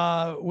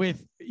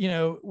with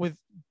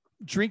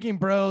Drinking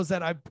Bros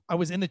that I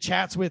was in the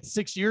chats with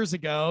 6 years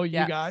ago,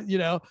 you guys,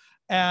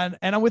 and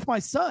I'm with my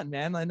son,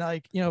 man. And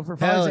like, for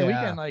Father's Day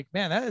weekend, like,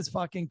 man, that is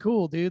fucking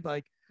cool, dude.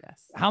 Like,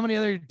 how many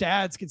other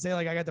dads can say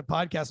like I got the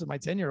podcast with my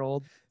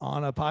 10-year-old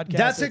on a podcast?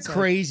 That's a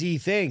crazy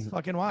thing. It's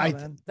fucking wild,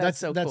 man. That's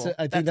so cool.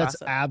 I think that's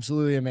awesome.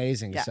 absolutely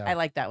amazing. Yeah, so. I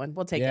like that one.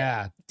 We'll take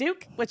it.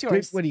 Duke, what's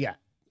yours? What do you got?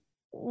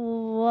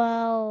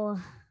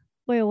 Well,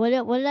 wait, what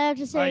did I have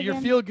to say? You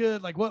feel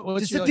good. Like what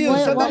Just you feel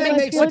like,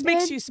 what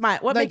makes you smile?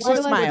 What makes you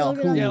smile?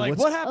 Cool. Yeah, like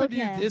what happened to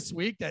you this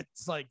week?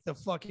 That's like the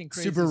fucking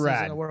craziest super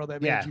rad in the world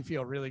that made you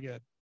feel really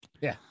good.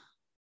 Yeah.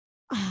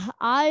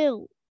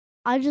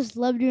 I just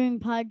love doing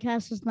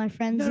podcasts with my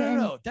friends.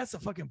 No. That's a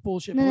fucking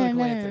bullshit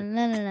political answer.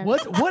 No.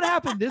 What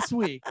happened this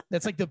week?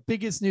 That's like the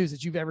biggest news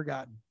that you've ever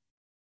gotten.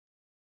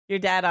 Your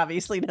dad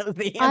obviously knows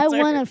the answer. I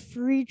won a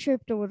free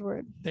trip to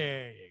Woodward.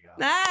 There you go.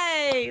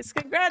 Nice.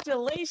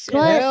 Congratulations.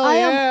 But I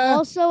am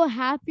also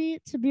happy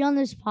to be on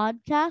this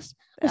podcast,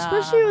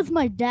 especially with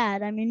my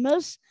dad. I mean,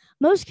 most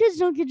kids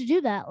don't get to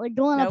do that, like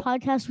go on a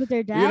podcast with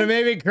their dad. You're gonna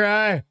make me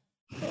cry.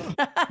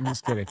 I'm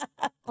just kidding.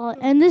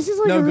 And this is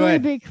like a really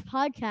big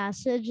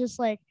podcast. It's just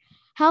like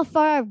how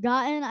far I've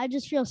gotten. I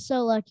just feel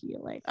so lucky.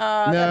 Like,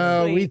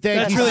 no, we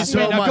thank you really so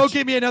much. Now go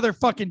get me another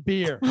fucking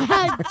beer. Dang.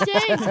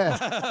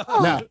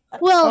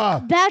 Well,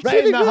 back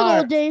to the good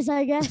old days,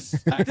 I guess.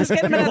 Just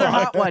get him another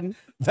hot one.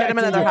 Get him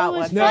another hot one.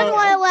 It was fun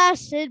while it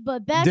lasted,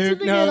 but back to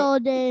the good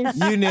old days.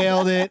 You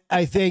nailed it.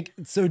 I think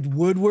so.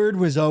 Woodward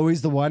was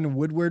always the one.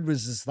 Woodward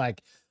was this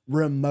like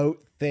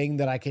remote thing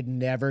that I could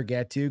never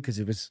get to because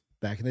it was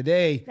back in the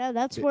day. Yeah,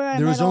 that's where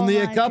there was only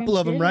a couple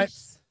of them, right?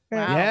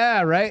 Wow.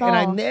 Yeah, right. And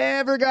I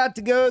never got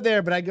to go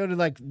there, but I go to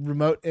like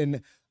remote,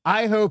 and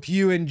I hope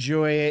you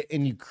enjoy it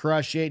and you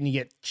crush it and you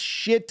get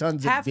shit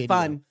tons of video. Have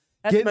fun.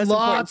 That's Get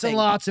lots and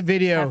lots of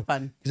video. Have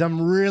fun. Because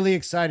I'm really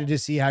excited to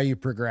see how you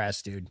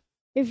progress, dude.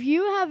 If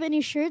you have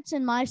any shirts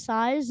in my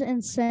size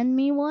and send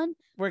me one,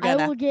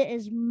 I will get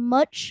as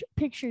much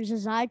pictures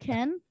as I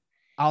can.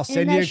 I'll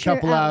send you a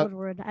couple out.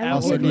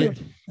 I'll send you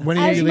when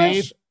you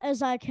leave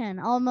as I can.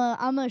 I'm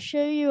gonna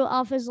show you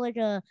off as like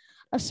a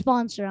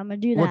sponsor. I'm gonna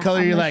do that. What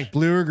color you like,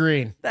 blue or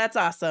green? That's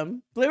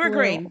awesome. Blue or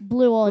green?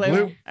 Blue all day.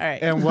 All right.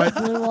 And what?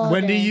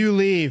 When do you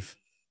leave?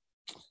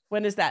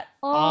 When is that?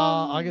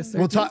 August 13th.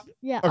 We'll talk.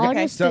 Yeah, okay.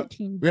 August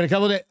 13th. We got a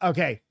couple of days.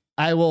 Okay,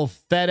 I will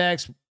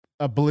FedEx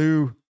a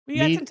blue. We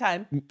got some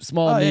time.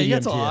 Small. You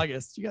got till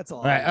August. You got till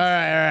August. All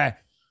right,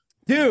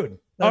 dude.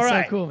 That's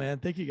so cool, man.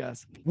 Thank you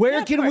guys.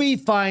 Where can we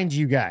find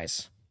you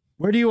guys?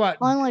 Where do you want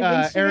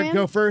Eric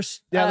go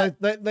first? Yeah,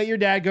 let your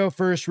dad go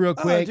first real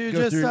quick. Dude,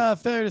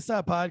 just Failure to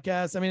Stop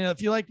podcast. I mean,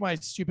 if you like my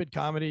stupid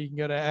comedy, you can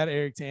go to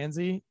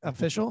 @EricTansey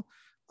official.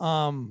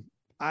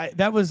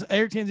 That was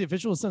Eric Tansey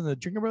official was something the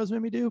Drinking Bros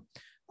made me do.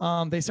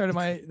 They started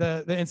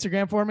the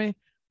Instagram for me.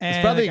 And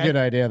it's probably a good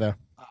idea though.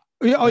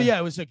 Yeah,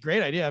 it was a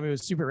great idea. I mean, it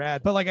was super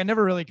rad, but like I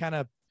never really kind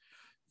of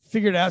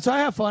figured it out. So I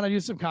have fun. I do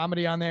some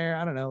comedy on there.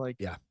 I don't know, like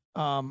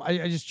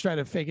I just try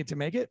to fake it to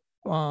make it.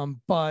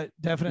 But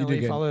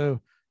definitely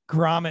follow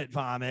Grommet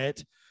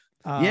Vomit.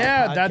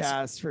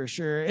 That's for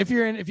sure. If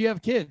you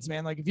have kids,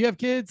 man, like if you have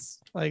kids,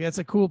 like that's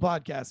a cool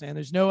podcast, man.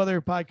 There's no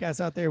other podcast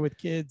out there with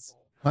kids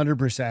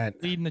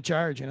 100% leading the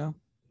charge, you know?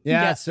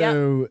 Yeah.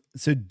 So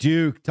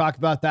Duke, talk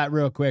about that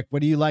real quick.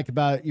 What do you like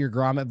about your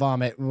Grommet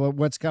Vomit?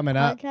 What's coming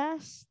up?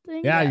 Podcast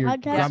thing? Yeah, your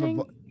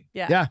podcasting.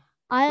 Yeah.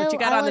 What you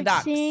got on the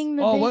docs?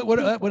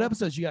 What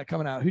episodes you got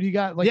coming out? Who do you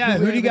got? Like,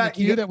 who do you got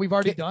that we've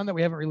already done that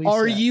we haven't released?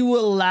 Are yet? you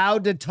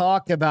allowed to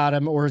talk about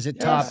them, or is it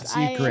top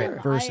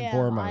secret first and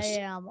foremost? I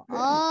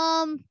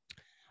am.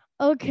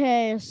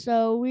 Okay,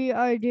 so we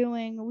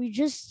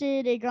just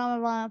did a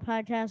Grommet Vomit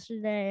podcast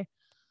today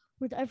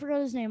with I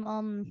forgot his name.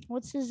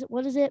 What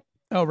is it?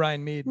 Oh,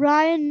 Ryan Mead.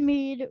 Ryan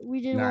Mead.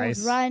 We did one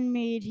with Ryan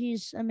Mead.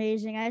 He's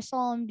amazing. I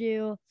saw him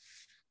do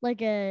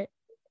like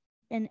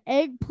an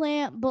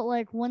eggplant, but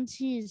like when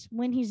he's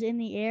in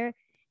the air,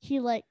 he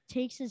like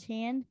takes his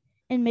hand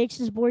and makes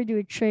his board do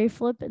a tray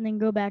flip and then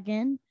go back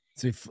in.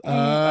 He's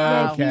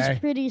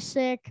pretty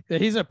sick. Yeah,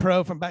 he's a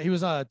pro he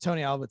was on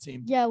Tony Alva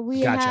team. Yeah,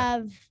 we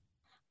have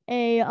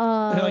a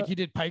like you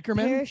did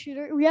Pikerman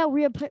parachuter. Yeah,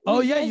 we have.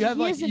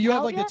 You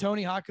have like the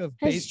Tony Hawk of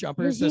base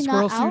jumpers, the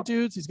squirrel suit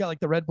dudes. He's got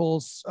like the Red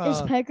Bulls.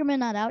 Is Pikerman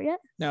not out yet?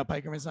 No,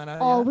 Pikerman's not out.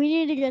 Oh, we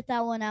need to get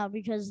that one out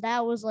because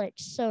that was like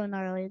so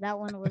gnarly. That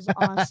one was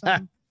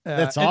awesome.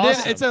 That's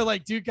awesome. And so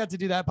like Duke got to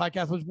do that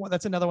podcast.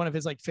 That's another one of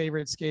his like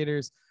favorite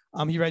skaters.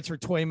 He writes for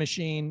Toy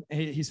Machine.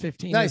 He's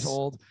 15 years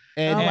old.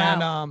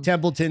 And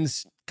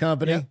Templeton's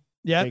company.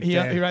 Yeah,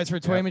 he writes for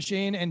Toy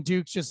Machine, and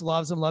Duke just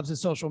loves his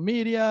social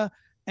media,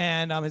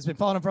 and has been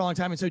following him for a long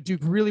time. And so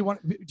Duke's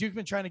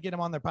been trying to get him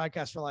on their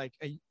podcast for like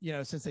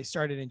since they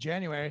started in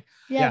January.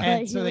 Yeah,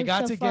 and so they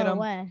got to get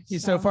him.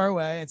 He's so far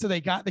away, and so they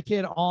got the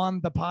kid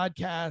on the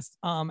podcast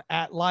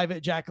at Live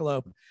at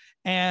Jackalope,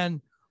 and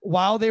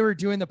while they were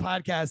doing the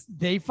podcast,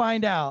 they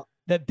find out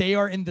that they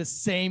are in the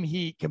same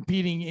heat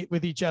competing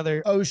with each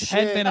other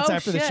 10 minutes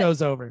after the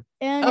show's over.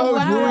 And what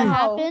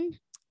happened?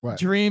 What?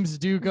 Dreams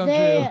do come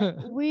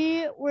true.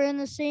 We were in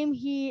the same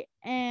heat,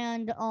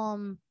 and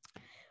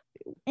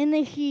in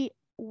the heat,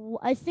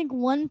 I think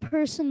one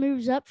person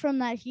moves up from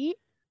that heat.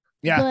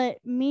 Yeah. But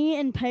me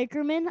and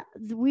Pikerman,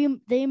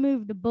 they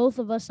moved both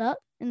of us up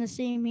in the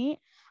same heat.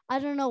 I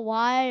don't know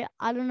why.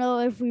 I don't know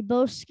if we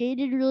both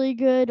skated really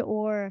good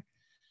or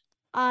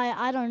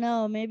I don't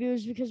know. Maybe it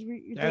was because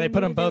they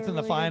put them both in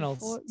the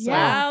finals.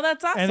 Yeah, wow,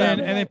 that's awesome. And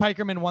then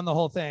Pikerman won the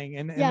whole thing.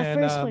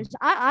 First place.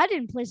 I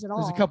didn't place at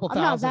all. There's a couple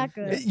thousand. I'm not that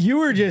good. You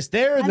were just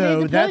there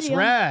though. That's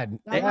rad.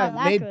 I'm not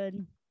that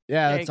good.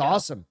 Yeah, that's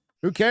awesome.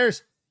 Who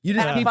cares? You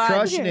just keep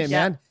crushing it,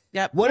 man.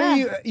 Yep. What are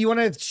you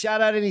want to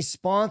shout out any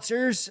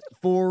sponsors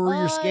for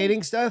your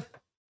skating stuff?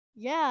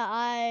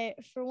 Yeah,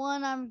 for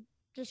one, I'm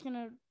just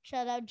gonna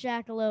shout out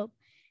Jackalope,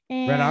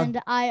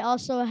 and I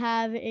also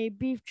have a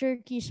beef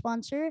jerky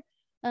sponsor.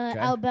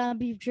 Outbound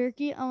Beef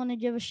Jerky. I want to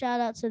give a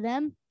shout out to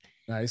them.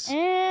 Nice.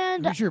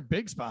 And who's your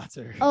big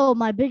sponsor? oh,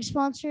 my big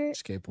sponsor,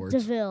 Skateboards.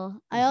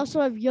 DeVille. I also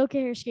have Yoka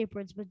Hair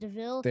Skateboards, but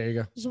DeVille There you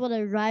go. is what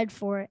I ride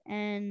for.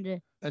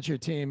 And That's your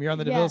team. You're on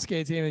the Yeah. DeVille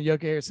skate team, and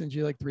Yoka Air sends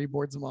you like 3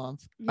 boards a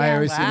month. I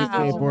always see the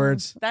Wow.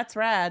 skateboards. That's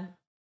rad.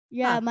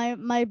 Yeah, Huh.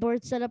 my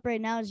board setup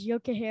right now is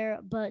Yoka Hair,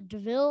 but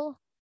DeVille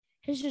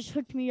has just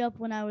hooked me up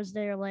when I was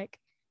there. Like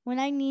when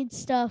I need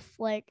stuff,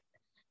 like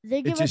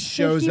they give It just us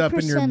shows up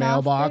in your 50% off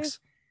mailbox.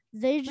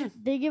 there.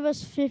 They give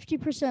us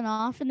 50%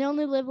 off, and they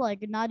only live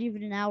like not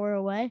even an hour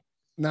away.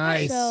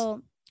 Nice.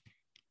 So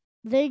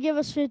they give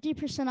us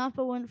 50% off,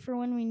 but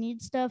when we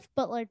need stuff,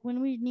 but like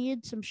when we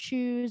need some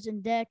shoes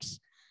and decks,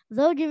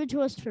 they'll give it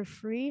to us for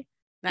free.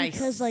 Nice.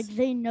 Because like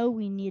they know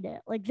we need it.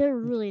 Like they're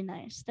really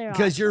nice. They're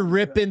Because you're awesome.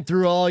 ripping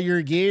through all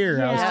your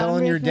gear. I was Yeah,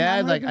 telling your I'm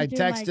dad, like I ripping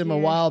through my texted him a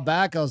gear. while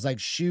back. I was like,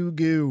 shoe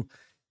goo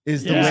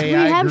is the Yeah. way we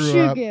I have grew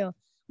up. Shugu.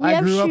 We I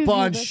have grew up Shugu,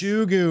 on but-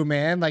 shoe goo,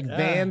 man. Like Yeah.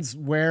 Vans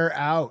wear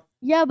out.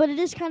 Yeah, but it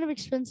is kind of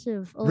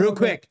expensive. A Real little bit.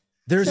 quick,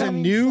 there's So, a I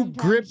mean, new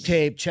grip sometimes-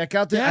 tape. Check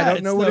out the. Yeah, I don't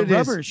it's know what the it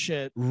is. rubber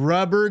shit.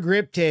 Rubber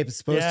grip tape. It's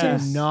supposed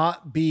Yes. to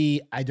not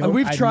be. I don't.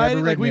 We've I've tried never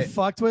it. Like ridden we it.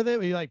 fucked with it.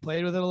 We like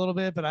played with it a little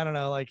bit, but I don't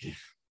know. Like,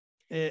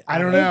 I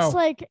don't know. It's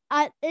like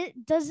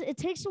it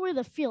takes away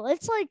the feel.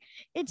 It's like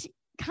it's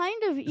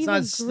kind of It's even not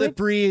grip.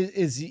 slippery.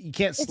 You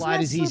can't It's slide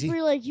not as easy.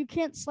 slippery, like you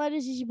can't slide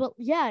as easy, but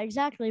yeah,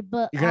 exactly.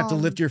 But You're gonna have to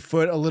lift your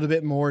foot a little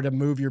bit more to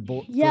move your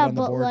foot yeah, on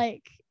the but board.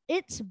 like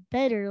it's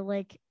better.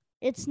 Like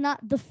it's not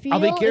the feel. I'll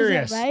be isn't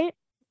curious. right?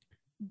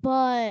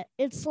 But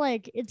it's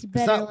like it's It's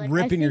better. not like, I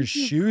ripping your think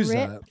you shoes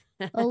grip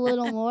up. a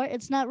little more.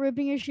 It's not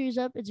ripping your shoes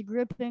up. It's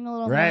gripping a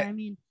little Right. more. I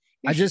mean,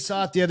 I just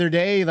saw it the other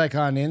day, like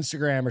on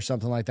Instagram or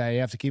something like that. You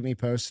have to keep me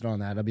posted on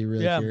that. I'll be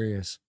really Yeah.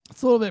 curious.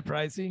 it's a little bit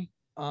pricey.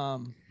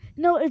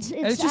 No, it's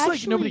it's just like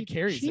actually nobody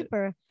carries it.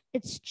 cheaper.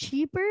 It's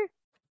cheaper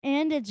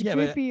and it's Yeah,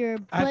 but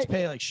grippier. I have to But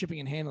pay like shipping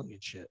and handling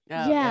and shit.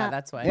 Oh, Yeah.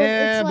 that's why. But it's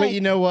Yeah, but like-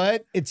 you know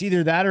what? It's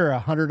either that or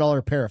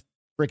 $100 pair of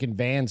freaking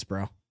Vans,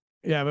 bro.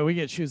 Yeah, but we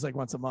get shoes like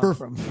once a month For-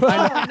 from. That's what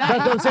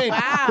I'm saying.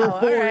 Wow, For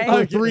all right. or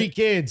Okay. 3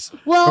 kids.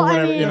 well, or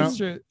whatever, I mean, you know? That's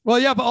true. Well,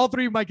 yeah, but all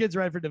 3 of my kids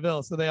ride for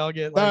DeVille, so they all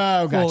get like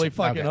Oh, gotcha. fully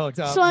fucking Okay. hooked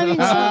up. so I mean,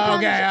 Oh, sometimes,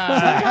 okay, all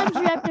right. sometimes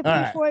you have to pay All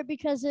right. for it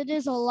because it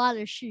is a lot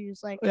of shoes.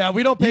 Like yeah,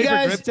 we don't pay You for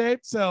guys- grip tape,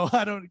 so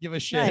I don't give a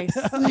shit.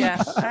 Nice.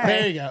 Yeah. All right.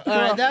 There you go. All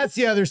right, that's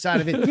the other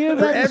side of it. You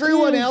For guys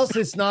everyone do. else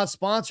that's not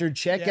sponsored,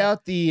 check Yeah.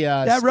 out the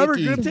That rubber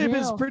sticky- grip tape is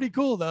DeVille. pretty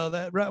cool though.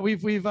 That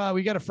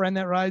we got a friend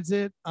that rides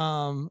it,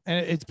 and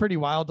it's pretty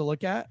wild to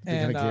look at. I'm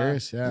And kinda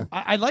curious, yeah.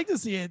 I'd like to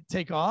see it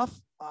take off.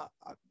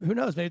 Who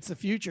knows? Maybe it's the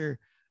future.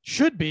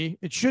 Should be.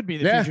 It should be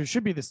the Yeah. future. It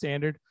should be the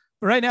standard.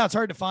 But right now, it's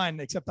hard to find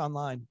except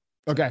online.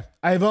 Okay.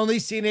 I've only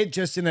seen it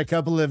just in a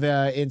couple of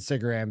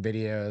Instagram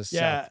videos. so.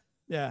 Yeah,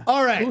 yeah.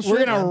 All right, Cool we're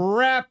shit, gonna man.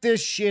 wrap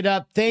this shit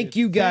up. Thank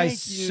you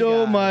guys Thank you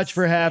so guys. much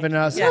for having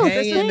us. Yeah, no, this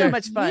Hang is in so there.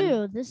 much fun.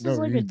 you. This No, is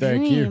like a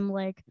thank you. dream.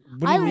 Like What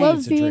do I you mean love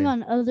it's a being dream?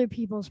 on other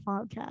people's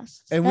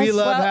podcasts. And we That's-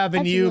 love well, having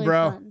that's you, really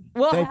bro. fun.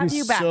 We'll Thank have you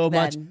you back so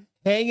much. then.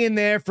 Hang in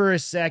there for a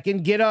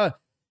second. Get on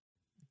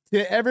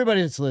to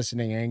everybody that's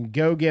listening and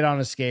go get on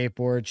a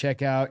skateboard.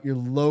 Check out your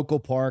local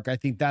park. I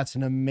think that's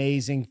an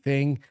amazing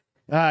thing.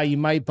 You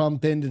might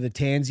bump into the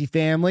Tansey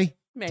family,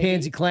 Maybe.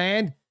 Tansey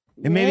clan,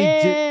 and maybe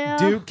Yeah.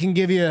 Duke can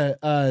give you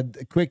a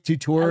quick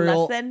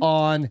tutorial lesson?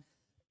 on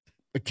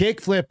a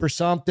kickflip or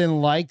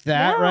something like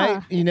that, Yeah.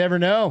 right? You never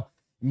know.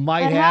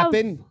 Might I have-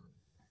 happen.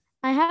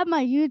 I have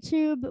my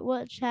YouTube,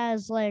 which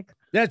has like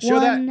Yeah, show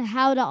one that.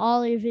 how to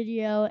ollie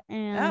video Oh,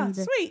 and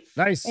sweet.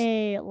 Nice.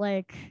 a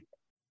like.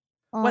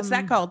 What's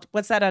that called?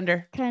 What's that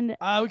under? Kind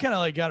of. We kind of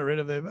like got rid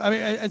of it. I mean,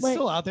 it's Like-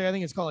 still out there. I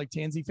think it's called like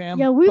Tansey Fam.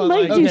 Yeah, we but,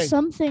 might like, do Okay.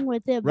 something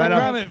with it. Right but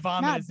on. Grommet like,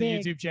 Vomit not is the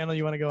big. YouTube channel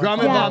you want to go. Grommet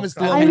and follow. Vomit's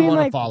the Grommet one I you mean,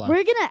 wanna like follow.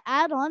 we're gonna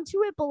add on to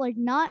it, but like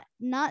not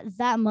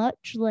that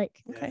much.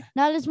 Like Okay.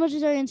 not as much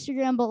as our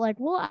Instagram, but like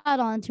we'll add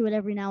on to it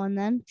every now and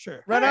then.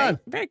 Sure. Right All right. on.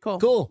 Very cool.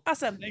 Cool.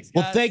 Awesome. Thanks,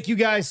 Well, guys. thank you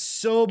guys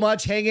so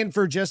much. Hang in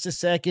for just a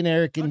second,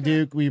 Eric and Okay.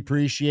 Duke. We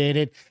appreciate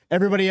it.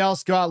 Everybody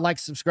else, go out, like,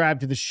 subscribe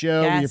to the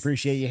show. We Yes.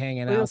 appreciate you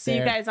hanging out We will see you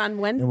there. guys on And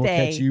we'll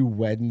Wednesday. catch you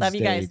Wednesday. Love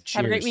you guys.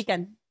 Have a great Cheers.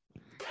 weekend.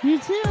 You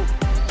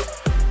too.